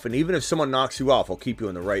you off. And even if someone knocks you off, I'll keep you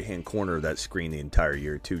in the right-hand corner of that screen the entire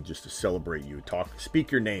year too, just to celebrate you.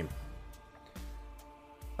 Speak your name.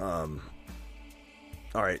 All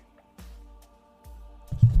right.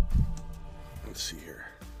 Let's see here.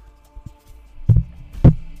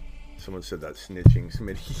 Someone said that snitching,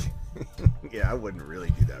 Smitty. Yeah, I wouldn't really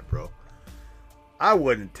do that, bro. I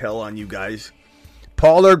wouldn't tell on you guys.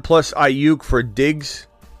 Pollard plus Ayuk for Diggs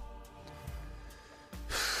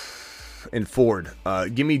and Ford.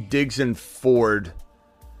 Give me Diggs and Ford.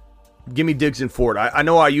 Give me Diggs and Ford. I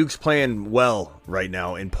know Ayuk's playing well right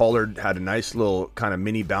now, and Pollard had a nice little kind of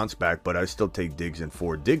mini bounce back, but I still take Diggs and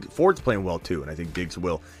Ford. Ford's playing well too, and I think Diggs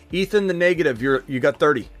will. Ethan, the negative. You got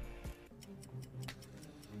 30.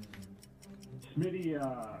 Smitty,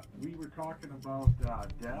 we were talking about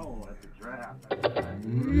Dell at the draft. I put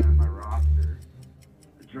him on my roster.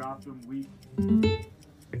 I dropped him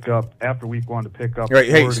pick up after week 1 to pick up. All right,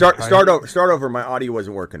 hey, start over. My audio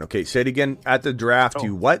wasn't working. Okay, say it again. At the draft,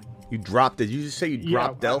 You what? You dropped it. Did you just say you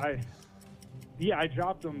dropped Dell? I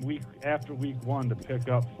dropped him after week 1 to pick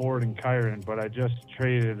up Ford and Kyron, but I just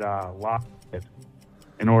traded Lockett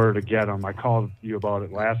in order to get him. I called you about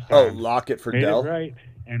it last time. Oh, Lockett for Dell? Right,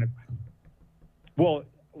 and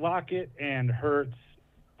Lockett and Hurts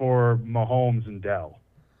for Mahomes and Dell.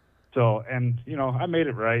 So, and, I made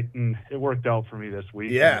it right, and it worked out for me this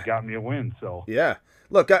week. Yeah. And it got me a win, so. Yeah.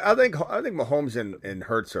 Look, I think Mahomes and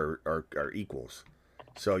Hurts are equals.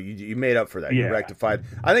 So you made up for that. Yeah. You rectified.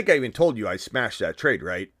 I think I even told you I smashed that trade,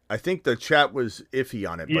 right? I think the chat was iffy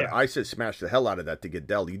on it, but I said smash the hell out of that to get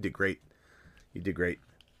Dell. You did great.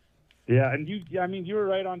 Yeah, and you were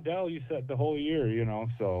right on Dell. You said the whole year,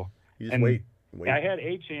 so. You just wait. I had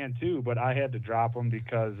Achane too, but I had to drop him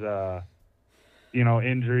because,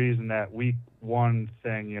 injuries and that week 1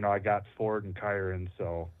 thing, I got Ford and Kyron,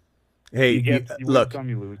 so. Hey, you look, some,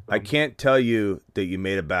 you lose some. I can't tell you that you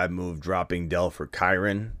made a bad move dropping Dell for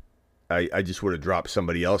Kyron. I just would have dropped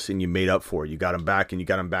somebody else, and you made up for it. You got him back, and you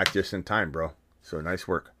got him back just in time, bro. So nice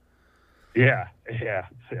work. Yeah.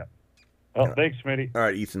 Well, thanks, Smitty. All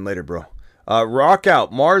right, Ethan, later, bro. Rock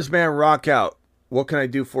out. Marsman, rock out. What can I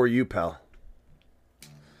do for you, pal?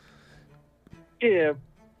 Yeah,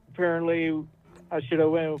 apparently I should have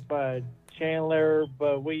went with Chandler,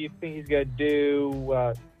 but what do you think he's going to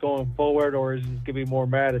do going forward, or is it going to be more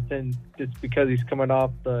Madison just because he's coming off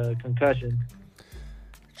the concussion?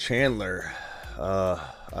 Chandler,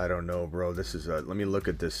 I don't know, bro. This is let me look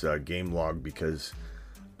at this game log because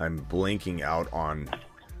I'm blanking out on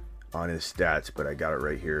his stats, but I got it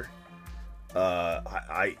right here.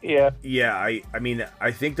 I mean,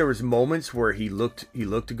 I think there was moments where he looked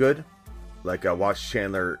good. Like I watched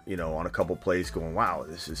Chandler, on a couple plays going, wow,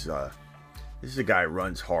 this is a guy who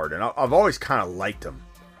runs hard. And I've always kind of liked him.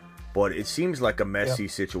 But it seems like a messy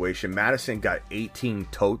situation. Madison got 18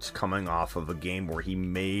 totes coming off of a game where he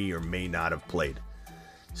may or may not have played.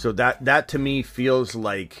 So that to me feels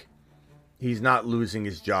like he's not losing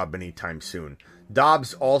his job anytime soon.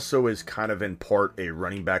 Dobbs also is kind of in part a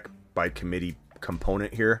running back by committee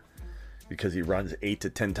component here because he runs 8 to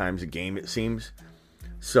 10 times a game, it seems.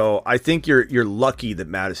 So I think you're lucky that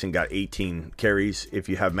Madison got 18 carries if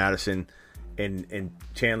you have Madison, and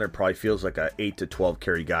Chandler probably feels like a 8 to 12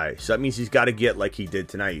 carry guy. So that means he's got to get, like he did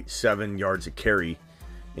tonight, 7 yards a carry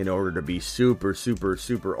in order to be super, super,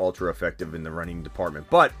 super ultra effective in the running department.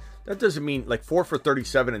 But that doesn't mean like 4 for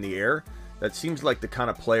 37 in the air. That seems like the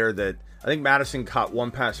kind of player that I think Madison caught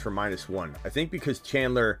 1 pass for -1. I think because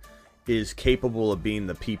Chandler is capable of being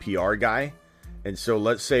the PPR guy. And so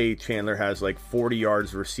let's say Chandler has like 40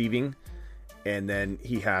 yards receiving, and then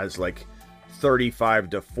he has like 35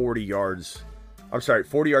 to 40 yards. I'm sorry,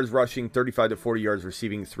 40 yards rushing, 35 to 40 yards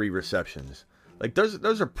receiving, 3 receptions. Like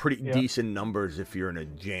those are pretty decent numbers if you're in a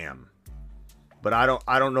jam. But I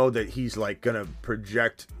don't know that he's like gonna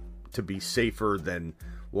project to be safer than,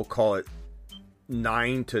 we'll call it,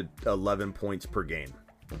 9 to 11 points per game,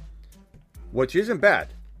 which isn't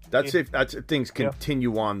bad. That's if things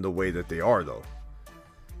continue on the way that they are, though.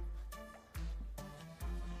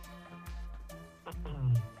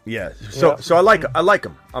 Yeah, so I like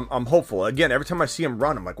him. I'm hopeful. Again, every time I see him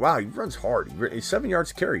run, I'm like, wow, he runs hard. He's 7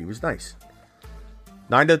 yards carry. He was nice.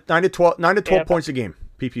 9 to 12 points a game,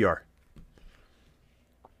 PPR.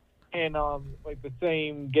 And like the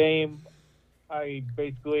same game, I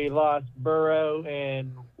basically lost Burrow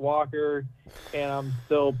and Walker, and I'm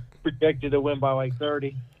still projected to win by like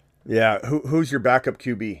 30. Yeah, who's your backup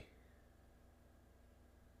QB?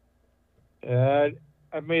 I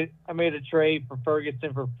made a trade for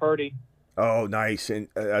Ferguson for Purdy. Oh, nice, and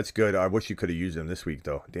that's good. I wish you could have used him this week,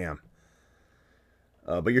 though. Damn.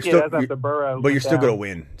 But you're still Burrow. But you're still gonna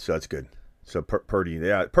win, so that's good. So Purdy,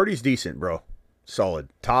 yeah, Purdy's decent, bro. Solid,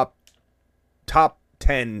 top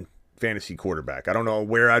 10 fantasy quarterback. I don't know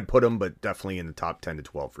where I'd put him, but definitely in the top 10 to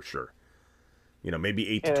 12 for sure. Maybe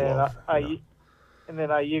 8 to 12. And then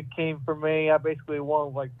Ayuk came for me. I basically won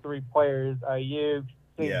with like 3 players: Ayuk,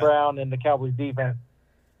 St. Brown, and the Cowboys defense.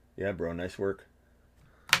 Yeah, bro, nice work.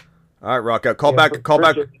 All right, Rock out. Call back.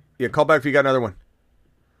 Yeah, call back if you got another one.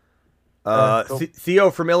 Cool.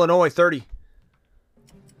 Theo from Illinois, 30.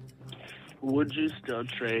 Would you still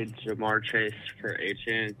trade Jamar Chase for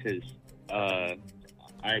Achane? Because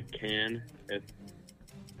I can if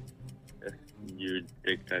you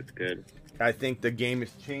think that's good. I think the game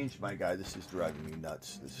has changed, my guy. This is driving me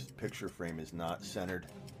nuts. This picture frame is not centered.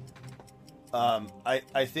 I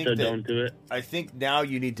think so don't do it. I think now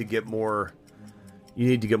you need to get more. You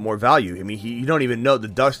need to get more value. I mean, you don't even know. The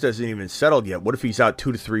dust hasn't even settled yet. What if he's out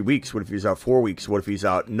 2 to 3 weeks? What if he's out 4 weeks? What if he's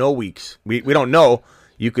out no weeks? We don't know.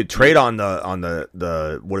 You could trade on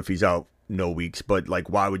the what if he's out no weeks? But like,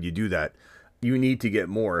 why would you do that? You need to get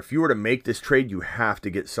more. If you were to make this trade, you have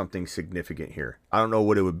to get something significant here. I don't know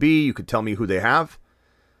what it would be. You could tell me who they have,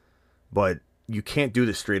 but you can't do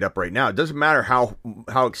this straight up right now. It doesn't matter how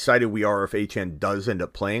excited we are if Achane does end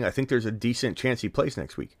up playing. I think there's a decent chance he plays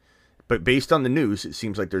next week. But based on the news, it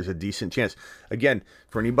seems like there's a decent chance. Again,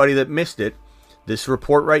 for anybody that missed it, this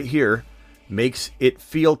report right here makes it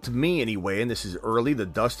feel to me anyway, and this is early, the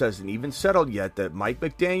dust hasn't even settled yet, that Mike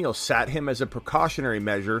McDaniel sat him as a precautionary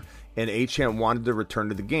measure and Achane wanted to return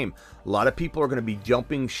to the game. A lot of people are going to be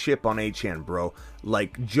jumping ship on Achane, bro.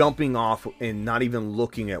 Like jumping off and not even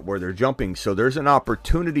looking at where they're jumping. So there's an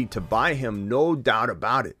opportunity to buy him, no doubt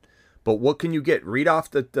about it. But what can you get? Read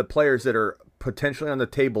off the players that are potentially on the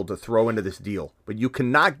table to throw into this deal. But you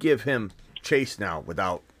cannot give him Chase now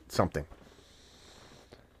without something.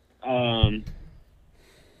 I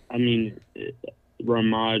mean,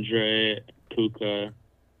 Ramadre, Puka.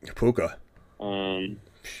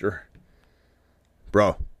 Sure.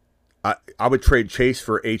 Bro, I would trade Chase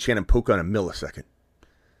for Achane and Puka in a millisecond.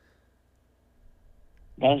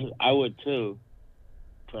 I would too.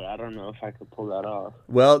 But I don't know if I could pull that off.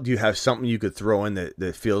 Well, do you have something you could throw in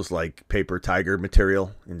that feels like paper tiger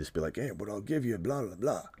material and just be like, hey, what I'll give you, blah, blah,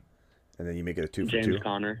 blah. And then you make it a 2 for 2. James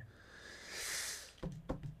Conner.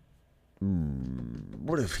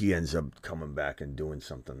 What if he ends up coming back and doing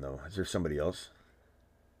something, though? Is there somebody else?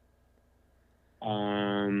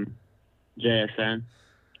 JSN.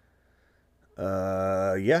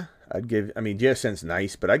 Yeah. JSN's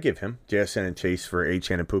nice, but I'd give him JSN and Chase for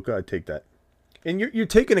Achane and Puka. I'd take that. And you're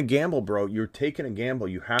taking a gamble, bro. You're taking a gamble.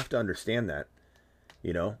 You have to understand that.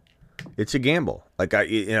 It's a gamble. Like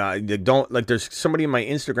there's somebody in my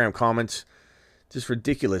Instagram comments, just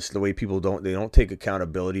ridiculous the way people don't take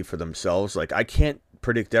accountability for themselves. Like, I can't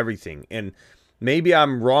predict everything. And maybe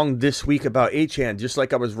I'm wrong this week about Achane, just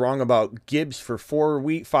like I was wrong about Gibbs for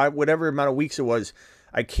 5, whatever amount of weeks it was.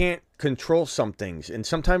 I can't control some things. And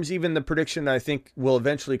sometimes even the prediction that I think will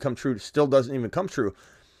eventually come true still doesn't even come true.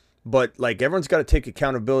 But, like, everyone's got to take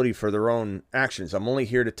accountability for their own actions. I'm only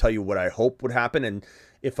here to tell you what I hope would happen. And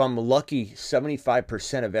if I'm lucky,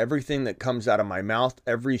 75% of everything that comes out of my mouth,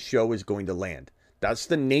 every show is going to land. That's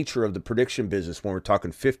the nature of the prediction business when we're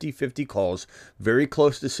talking 50-50 calls, very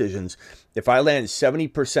close decisions. If I land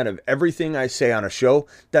 70% of everything I say on a show,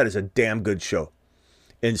 that is a damn good show.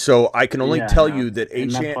 And so I can only tell you that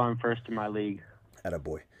Achane... that's why I'm first in my league.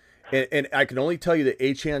 Attaboy. And I can only tell you that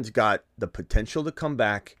Achane's got the potential to come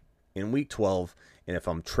back in week 12, and if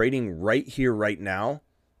I'm trading right here, right now,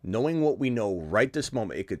 knowing what we know right this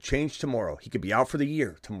moment, it could change tomorrow. He could be out for the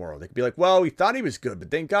year tomorrow. They could be like, well, we thought he was good, but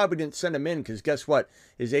thank God we didn't send him in because guess what?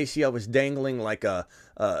 His ACL was dangling like a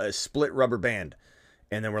split rubber band.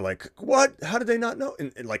 And then we're like, what? How did they not know?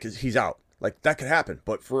 And like, he's out. Like, that could happen.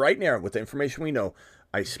 But for right now, with the information we know,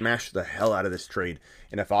 I smashed the hell out of this trade.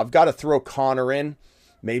 And if I've got to throw Connor in,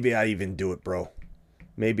 Maybe I even do it, bro.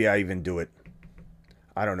 Maybe I even do it.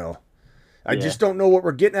 I don't know. I just don't know what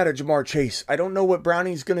we're getting out of Jamar Chase. I don't know what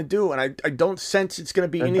Browning's going to do, and I don't sense it's going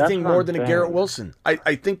to be anything more than a Garrett Wilson.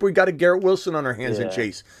 I think we got a Garrett Wilson on our hands in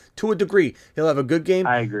Chase. To a degree. He'll have a good game.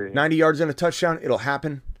 I agree. 90 yards and a touchdown. It'll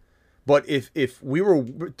happen. But if we were...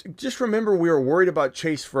 Just remember we were worried about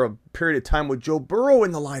Chase for a period of time with Joe Burrow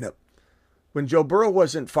in the lineup. When Joe Burrow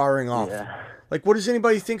wasn't firing off. Yeah. Like, what does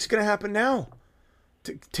anybody think's going to happen now?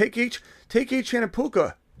 Take Achane and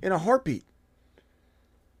Puka in a heartbeat.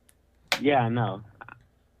 Yeah, no.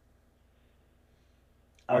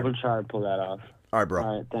 I will try to pull that off. All right, bro.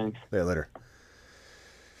 All right, thanks. See you later.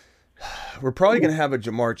 We're probably going to have a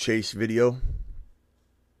Jamar Chase video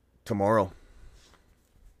tomorrow.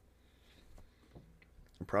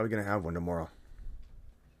 I'm probably going to have one tomorrow.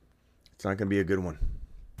 It's not going to be a good one.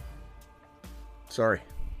 Sorry.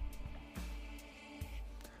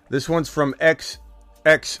 This one's from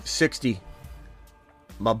XX60.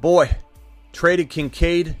 My boy traded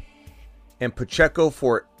Kincaid and Pacheco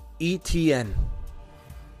for ETN.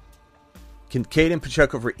 Kincaid and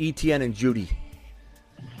Pacheco for ETN and Judy.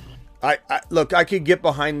 Look, I could get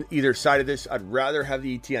behind either side of this. I'd rather have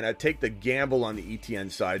the ETN. I'd take the gamble on the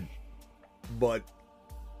ETN side. But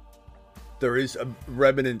there is a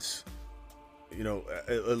remnants,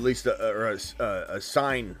 at least a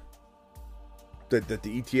sign that the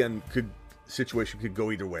ETN situation could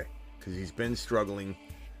go either way. Because he's been struggling,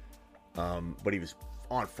 but he was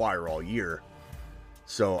on fire all year.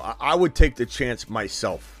 So I would take the chance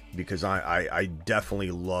myself. Because I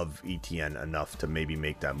definitely love ETN enough to maybe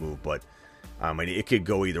make that move. But it could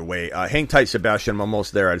go either way. Hang tight, Sebastian. I'm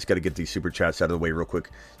almost there. I just got to get these super chats out of the way real quick.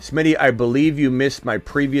 Smitty, I believe you missed my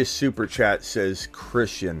previous super chat, says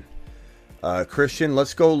Christian. Christian,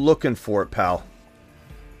 let's go looking for it, pal.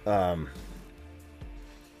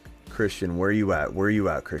 Christian, where are you at? Where are you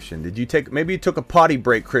at, Christian? Maybe you took a potty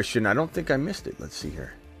break, Christian. I don't think I missed it. Let's see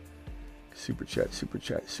here. Super chat, super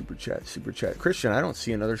chat, super chat, super chat. Christian, I don't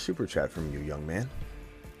see another super chat from you, young man.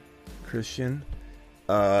 Christian.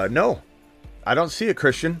 No. I don't see it,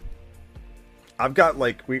 Christian. I've got,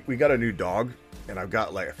 we got a new dog, and I've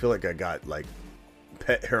got, I feel like I got,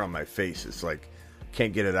 pet hair on my face. It's like,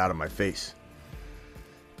 can't get it out of my face.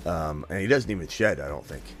 And he doesn't even shed, I don't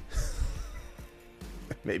think.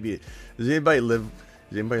 Maybe, does anybody live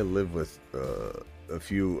with a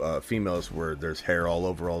few females where there's hair all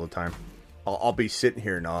over all the time? I'll be sitting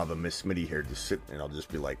here and I'll have a Miss Smitty here just sitting, and I'll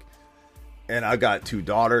just be like, and I got 2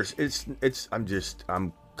 daughters.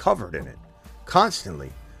 I'm covered in it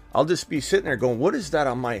constantly. I'll just be sitting there going, what is that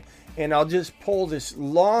on my, and I'll just pull this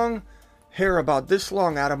long hair about this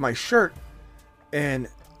long out of my shirt, and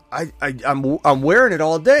I'm wearing it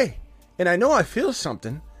all day, and I know I feel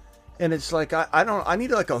something, and it's like, I need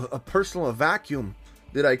like a personal vacuum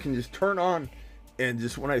that I can just turn on, and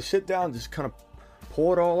just when I sit down, just kind of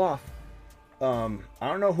pull it all off. I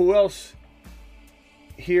don't know who else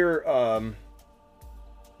here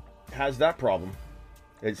has that problem.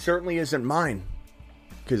 It certainly isn't mine,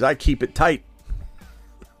 because I keep it tight.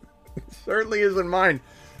 It certainly isn't mine.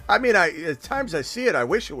 I mean, at times I see it, I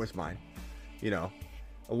wish it was mine. A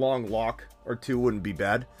long lock or 2 wouldn't be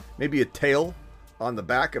bad. Maybe a tail on the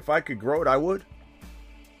back. If I could grow it, I would.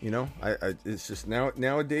 It's just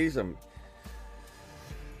nowadays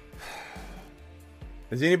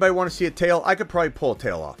Does anybody want to see a tail? I could probably pull a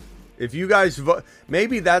tail off. If you guys vote,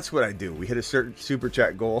 maybe that's what I do. We hit a certain super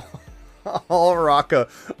chat goal. I'll rock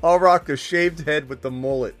a shaved head with the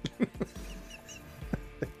mullet.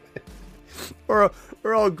 or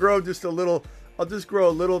I'll grow just a little. I'll just grow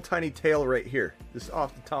a little tiny tail right here, just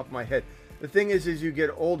off the top of my head. The thing is, as you get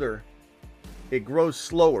older, it grows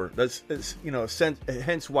slower. That's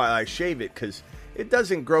hence why I shave it, because it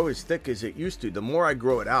doesn't grow as thick as it used to. The more I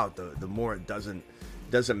grow it out, the more it doesn't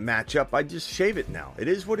match up. I just shave it now. It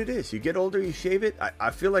is what it is. You get older, you shave it. I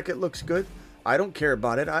feel like it looks good. I don't care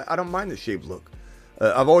about it. I don't mind the shaved look.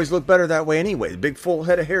 I've always looked better that way anyway. The big full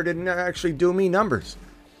head of hair didn't actually do me numbers.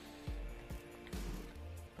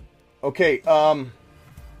 Okay,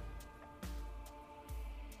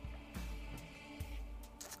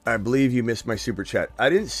 I believe you missed my super chat. I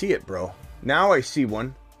didn't see it, bro. Now I see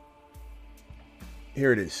one.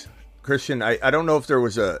 Here it is. Christian, I don't know if this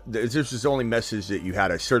was the only message that you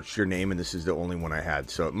had. I searched your name, and this is the only one I had.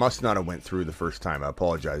 So it must not have went through the first time. I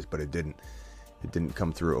apologize, but it didn't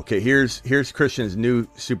come through. Okay, here's Christian's new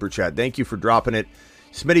super chat. Thank you for dropping it.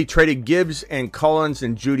 Smitty traded Gibbs and Collins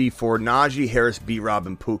and Judy for Najee, Harris, B-Rob,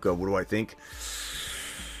 and Puka. What do I think?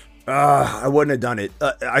 I wouldn't have done it.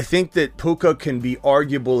 I think that Puka can be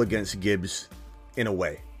arguable against Gibbs in a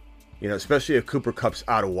way. Especially if Cooper Kupp's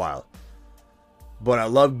out a while. But I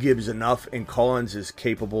love Gibbs enough, and Collins is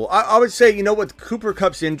capable. I would say, with Cooper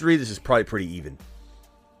Kupp's injury, this is probably pretty even.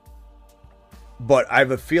 But I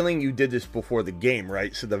have a feeling you did this before the game,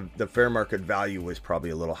 right? So the fair market value was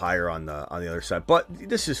probably a little higher on the other side. But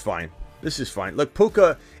this is fine. This is fine. Look,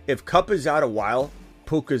 Puka, if Kupp is out a while,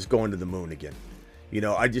 Puka's going to the moon again.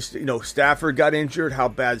 Stafford got injured. How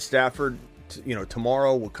bad Stafford,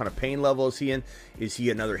 tomorrow, what kind of pain level is he in? Is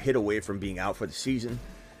he another hit away from being out for the season?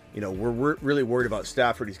 We're really worried about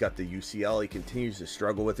Stafford. He's got the UCL. He continues to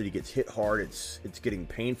struggle with it. He gets hit hard. It's getting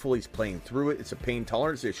painful. He's playing through it. It's a pain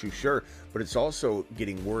tolerance issue, sure, but it's also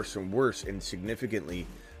getting worse and worse and significantly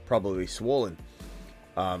probably swollen.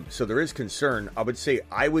 So there is concern. I would say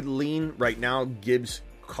I would lean right now Gibbs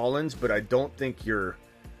Collins, but I don't think you're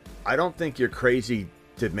crazy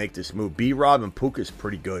to make this move. B-Rob and Puka is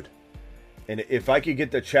pretty good. And if I could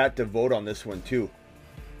get the chat to vote on this one too.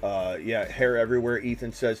 Hair everywhere.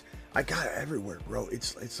 Ethan says, I got it everywhere, bro.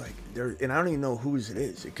 It's like there, and I don't even know whose it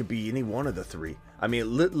is. It could be any one of the three. I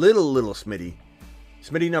mean, little Smitty.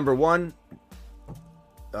 Smitty number 1.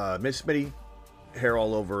 Miss Smitty, hair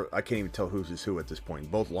all over. I can't even tell who's is who at this point.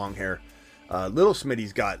 Both long hair. Little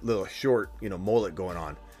Smitty's got little short, mullet going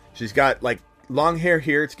on. She's got like long hair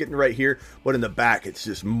here. It's getting right here. But in the back, it's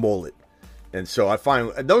just mullet. And so I find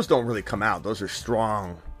those don't really come out. Those are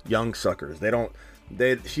strong young suckers.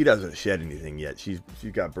 She doesn't shed anything yet. She's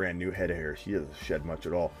got brand new head of hair. She doesn't shed much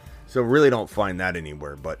at all. So really don't find that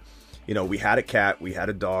anywhere. But, we had a cat. We had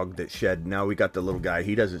a dog that shed. Now we got the little guy.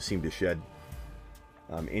 He doesn't seem to shed.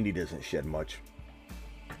 Indy doesn't shed much.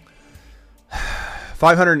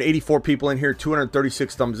 584 people in here.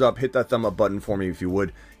 236 thumbs up. Hit that thumb up button for me if you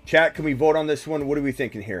would. Chat, can we vote on this one? What are we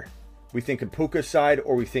thinking here? We thinking Puka side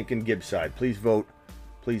or we thinking Gibbs side? Please vote.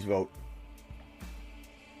 Please vote.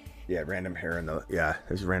 Yeah, random hair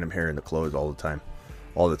there's random hair in the clothes all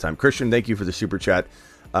the time. Christian, thank you for the super chat.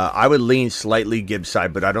 I would lean slightly Gibbs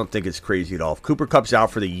side, but I don't think it's crazy at all. If Cooper Kupp's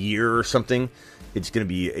out for the year or something, it's going to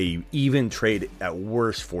be a even trade at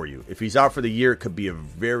worst for you. If he's out for the year, it could be a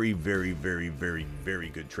very, very, very, very, very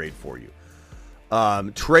good trade for you.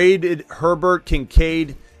 Traded Herbert,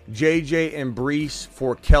 Kincaid, JJ, and Brees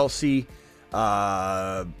for Kelsey,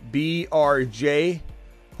 BRJ.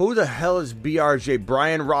 Who the hell is BRJ?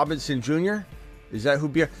 Brian Robinson Jr.? Is that who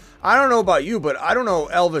BRJ? I don't know about you, but I don't know,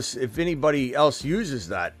 Elvis, if anybody else uses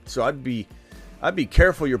that. So I'd be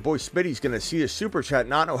careful. Your boy Smitty's going to see the super chat,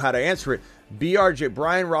 not know how to answer it. BRJ,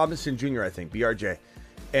 Brian Robinson Jr., I think, BRJ,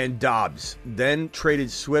 and Dobbs. Then traded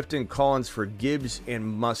Swift and Collins for Gibbs and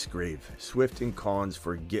Musgrave. Swift and Collins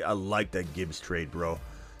for Gibbs. I like that Gibbs trade, bro.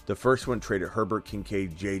 The first one traded Herbert,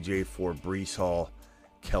 Kincaid, JJ for Brees Hall,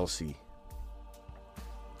 Kelsey.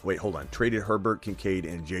 Wait, hold on. Traded Herbert, Kincaid,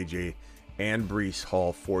 and JJ and Brees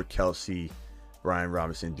Hall for Kelsey, Brian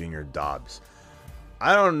Robinson Jr., Dobbs.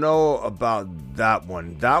 I don't know about that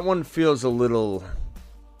one. That one feels a little...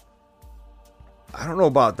 I don't know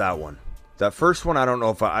about that one. That first one, I don't know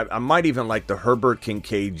if I might even like the Herbert,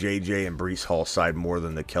 Kincaid, JJ, and Brees Hall side more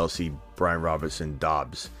than the Kelsey, Brian Robinson,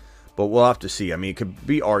 Dobbs. But we'll have to see. I mean, it could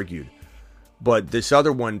be argued. But this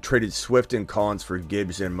other one traded Swift and Collins for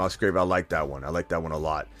Gibbs and Musgrave. I like that one. I like that one a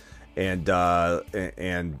lot. And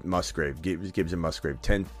Musgrave, Gibbs and Musgrave.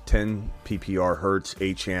 10 PPR, Hurts,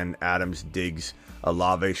 Achane, Adams, Diggs,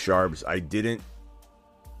 Olave, Sharps. I didn't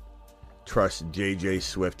trust JJ,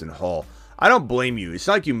 Swift, and Hall. I don't blame you. It's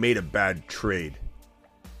not like you made a bad trade.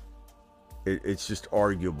 It's just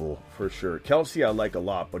arguable for sure. Kelsey I like a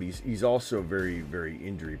lot, but he's also very, very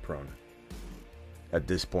injury prone. At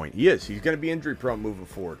this point, he is. He's going to be injury prone moving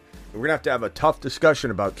forward. And we're going to have a tough discussion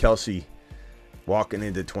about Kelsey walking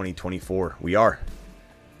into 2024. We are.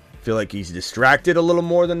 Feel like he's distracted a little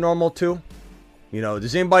more than normal too.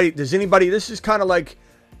 Does anybody, this is kind of like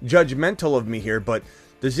judgmental of me here, but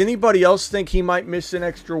does anybody else think he might miss an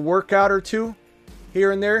extra workout or two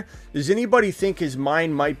here and there? Does anybody think his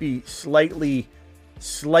mind might be slightly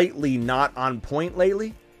not on point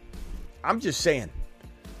lately? I'm just saying.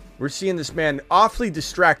 We're seeing this man awfully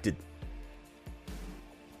distracted.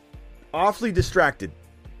 10-team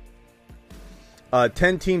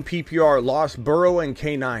PPR, lost Burrow and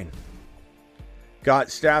K9.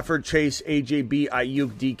 Got Stafford, Chase, AJB,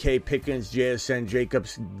 Ayuk, DK, Pickens, JSN,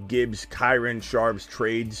 Jacobs, Gibbs, Kyron, Sharps,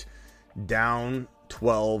 trades down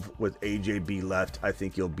 12 with AJB left. I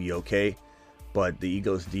think you'll be okay. But the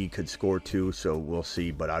Eagles D could score too, so we'll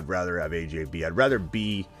see. But I'd rather have AJB. I'd rather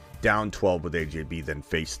be down 12 with AJB than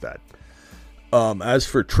face that. As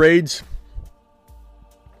for trades,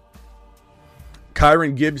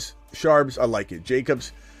 Kyron, Gibbs, Sharps, I like it.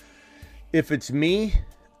 Jacobs, if it's me,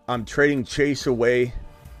 I'm trading Chase away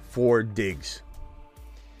for Diggs.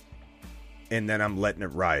 and then I'm letting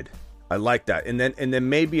it ride. I like that. And then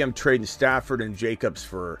maybe I'm trading Stafford and Jacobs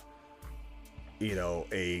for,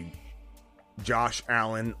 a Josh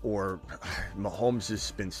Allen, or Mahomes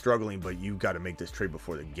has been struggling, but you've got to make this trade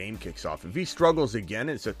before the game kicks off. If he struggles again,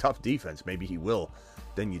 it's a tough defense. Maybe he will.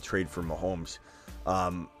 Then you trade for Mahomes.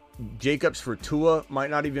 Jacobs for Tua might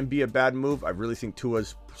not even be a bad move. I really think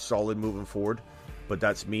Tua's solid moving forward, but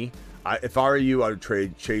that's me. If I were you, I would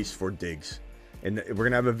trade Chase for Diggs. And we're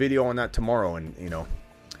going to have a video on that tomorrow, and,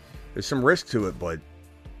 there's some risk to it, but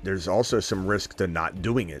there's also some risk to not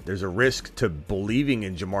doing it. There's a risk to believing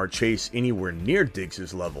in Jamar Chase anywhere near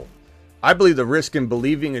Diggs' level. I believe the risk in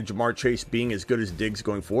believing in Jamar Chase being as good as Diggs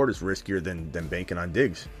going forward is riskier than banking on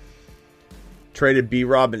Diggs. Traded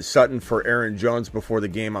B-Rob and Sutton for Aaron Jones before the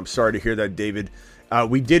game. I'm sorry to hear that, David.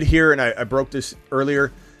 We did hear, and I broke this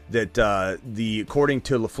earlier, that according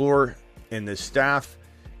to LaFleur and the staff,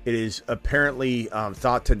 it is apparently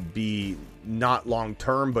thought to be not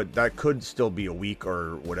long-term, but that could still be a week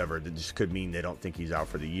or whatever. That just could mean they don't think he's out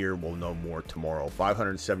for the year. We'll know more tomorrow.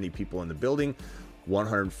 570 people in the building,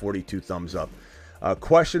 142 thumbs up.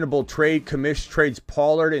 Questionable trade. Commish trades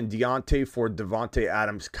Pollard and Deontay for Devontae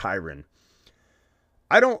Adams, Kyren.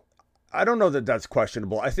 I don't know that that's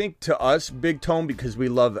questionable. I think to us, Big Tone, because we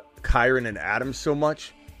love Kyren and Adams so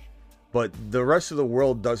much, but the rest of the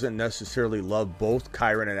world doesn't necessarily love both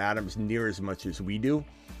Kyren and Adams near as much as we do.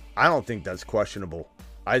 I don't think that's questionable.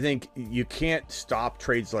 I think you can't stop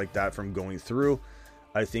trades like that from going through.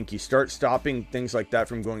 I think you start stopping things like that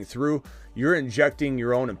from going through, you're injecting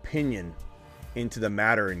your own opinion into the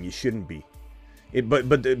matter, and you shouldn't be.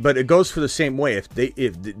 But it goes for the same way. If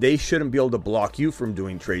they shouldn't be able to block you from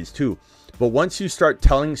doing trades too. But once you start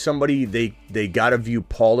telling somebody they got to view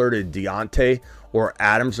Pollard and Deontay or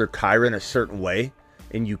Adams or Kyren a certain way,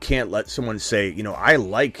 and you can't let someone say, I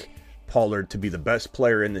like Pollard to be the best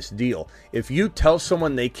player in this deal. If you tell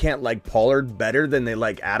someone they can't like Pollard better than they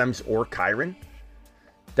like Adams or Kyren,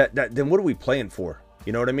 then what are we playing for?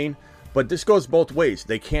 You know what I mean? But this goes both ways.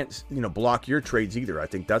 They can't, block your trades either. I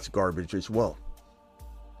think that's garbage as well.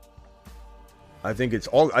 I think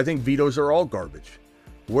vetoes are all garbage.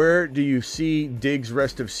 Where do you see Diggs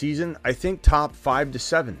rest of season? I think top 5 to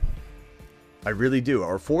 7. I really do,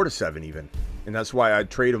 or 4 to 7 even. And that's why I'd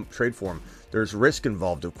trade for him. There's risk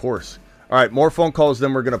involved, of course. All right, more phone calls,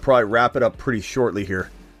 then we're going to probably wrap it up pretty shortly here.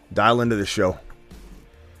 Dial into the show.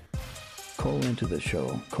 Call into the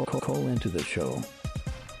show. Call into the show.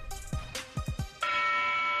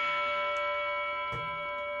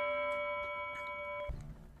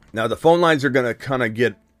 Now, the phone lines are going to kind of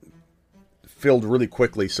get filled really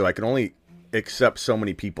quickly, so I can only accept so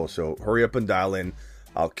many people. So hurry up and dial in.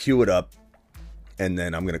 I'll queue it up, and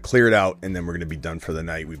then I'm going to clear it out, and then we're going to be done for the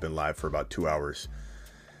night. We've been live for about 2 hours.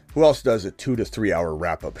 Who else does a 2 to 3 hour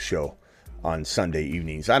wrap-up show on Sunday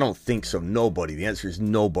evenings? I don't think so. Nobody. The answer is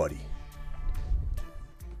nobody.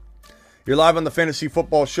 You're live on the Fantasy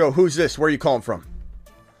Football Show. Who's this? Where are you calling from?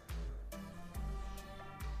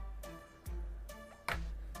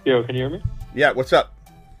 Yo, can you hear me? Yeah, what's up?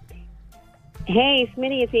 Hey,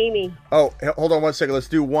 Smitty, it's Amy. Oh, hold on one second. Let's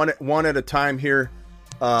do one at a time here.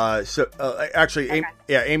 Actually, okay.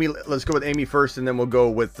 Amy. Let's go with Amy first, and then we'll go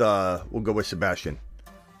with Sebastian.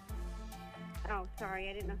 Oh, sorry,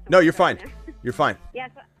 I didn't know. No, you're fine. You're fine. Yes,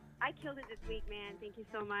 I killed it this week, man. Thank you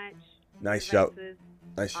so much. Nice job.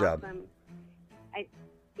 Nice awesome. job.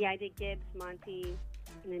 I did Gibbs, Monty,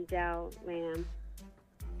 and then Dell, Lamb,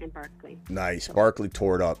 and Barkley. Nice. So. Barkley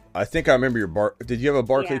tore it up. I think I remember your Did you have a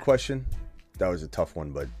Barkley question? That was a tough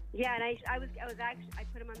one, but. Yeah, and I was actually, I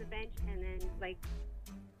put him on the bench, and then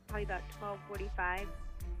probably about 12:45,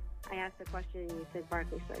 I asked the question, and you said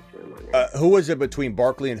Barkley, so I threw him on there. Who was it between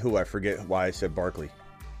Barkley and who? I forget why I said Barkley.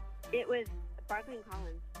 It was Barkley and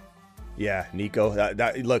Collins. Yeah, Nico.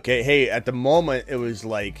 Look, hey, at the moment, it was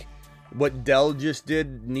like what Dell just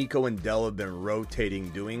did. Nico and Dell have been rotating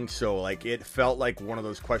doing, so it felt like one of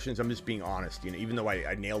those questions. I'm just being honest, even though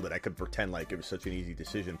I nailed it, I could pretend like it was such an easy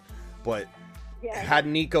decision. But had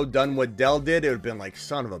Nico done what Dell did, it would have been like,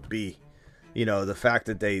 son of a B. The fact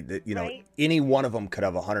that right? Any one of them could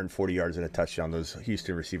have 140 yards and a touchdown, those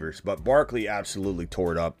Houston receivers. But Barkley absolutely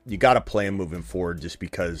tore it up. You got to play him moving forward just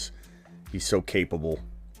because he's so capable.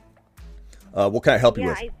 What can I help you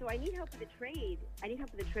with? So I need help with the trade.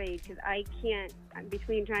 Because I can't. I'm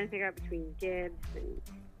trying to figure out between Gibbs and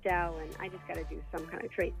Dell, and I just got to do some kind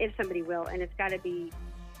of trade if somebody will, and it's got to be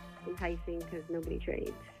enticing because nobody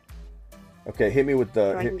trades. Okay, hit me with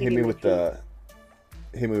the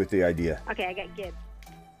idea. Okay, I got Gibbs.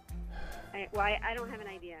 I don't have an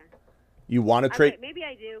idea. You want to trade? Maybe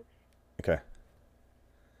I do. Okay.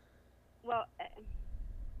 Well,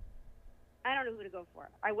 I don't know who to go for.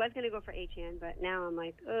 I was going to go for Achane, but now I'm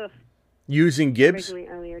like, ugh. Using Gibbs? Originally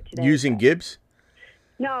earlier today. Using Gibbs?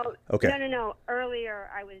 No. Okay. No. Earlier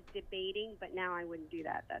I was debating, but now I wouldn't do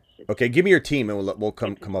that. That's just Okay, give me your team, and we'll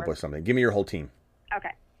come up with something. Give me your whole team.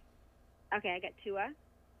 Okay. Okay, I got Tua,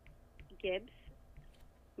 Gibbs,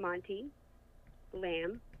 Monty,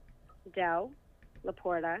 Lamb, Dell,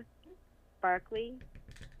 Laporta, Barkley,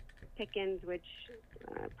 Pickens, which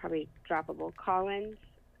probably droppable, Collins,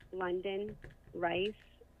 London, Rice,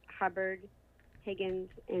 Hubbard, Higgins,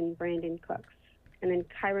 and Brandon Cooks. And then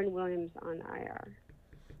Kyron Williams on IR.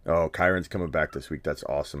 Oh, Kyron's coming back this week. That's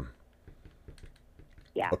awesome.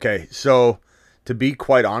 Yeah. Okay, so to be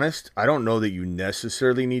quite honest, I don't know that you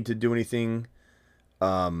necessarily need to do anything.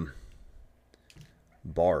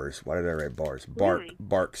 Bars. Why did I write bars?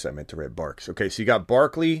 Barks. I meant to write Barks. Okay, so you got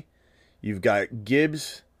Barkley. You've got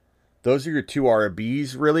Gibbs. Those are your two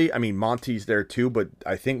RBs, really. I mean, Monty's there too, but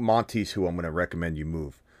I think Monty's who I'm going to recommend you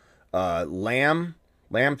move. Lamb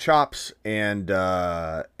chops, and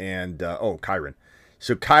Kyron.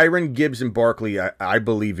 So Kyron, Gibbs, and Barkley, I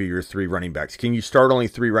believe are your three running backs. Can you start only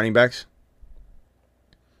three running backs?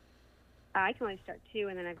 I can only start two,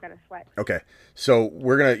 and then I've got a flex. Okay, so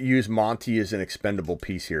we're going to use Monty as an expendable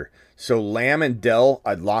piece here. So Lamb and Dell,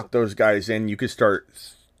 I'd lock those guys in. You could start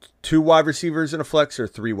 2 wide receivers in a flex or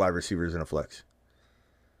 3 wide receivers in a flex.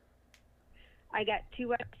 I got 2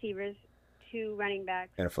 wide receivers, 2 running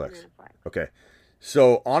backs, and a flex. And a flex. Okay,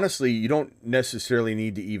 so honestly, you don't necessarily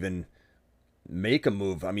need to even make a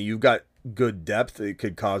move. I mean, you've got good depth. It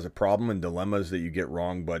could cause a problem and dilemmas that you get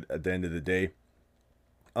wrong, but at the end of the day,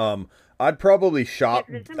 I'd probably shop.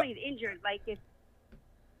 If somebody's injured, like if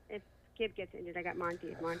Gibb gets injured, I got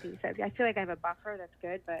Monty. So I feel like I have a buffer. That's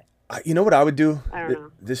good, but you know what I would do? I don't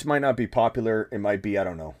know. This might not be popular. It might be. I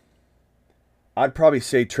don't know. I'd probably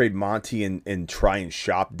say trade Monty and try and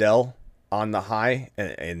shop Dell on the high,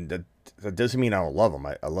 and that doesn't mean I don't love him.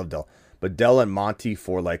 I love Dell, but Dell and Monty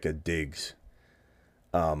for like a Diggs.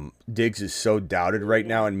 Diggs is so doubted right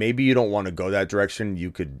now, and maybe you don't want to go that direction.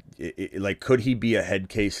 You could, could he be a head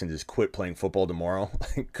case and just quit playing football tomorrow?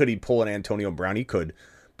 Could he pull an Antonio Brown? He could,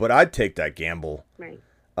 but I'd take that gamble. Right.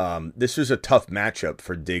 This was a tough matchup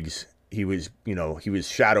for Diggs. He was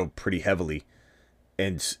shadowed pretty heavily,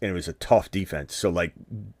 and it was a tough defense. So like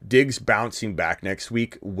Diggs bouncing back next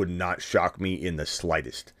week would not shock me in the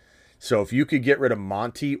slightest. So if you could get rid of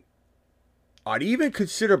Monty, I'd even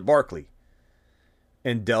consider Barkley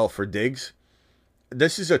and Dell for Diggs.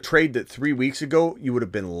 This is a trade that 3 weeks ago you would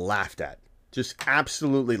have been laughed at. Just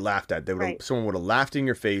absolutely laughed at. Someone would have laughed in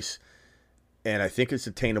your face, and I think it's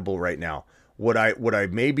attainable right now. Would I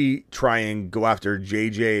maybe try and go after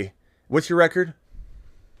JJ? What's your record?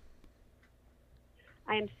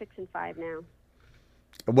 I am 6-5 now.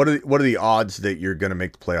 What are the odds that you're going to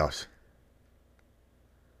make the playoffs?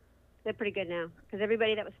 They're pretty good now because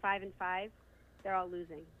everybody that was 5-5, they're all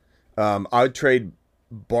losing. I would trade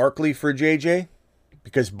Barkley for JJ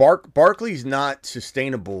because Barkley's not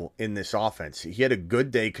sustainable in this offense. He had a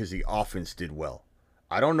good day because the offense did well.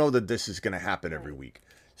 I don't know that this is going to happen every week.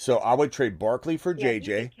 So I would trade Barkley for JJ. You've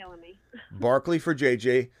been killing me. Barkley for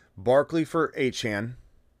JJ. Barkley for Achane.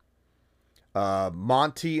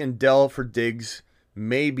 Monty and Dell for Diggs.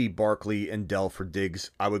 Maybe Barkley and Dell for Diggs.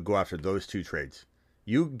 I would go after those 2 trades.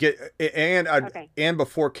 You get and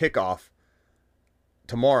before kickoff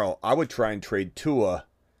tomorrow, I would try and trade Tua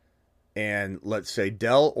and let's say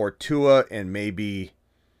Dell or Tua and maybe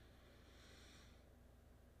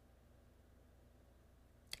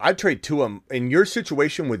I'd trade Tua in your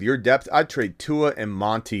situation with your depth. I'd trade Tua and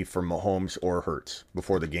Monty for Mahomes or Hurts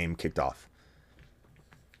before the game kicked off.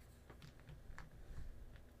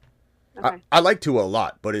 Okay. I like Tua a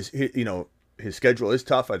lot, but his schedule is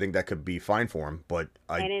tough. I think that could be fine for him, but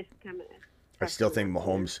It is coming. I still think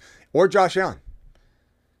Mahomes or Josh Allen.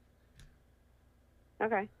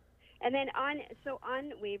 Okay. And then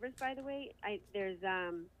on waivers, by the way, there's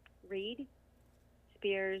Reed,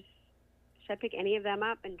 Spears. Should I pick any of them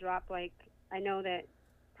up and drop I know that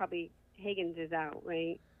probably Higgins is out,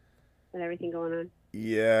 right? With everything going on.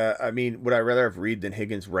 Yeah, I mean, would I rather have Reed than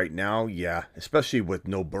Higgins right now? Yeah, especially with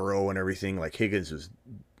no Burrow and everything. Like Higgins is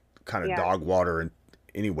kind of dog water and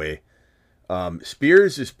anyway.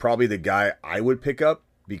 Spears is probably the guy I would pick up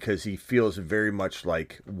because he feels very much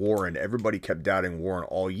like Warren. Everybody kept doubting Warren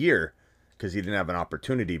all year because he didn't have an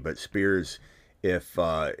opportunity. But Spears, if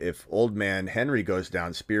old man Henry goes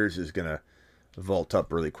down, Spears is going to vault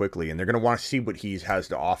up really quickly. And they're going to want to see what he has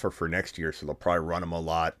to offer for next year. So they'll probably run him a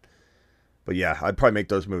lot. But yeah, I'd probably make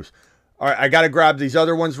those moves. All right, I got to grab these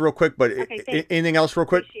other ones real quick. But anything else real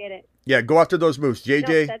quick? Appreciate it. Yeah, go after those moves. JJ,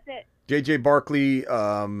 no, that's it. JJ Barkley,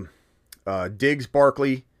 Diggs,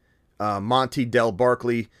 Barkley, Monty, Dell,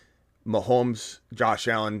 Barkley, Mahomes, Josh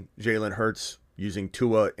Allen, Jalen Hurts, using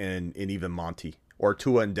Tua and even Monty, or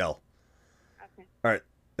Tua and Dell. Okay. All right,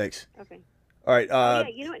 thanks. Okay. All right. Yeah,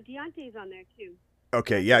 you know what? Deontay's on there too.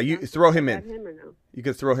 Okay, yeah, you throw him in. Him or no? You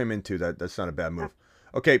can throw him in too. That's not a bad move.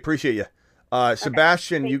 Okay, appreciate you.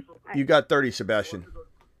 Sebastian, Okay. you got 30, Sebastian.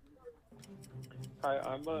 Hi,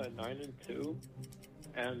 I'm 9-2,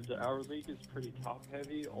 and our league is pretty top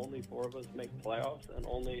heavy. Only 4 of us make playoffs, and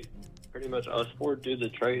only pretty much us 4 do the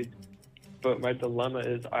trade. But my dilemma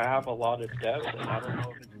is I have a lot of depth, and I don't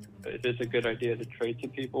know if it's a good idea to trade to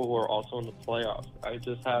people who are also in the playoffs. I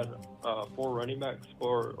just had 4 running backs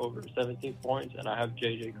score over 17 points, and I have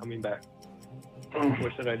JJ coming back.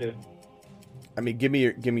 What should I do? I mean, give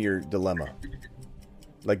me your dilemma.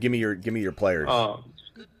 Like, give me your players.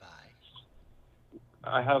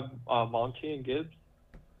 I have Monty and Gibbs.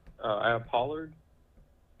 I have Pollard,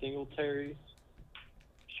 Singletary,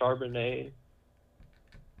 Charbonnet,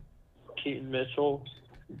 Keaton Mitchell,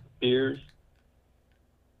 Beers.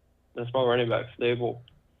 That's my running back stable.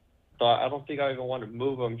 So I don't think I even want to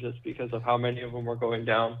move them just because of how many of them are going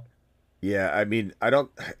down. Yeah, I mean, I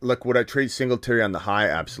don't look. Would I trade Singletary on the high?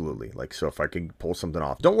 Absolutely. Like, so if I can pull something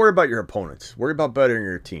off, don't worry about your opponents. Worry about bettering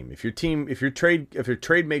your team. If your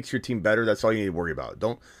trade makes your team better, that's all you need to worry about.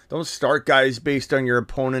 Don't start guys based on your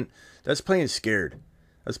opponent. That's playing scared.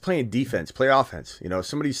 That's playing defense. Play offense. You know, if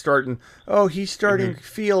somebody's starting. Oh, he's starting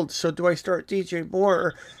Fields. So do I start DJ Moore?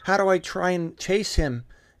 Or how do I try and chase him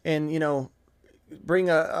and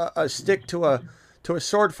bring a stick to a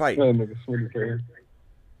sword fight?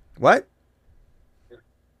 What?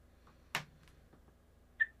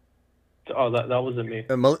 Oh, that wasn't me.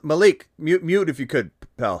 Malik, mute if you could,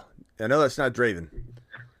 pal. I know that's not Draven.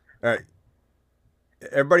 All right.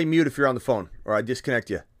 Everybody mute if you're on the phone, or I disconnect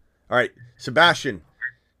you. All right. Sebastian,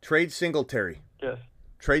 trade Singletary. Yes.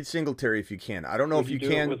 Trade Singletary if you can. I don't know if you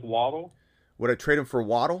can. With Waddle? Would I trade him for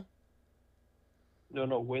Waddle? No,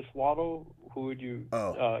 with Waddle, who would you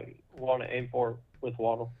want to aim for with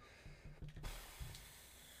Waddle?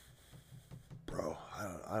 Bro,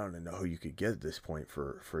 I don't even know who you could get at this point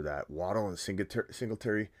for that. Waddle and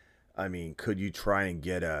Singletary. I mean, could you try and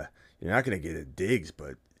get you're not going to get a Diggs,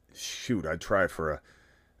 but shoot, I'd try for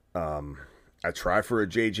a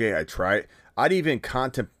JJ. I'd even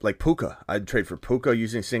contemplate like Puka. I'd trade for Puka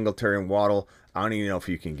using Singletary and Waddle. I don't even know if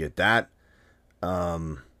you can get that.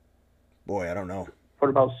 Boy, I don't know. What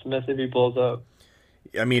about Smith if he blows up?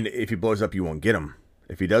 I mean, if he blows up, you won't get him.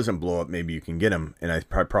 If he doesn't blow up, maybe you can get him. And I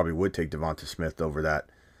probably would take Devonta Smith over that.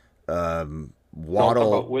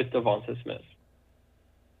 Waddle. About with Devonta Smith.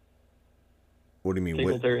 What do you mean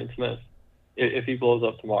Singletary and Smith? If he blows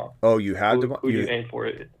up tomorrow. Oh, you have who you aim for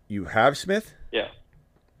it? You have Smith? Yeah.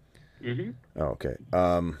 Oh, okay.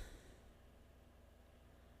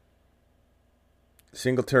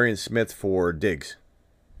 Singletary and Smith for Diggs.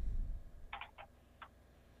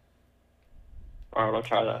 All right, I'll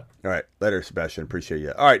try that. All right, later, Sebastian. Appreciate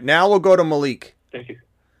you. All right, now we'll go to Malik. Thank you.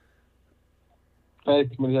 Hey,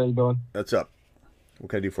 Smitty, how you doing? What's up? What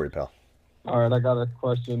can I do for you, pal? All right, I got a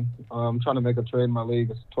question. I'm trying to make a trade in my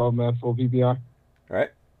league. It's 12-man full PPR. All right.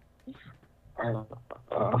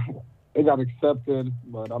 It got accepted,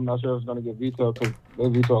 but I'm not sure if it's going to get vetoed because they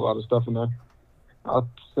veto a lot of stuff in there. I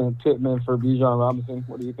sent Pittman for Bijan Robinson.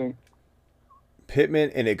 What do you think? Pittman,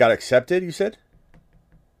 and it got accepted, you said?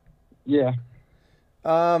 Yeah.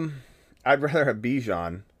 I'd rather have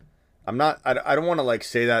Bijan. I don't want to like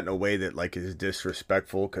say that in a way that like is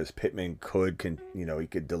disrespectful because Pittman he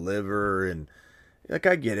could deliver and like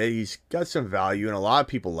I get it. He's got some value and a lot of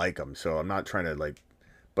people like him. So I'm not trying to like,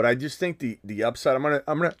 but I just think the upside. I'm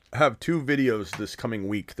gonna have 2 videos this coming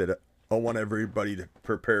week that I want everybody to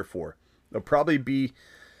prepare for. They'll probably be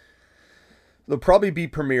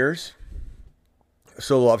premieres.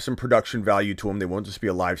 So they'll have some production value to them. They won't just be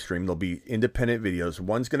a live stream. They'll be independent videos.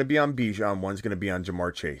 One's going to be on Bijan. One's going to be on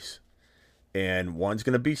Jamar Chase. And one's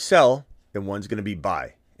going to be sell. And one's going to be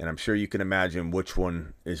buy. And I'm sure you can imagine which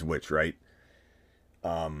one is which, right?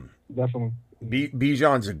 Definitely.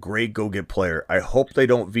 Bijan's a great go-get player. I hope they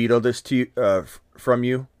don't veto this to you, from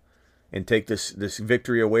you and take this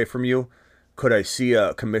victory away from you. Could I see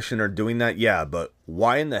a commissioner doing that? Yeah, but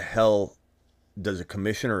why in the hell does a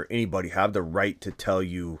commissioner or anybody have the right to tell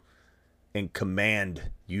you and command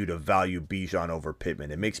you to value Bijan over Pittman?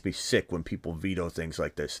 It makes me sick when people veto things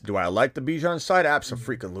like this. Do I like the Bijan side?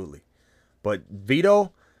 Absolutely. But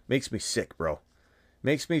veto makes me sick, bro.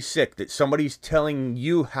 Makes me sick that somebody's telling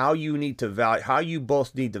you how you need to value, how you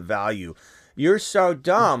both need to value. You're so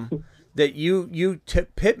dumb that you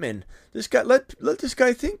tip Pittman. This guy, let this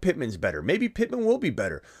guy think Pittman's better. Maybe Pittman will be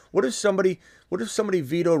better. What if somebody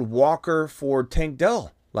vetoed Walker for Tank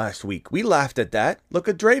Dell last week? We laughed at that. Look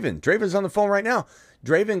at Draven. Draven's on the phone right now.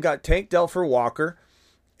 Draven got Tank Dell for Walker,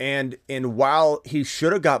 and while he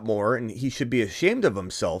should have got more, and he should be ashamed of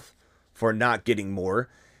himself for not getting more,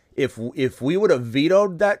 if we would have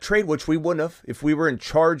vetoed that trade, which we wouldn't have, if we were in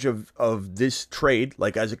charge of this trade,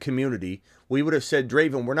 like as a community, we would have said,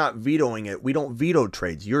 Draven, we're not vetoing it. We don't veto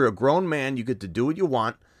trades. You're a grown man. You get to do what you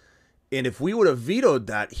want. And if we would have vetoed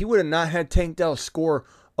that, he would have not had Tank Dell score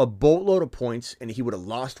a boatload of points, and he would have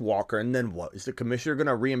lost Walker. And then what? Is the commissioner going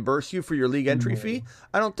to reimburse you for your league entry fee?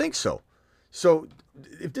 I don't think so. So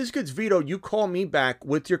if this gets vetoed, you call me back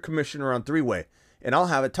with your commissioner on three-way, and I'll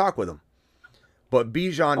have a talk with him. But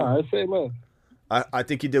Bijan, I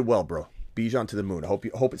think you did well, bro. Bijan to the moon. I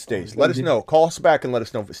hope it stays. Let us know. Call us back and let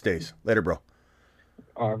us know if it stays. Later, bro.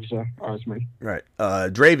 All right, sir. All right, man. Right.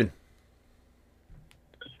 Draven.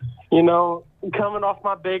 You know, coming off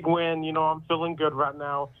my big win, you know, I'm feeling good right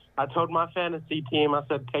now. I told my fantasy team, I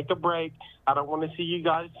said, take a break. I don't want to see you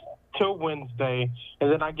guys till Wednesday.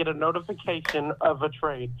 And then I get a notification of a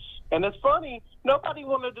trade. And it's funny, nobody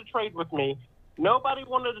wanted to trade with me. Nobody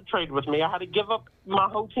wanted to trade with me. I had to give up my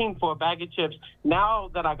whole team for a bag of chips. Now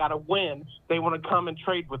that I got a win, they want to come and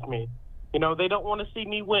trade with me. You know, they don't want to see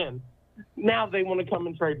me win. Now they want to come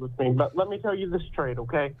and trade with me. But let me tell you this trade,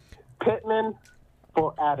 okay? Pittman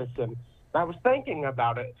for Addison. I was thinking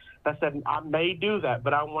about it. I said, I may do that,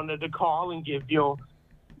 but I wanted to call and give you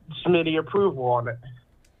Smitty approval on it.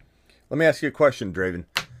 Let me ask you a question, Draven.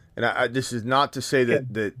 And this is not to say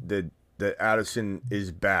that Addison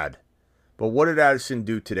is bad. But what did Addison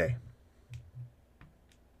do today?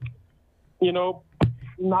 You know,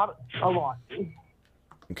 not a lot.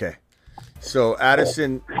 Okay. So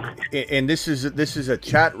Addison, and this is a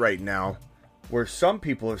chat right now where some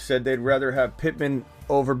people have said they'd rather have Pittman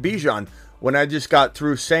over Bijan. When I just got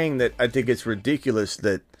through saying that I think it's ridiculous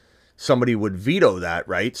that somebody would veto that,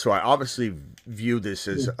 right? So I obviously view this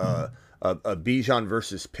as a Bijan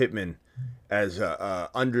versus Pittman as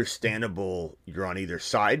understandable. You're on either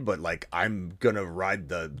side, but like I'm gonna ride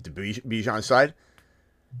the Bijan side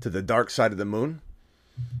to the dark side of the moon,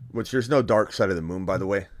 which there's no dark side of the moon, by the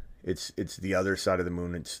way. It's the other side of the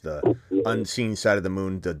moon. It's the unseen side of the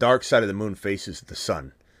moon. The dark side of the moon faces the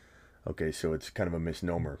sun. Okay, so it's kind of a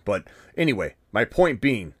misnomer. But anyway, my point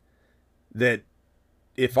being that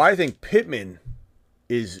if I think Pittman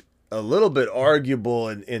is a little bit arguable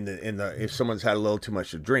in the if someone's had a little too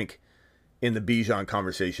much to drink in the Bijan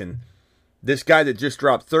conversation, this guy that just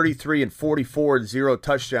dropped 33 and 44 and 0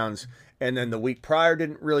 touchdowns, and then the week prior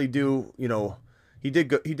didn't really do, you know, he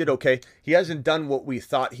did okay. He hasn't done what we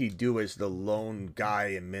thought he'd do as the lone guy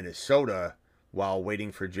in Minnesota while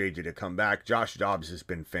waiting for JJ to come back. Josh Dobbs has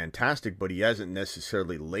been fantastic, but he hasn't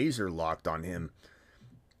necessarily laser locked on him.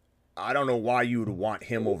 I don't know why you would want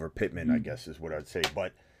him over Pittman, I guess is what I'd say,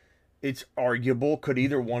 but it's arguable. Could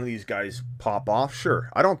either one of these guys pop off?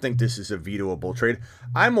 Sure. I don't think this is a vetoable trade.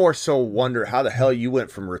 I more so wonder how the hell you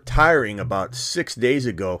went from retiring about 6 days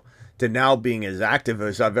ago to now being as active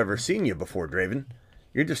as I've ever seen you before, Draven.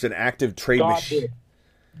 You're just an active trade machine.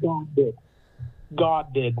 God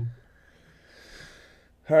did.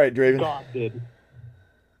 All right, Draven. God did.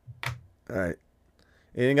 All right.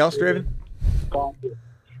 Anything else, Draven? God did.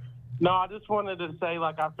 No, I just wanted to say,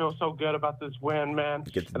 like, I feel so good about this win, man.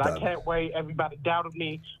 And I can't wait. Everybody doubted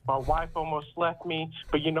me. My wife almost left me.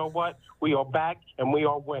 But you know what? We are back, and we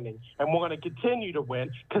are winning. And we're going to continue to win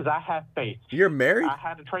because I have faith. You're married? I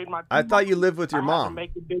had to trade my team. I thought you lived with your mom. I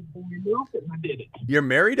had to make a big boy move, and I did it. You're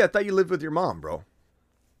married? I thought you lived with your mom, bro.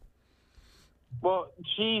 Well,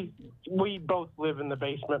 we both live in the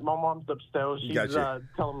basement. My mom's upstairs. She's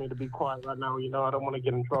telling me to be quiet right now. You know, I don't want to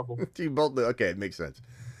get in trouble. You both live. Okay, it makes sense.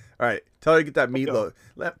 All right, tell her to get that meatloaf.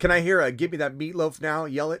 Can I hear give me that meatloaf now?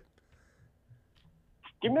 Yell it.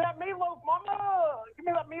 Give me that meatloaf, mama. Give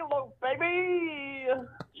me that meatloaf, baby.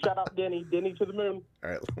 Shout out Denny. Denny to the moon.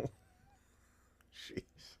 All right. Jeez.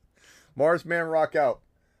 Mars Man rock out.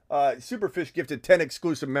 Superfish gifted 10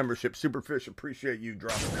 exclusive memberships. Superfish, appreciate you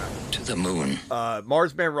dropping that. To the moon.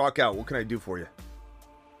 Mars Man rock out. What can I do for you?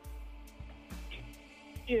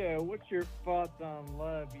 Yeah, what's your thoughts on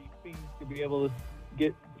Love? You think to be able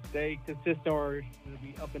to stay consistent or to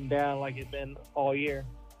be up and down like it's been all year?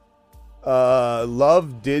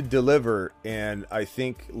 Love did deliver, and I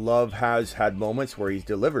think Love has had moments where he's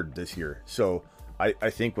delivered this year. So I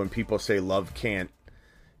think when people say Love can't,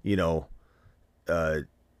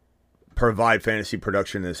 provide fantasy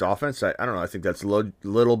production in this offense, I don't know. I think that's a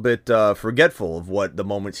little bit forgetful of what the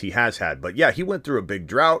moments he has had. But yeah, he went through a big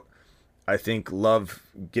drought. I think Love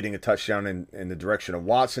getting a touchdown in the direction of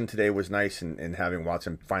Watson today was nice, and having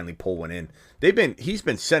Watson finally pull one in. He's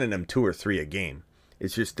been sending them 2 or 3 a game.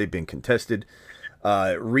 It's just they've been contested.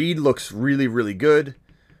 Reed looks really, really good.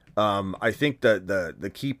 I think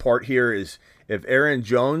the key part here is if A.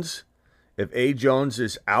 Jones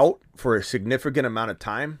is out for a significant amount of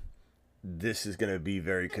time, this is going to be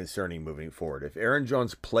very concerning moving forward. If Aaron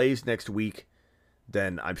Jones plays next week,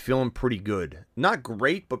 then I'm feeling pretty good. Not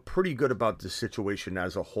great, but pretty good about the situation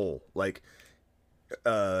as a whole. Like,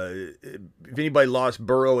 if anybody lost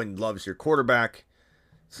Burrow and loves your quarterback,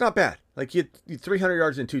 it's not bad. Like, you 300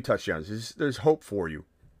 yards and 2 touchdowns. There's hope for you.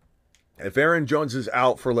 If Aaron Jones is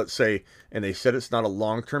out for, let's say, and they said it's not a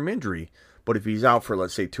long-term injury, but if he's out for,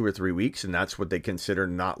 let's say, 2 or 3 weeks, and that's what they consider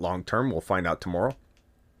not long-term, we'll find out tomorrow,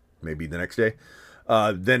 maybe the next day,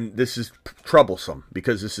 then this is troublesome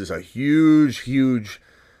because this is a huge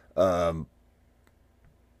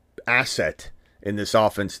asset in this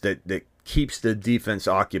offense that keeps the defense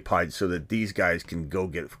occupied so that these guys can go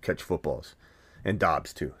catch footballs, and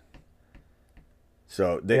Dobbs too.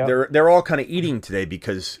 So they're all kind of eating today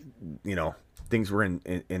because things were in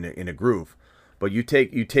a groove. But you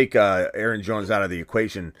take Aaron Jones out of the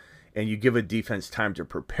equation and you give a defense time to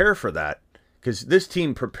prepare for that. Because this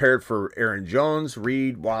team prepared for Aaron Jones,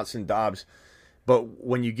 Reed, Watson, Dobbs. But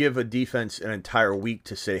when you give a defense an entire week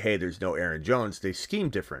to say, hey, there's no Aaron Jones, they scheme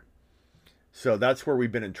different. So that's where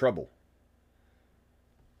we've been in trouble.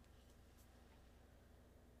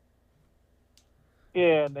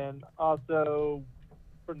 Yeah, and then also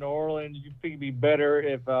for New Orleans, you think it'd be better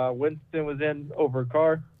if Winston was in over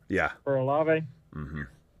Carr? Yeah. For Olave? Mm-hmm.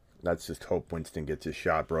 Let's just hope Winston gets his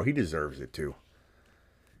shot, bro. He deserves it, too.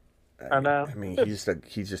 I know. I mean, he's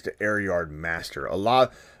just an air yard master.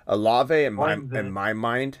 Olave in my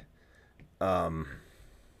mind,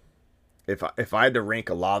 if I had to rank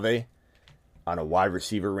Olave on a wide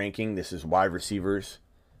receiver ranking, this is wide receivers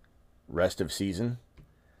rest of season.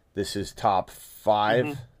 This is top 5.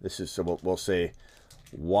 Mm-hmm. This is, so we'll say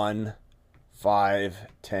 1, 5,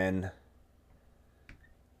 10.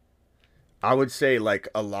 I would say like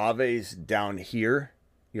Olave's down here.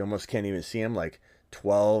 You almost can't even see him. Like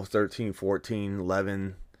 12, 13, 14,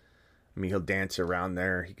 11. I mean, he'll dance around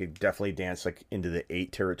there. He could definitely dance like into the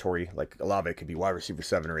 8 territory. Like Olave could be wide receiver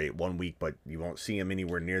 7 or 8 one week, but you won't see him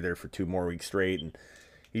anywhere near there for 2 more weeks straight. And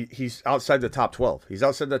he's outside the top 12. He's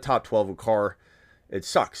outside the top 12 with Carr. It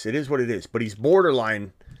sucks. It is what it is. But he's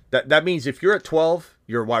borderline. That means if you're at 12,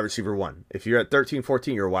 you're a wide receiver 1. If you're at 13,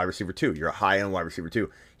 14, you're a wide receiver 2. You're a high-end wide receiver 2.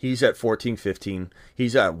 He's at 14, 15.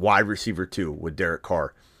 He's at wide receiver 2 with Derek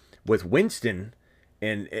Carr. With Winston,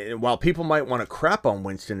 and while people might want to crap on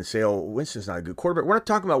Winston and say, oh, Winston's not a good quarterback, we're not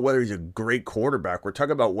talking about whether he's a great quarterback. We're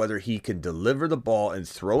talking about whether he can deliver the ball and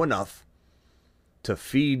throw enough to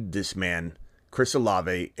feed this man, Chris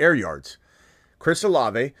Olave, air yards. Chris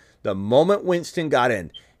Olave, the moment Winston got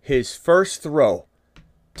in, his first throw,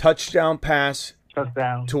 touchdown pass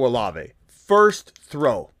to Olave. First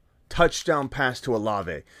throw, touchdown pass to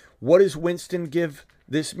Olave. What does Winston give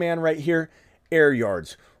this man right here? Air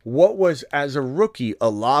yards. What was, as a rookie,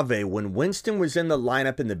 Olave, when Winston was in the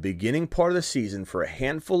lineup in the beginning part of the season for a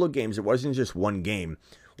handful of games, it wasn't just one game.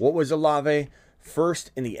 What was Olave? First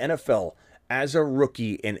in the NFL as a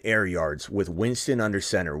rookie in air yards with Winston under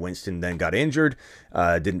center. Winston then got injured,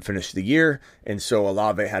 didn't finish the year, and so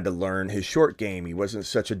Olave had to learn his short game. He wasn't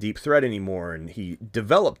such a deep threat anymore, and he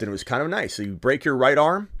developed, and it was kind of nice. So you break your right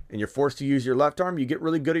arm, and you're forced to use your left arm, you get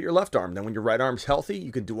really good at your left arm. Then when your right arm's healthy,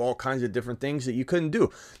 you can do all kinds of different things that you couldn't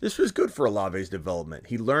do. This was good for Olave's development.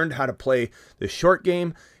 He learned how to play the short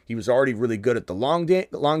game. He was already really good at the long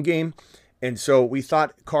game, and so we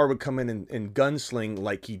thought Carr would come in and gunsling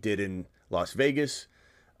like he did in Las Vegas,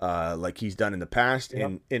 like he's done in the past.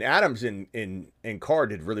 Yep. And Adams and Carr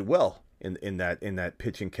did really well in that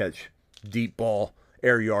pitch and catch, deep ball,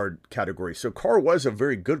 air yard category. So Carr was a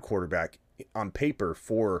very good quarterback on paper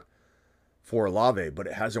for Olave, but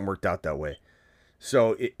it hasn't worked out that way.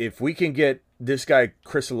 So if we can get this guy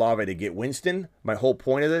Chris Olave to get Winston, my whole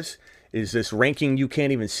point of this is this ranking you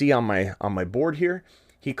can't even see on my board here.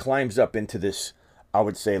 He climbs up into this, I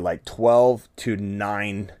would say, like 12 to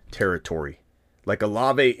 9 territory. Like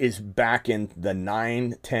Olave is back in the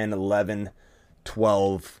 9, 10, 11,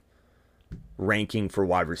 12 ranking for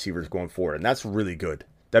wide receivers going forward. And that's really good.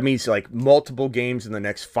 That means like multiple games in the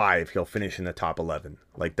next 5, he'll finish in the top 11.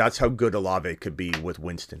 Like that's how good Olave could be with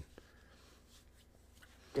Winston.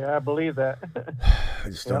 Yeah, I believe that. I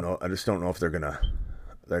just don't know. I just don't know if they're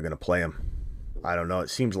gonna play him. I don't know. It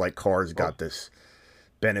seems like Carr's got this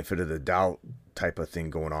benefit of the doubt type of thing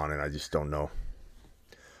going on, and I just don't know.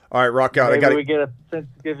 All right, rock out. Maybe we get a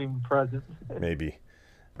Thanksgiving present. Maybe.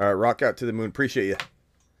 All right, rock out to the moon. Appreciate you.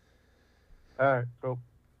 All right, cool.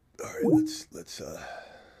 All right, let's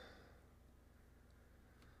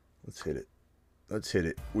hit it. Let's hit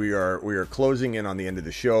it. We are closing in on the end of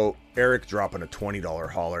the show. Eric dropping a $20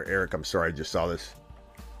 holler. Eric, I'm sorry, I just saw this.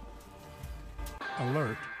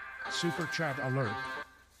 Alert. Super chat alert.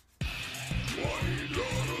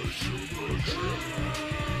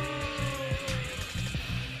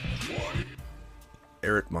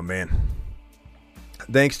 Eric, my man.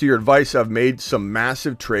 Thanks to your advice, I've made some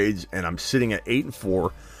massive trades, and I'm sitting at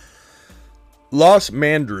 8-4. Lost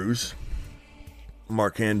Mark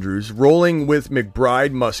Andrews, rolling with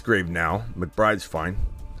McBride, Musgrave now. McBride's fine.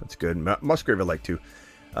 That's good. Musgrave I like too.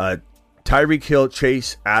 Tyreek Hill,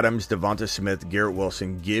 Chase, Adams, Devonta Smith, Garrett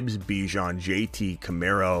Wilson, Gibbs, Bijan, JT,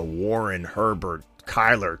 Kamara, Warren, Herbert,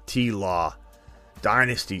 Kyler, T-Law,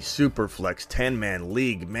 Dynasty, Superflex, 10-man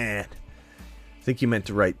league. Man, I think you meant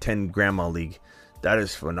to write 10 grandma league. That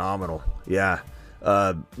is phenomenal. Yeah.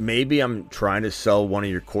 Maybe I'm trying to sell one of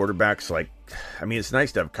your quarterbacks. It's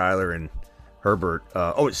nice to have Kyler and Herbert.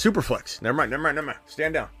 It's Superflex. Never mind.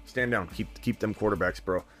 Stand down. Keep them quarterbacks,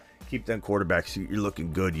 bro. Keep them quarterbacks. You're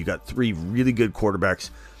looking good. You got 3 really good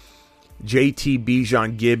quarterbacks. JT,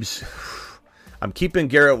 Bijan, Gibbs. I'm keeping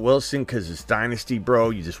Garrett Wilson because it's Dynasty,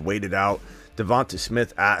 bro. You just wait it out. Devonta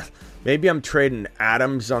Smith. Maybe I'm trading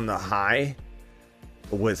Adams on the high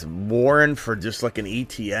with Warren for just like an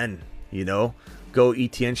ETN, Go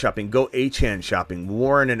ETN shopping. Go Achane shopping.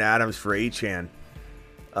 Warren and Adams for Achane.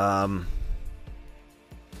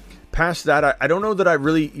 Past that, I don't know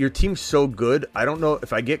that your team's so good. I don't know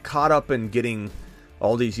if I get caught up in getting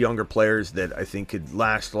all these younger players that I think could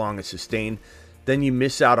last long and sustain, then you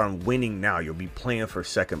miss out on winning now. You'll be playing for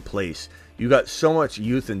second place. You got so much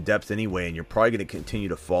youth and depth anyway, and you're probably going to continue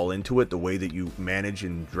to fall into it the way that you manage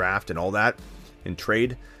and draft and all that and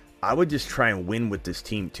trade. I would just try and win with this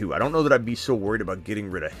team too. I don't know that I'd be so worried about getting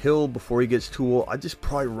rid of Hill before he gets Tool. I'd just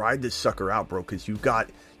probably ride this sucker out, bro, because you got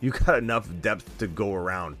enough depth to go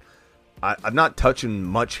around. I'm not touching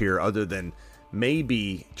much here other than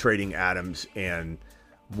maybe trading Adams and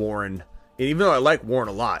Warren. And even though I like Warren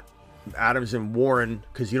a lot, Adams and Warren,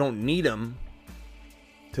 because you don't need them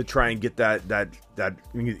to try and get that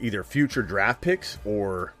either future draft picks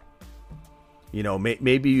or,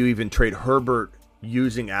 maybe you even trade Herbert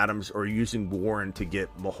using Adams or using Warren to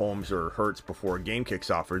get Mahomes or Hurts before a game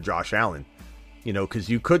kicks off, or Josh Allen. Because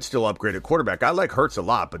you could still upgrade a quarterback. I like Hurts a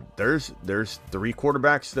lot, but there's 3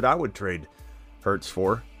 quarterbacks that I would trade Herbert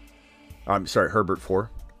for.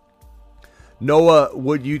 Noah,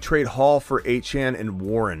 would you trade Hall for Achane and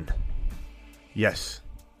Warren? Yes.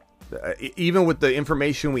 Even with the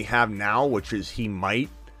information we have now, which is he might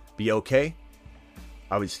be okay,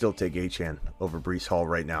 I would still take Achane over Breece Hall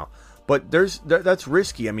right now. But that's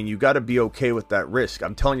risky. You got to be okay with that risk.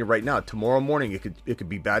 I'm telling you right now, tomorrow morning it could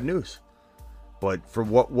be bad news. But for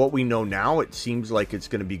what we know now, it seems like it's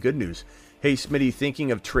going to be good news. Hey, Smitty,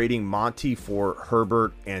 thinking of trading Monty for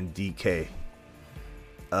Herbert and DK.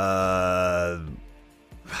 I'd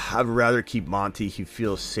rather keep Monty. He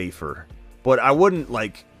feels safer. But I wouldn't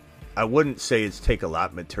say it's take a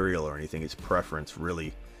lot material or anything. It's preference,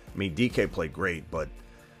 really. DK played great, but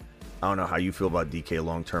I don't know how you feel about DK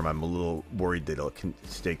long term. I'm a little worried that he'll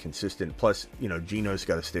stay consistent. Plus, Gino's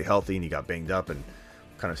got to stay healthy, and he got banged up, and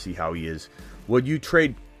kind of see how he is. Would you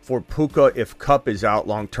trade for Puka if Kupp is out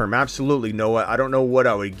long term? Absolutely, Noah. I don't know what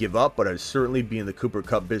I would give up, but I'd certainly be in the Cooper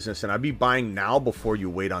Kupp business, and I'd be buying now before you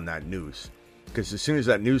wait on that news. Because as soon as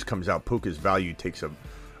that news comes out, Puka's value takes a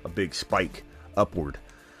big spike upward.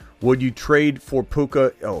 Would you trade for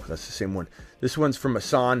Puka? Oh, that's the same one. This one's from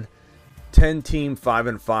Hassan. 10-team,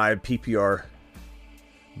 5-5, PPR.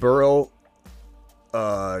 Burrow,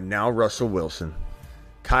 now Russell Wilson.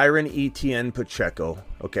 Kyren, ETN, Pacheco.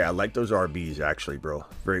 Okay, I like those RBs, actually, bro.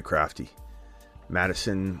 Very crafty.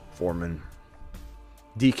 Madison, Foreman.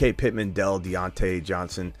 DK, Pittman, Dell, Deontay,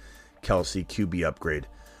 Johnson, Kelsey, QB upgrade.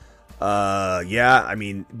 Yeah,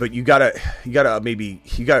 but you got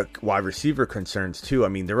wide receiver concerns,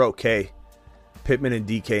 too. They're okay. Pittman and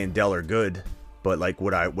DK and Dell are good. But,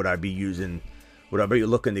 would I be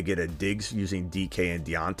looking to get a Diggs using DK and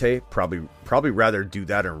Deontay? Probably rather do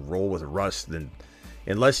that and roll with Russ than...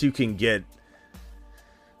 Unless you can get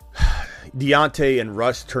Deontay and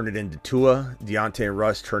Russ turn it into Tua. Deontay and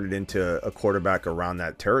Russ turn it into a quarterback around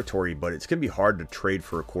that territory. But it's going to be hard to trade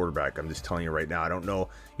for a quarterback. I'm just telling you right now. I don't know.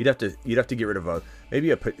 You'd have to get rid of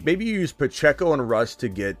maybe you use Pacheco and Russ to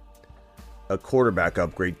get a quarterback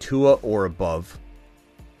upgrade, Tua or above.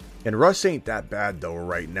 And Russ ain't that bad though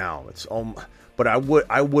right now. But I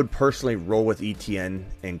would personally roll with Etienne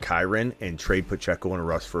and Kyren and trade Pacheco and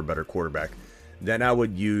Russ for a better quarterback. Then I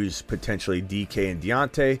would use potentially DK and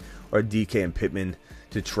Deontay or DK and Pittman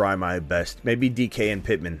to try my best. Maybe DK and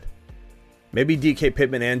Pittman. Maybe DK,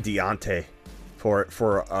 Pittman, and Deontay for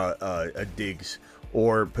a Diggs.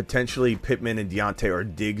 Or potentially Pittman and Deontay or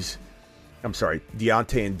Diggs. I'm sorry,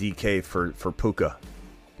 Deontay and DK for Puka.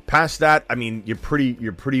 Past that, I mean, you're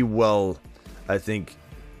pretty well, I think,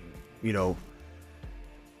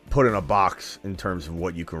 put in a box in terms of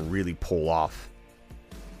what you can really pull off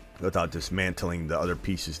without dismantling the other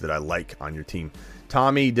pieces that I like on your team.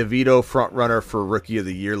 Tommy DeVito, front runner for Rookie of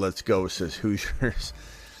the Year. Let's go, says Hoosiers.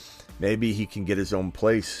 Maybe he can get his own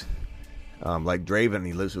place, like Draven.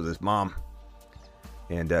 He lives with his mom.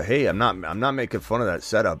 And hey, I'm not making fun of that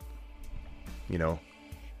setup. All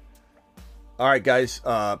right, guys.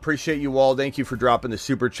 Appreciate you all. Thank you for dropping the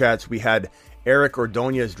super chats. We had Eric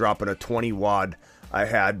Ordonez dropping a 20 watt. I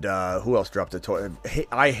had who else dropped a 20?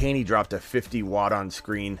 Haney dropped a 50 watt on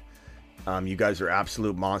screen. You guys are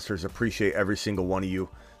absolute monsters. Appreciate every single one of you.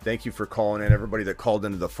 Thank you for calling in. Everybody that called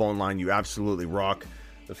into the phone line, you absolutely rock.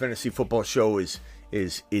 The Fantasy Football Show is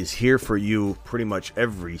here for you pretty much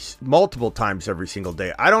multiple times every single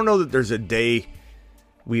day. I don't know that there's a day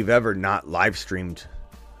we've ever not live streamed.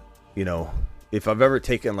 If I've ever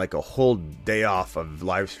taken like a whole day off of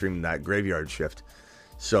live streaming that graveyard shift.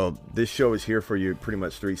 So this show is here for you pretty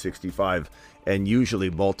much 365 and usually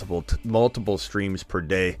multiple streams per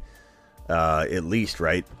day, at least,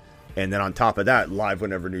 right? And then on top of that, live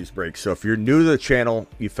whenever news breaks. So if you're new to the channel,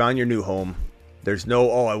 you found your new home, there's no,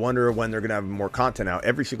 I wonder when they're going to have more content out.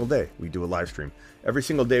 Every single day we do a live stream. Every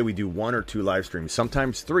single day we do 1 or 2 live streams,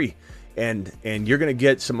 sometimes 3. And you're going to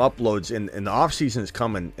get some uploads, and the off season is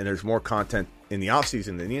coming, and there's more content in the off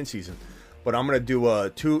season than the in season. But I'm going to do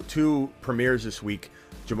two premieres this week.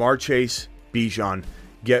 Jamar Chase, Bijan,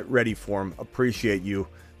 get ready for him. Appreciate you.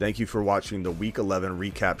 Thank you for watching the Week 11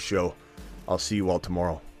 recap show. I'll see you all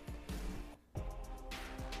tomorrow.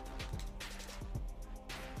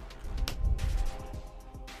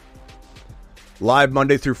 Live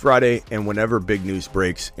Monday through Friday and whenever big news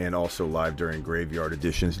breaks, and also live during graveyard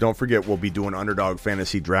editions. Don't forget, we'll be doing underdog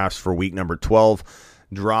fantasy drafts for week number 12.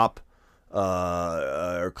 Drop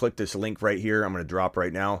or click this link right here. I'm going to drop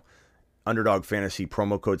right now. Underdog fantasy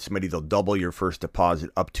promo code Smitty. They'll double your first deposit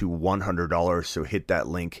up to $100. So hit that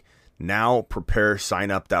link now. Prepare,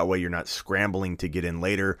 sign up. That way you're not scrambling to get in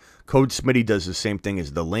later. Code Smitty does the same thing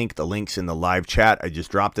as the link. The link's in the live chat. I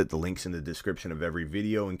just dropped it. The link's in the description of every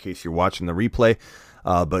video in case you're watching the replay.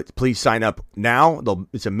 But please sign up now.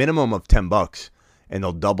 It's a minimum of $10, and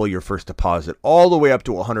they'll double your first deposit all the way up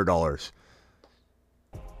to $100.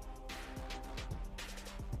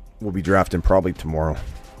 We'll be drafting probably tomorrow.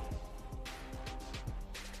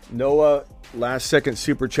 Noah, last second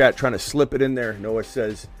super chat, trying to slip it in there. Noah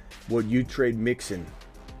says, would you trade Mixon?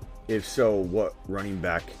 If so, what running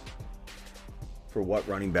back? For what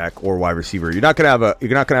running back or wide receiver? You're not gonna have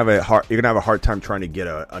a hard time trying to get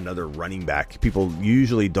another running back. People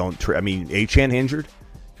usually don't. Achane injured.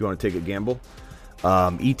 If you want to take a gamble,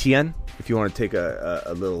 Etienne. If you want to take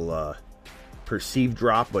a little perceived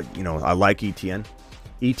drop, but I like Etienne.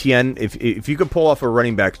 Etienne, if you could pull off a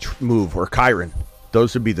running back move, or Kyren,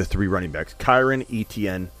 those would be the 3 running backs. Kyren,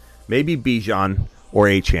 Etienne, maybe Bijan or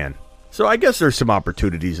Achane. So I guess there's some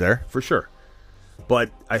opportunities there for sure. But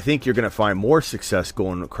I think you're going to find more success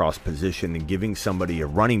going across position and giving somebody a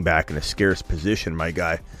running back in a scarce position, my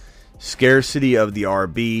guy. Scarcity of the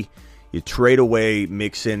RB. You trade away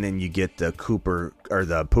Mixon and you get the Cooper or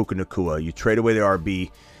the Puka Nacua. You trade away the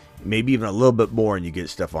RB, maybe even a little bit more, and you get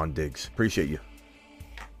Stephon Diggs. Appreciate you.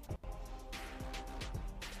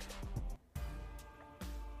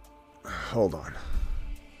 Hold on.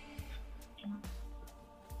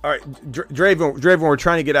 All right, Draven, we're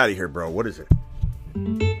trying to get out of here, bro. What is it?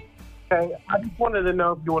 Hey, I just wanted to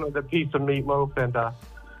know if you wanted a piece of meatloaf, and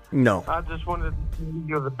no. I just wanted to say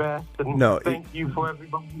you're the best, and thank you for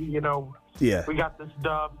everybody. Yeah. We got this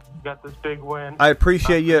dub, we got this big win. I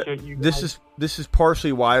appreciate you. This is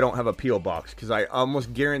partially why I don't have a P.O. box, because I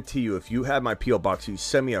almost guarantee you, if you had my P.O. box, you'd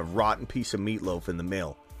send me a rotten piece of meatloaf in the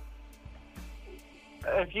mail.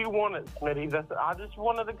 If you want it, Smitty, I just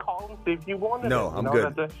wanted to call and see if you wanted it. No, I'm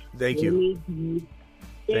good. Thank you. You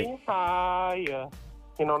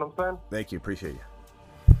know what I'm saying? Thank you. Appreciate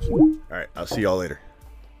you. All right. I'll see y'all later.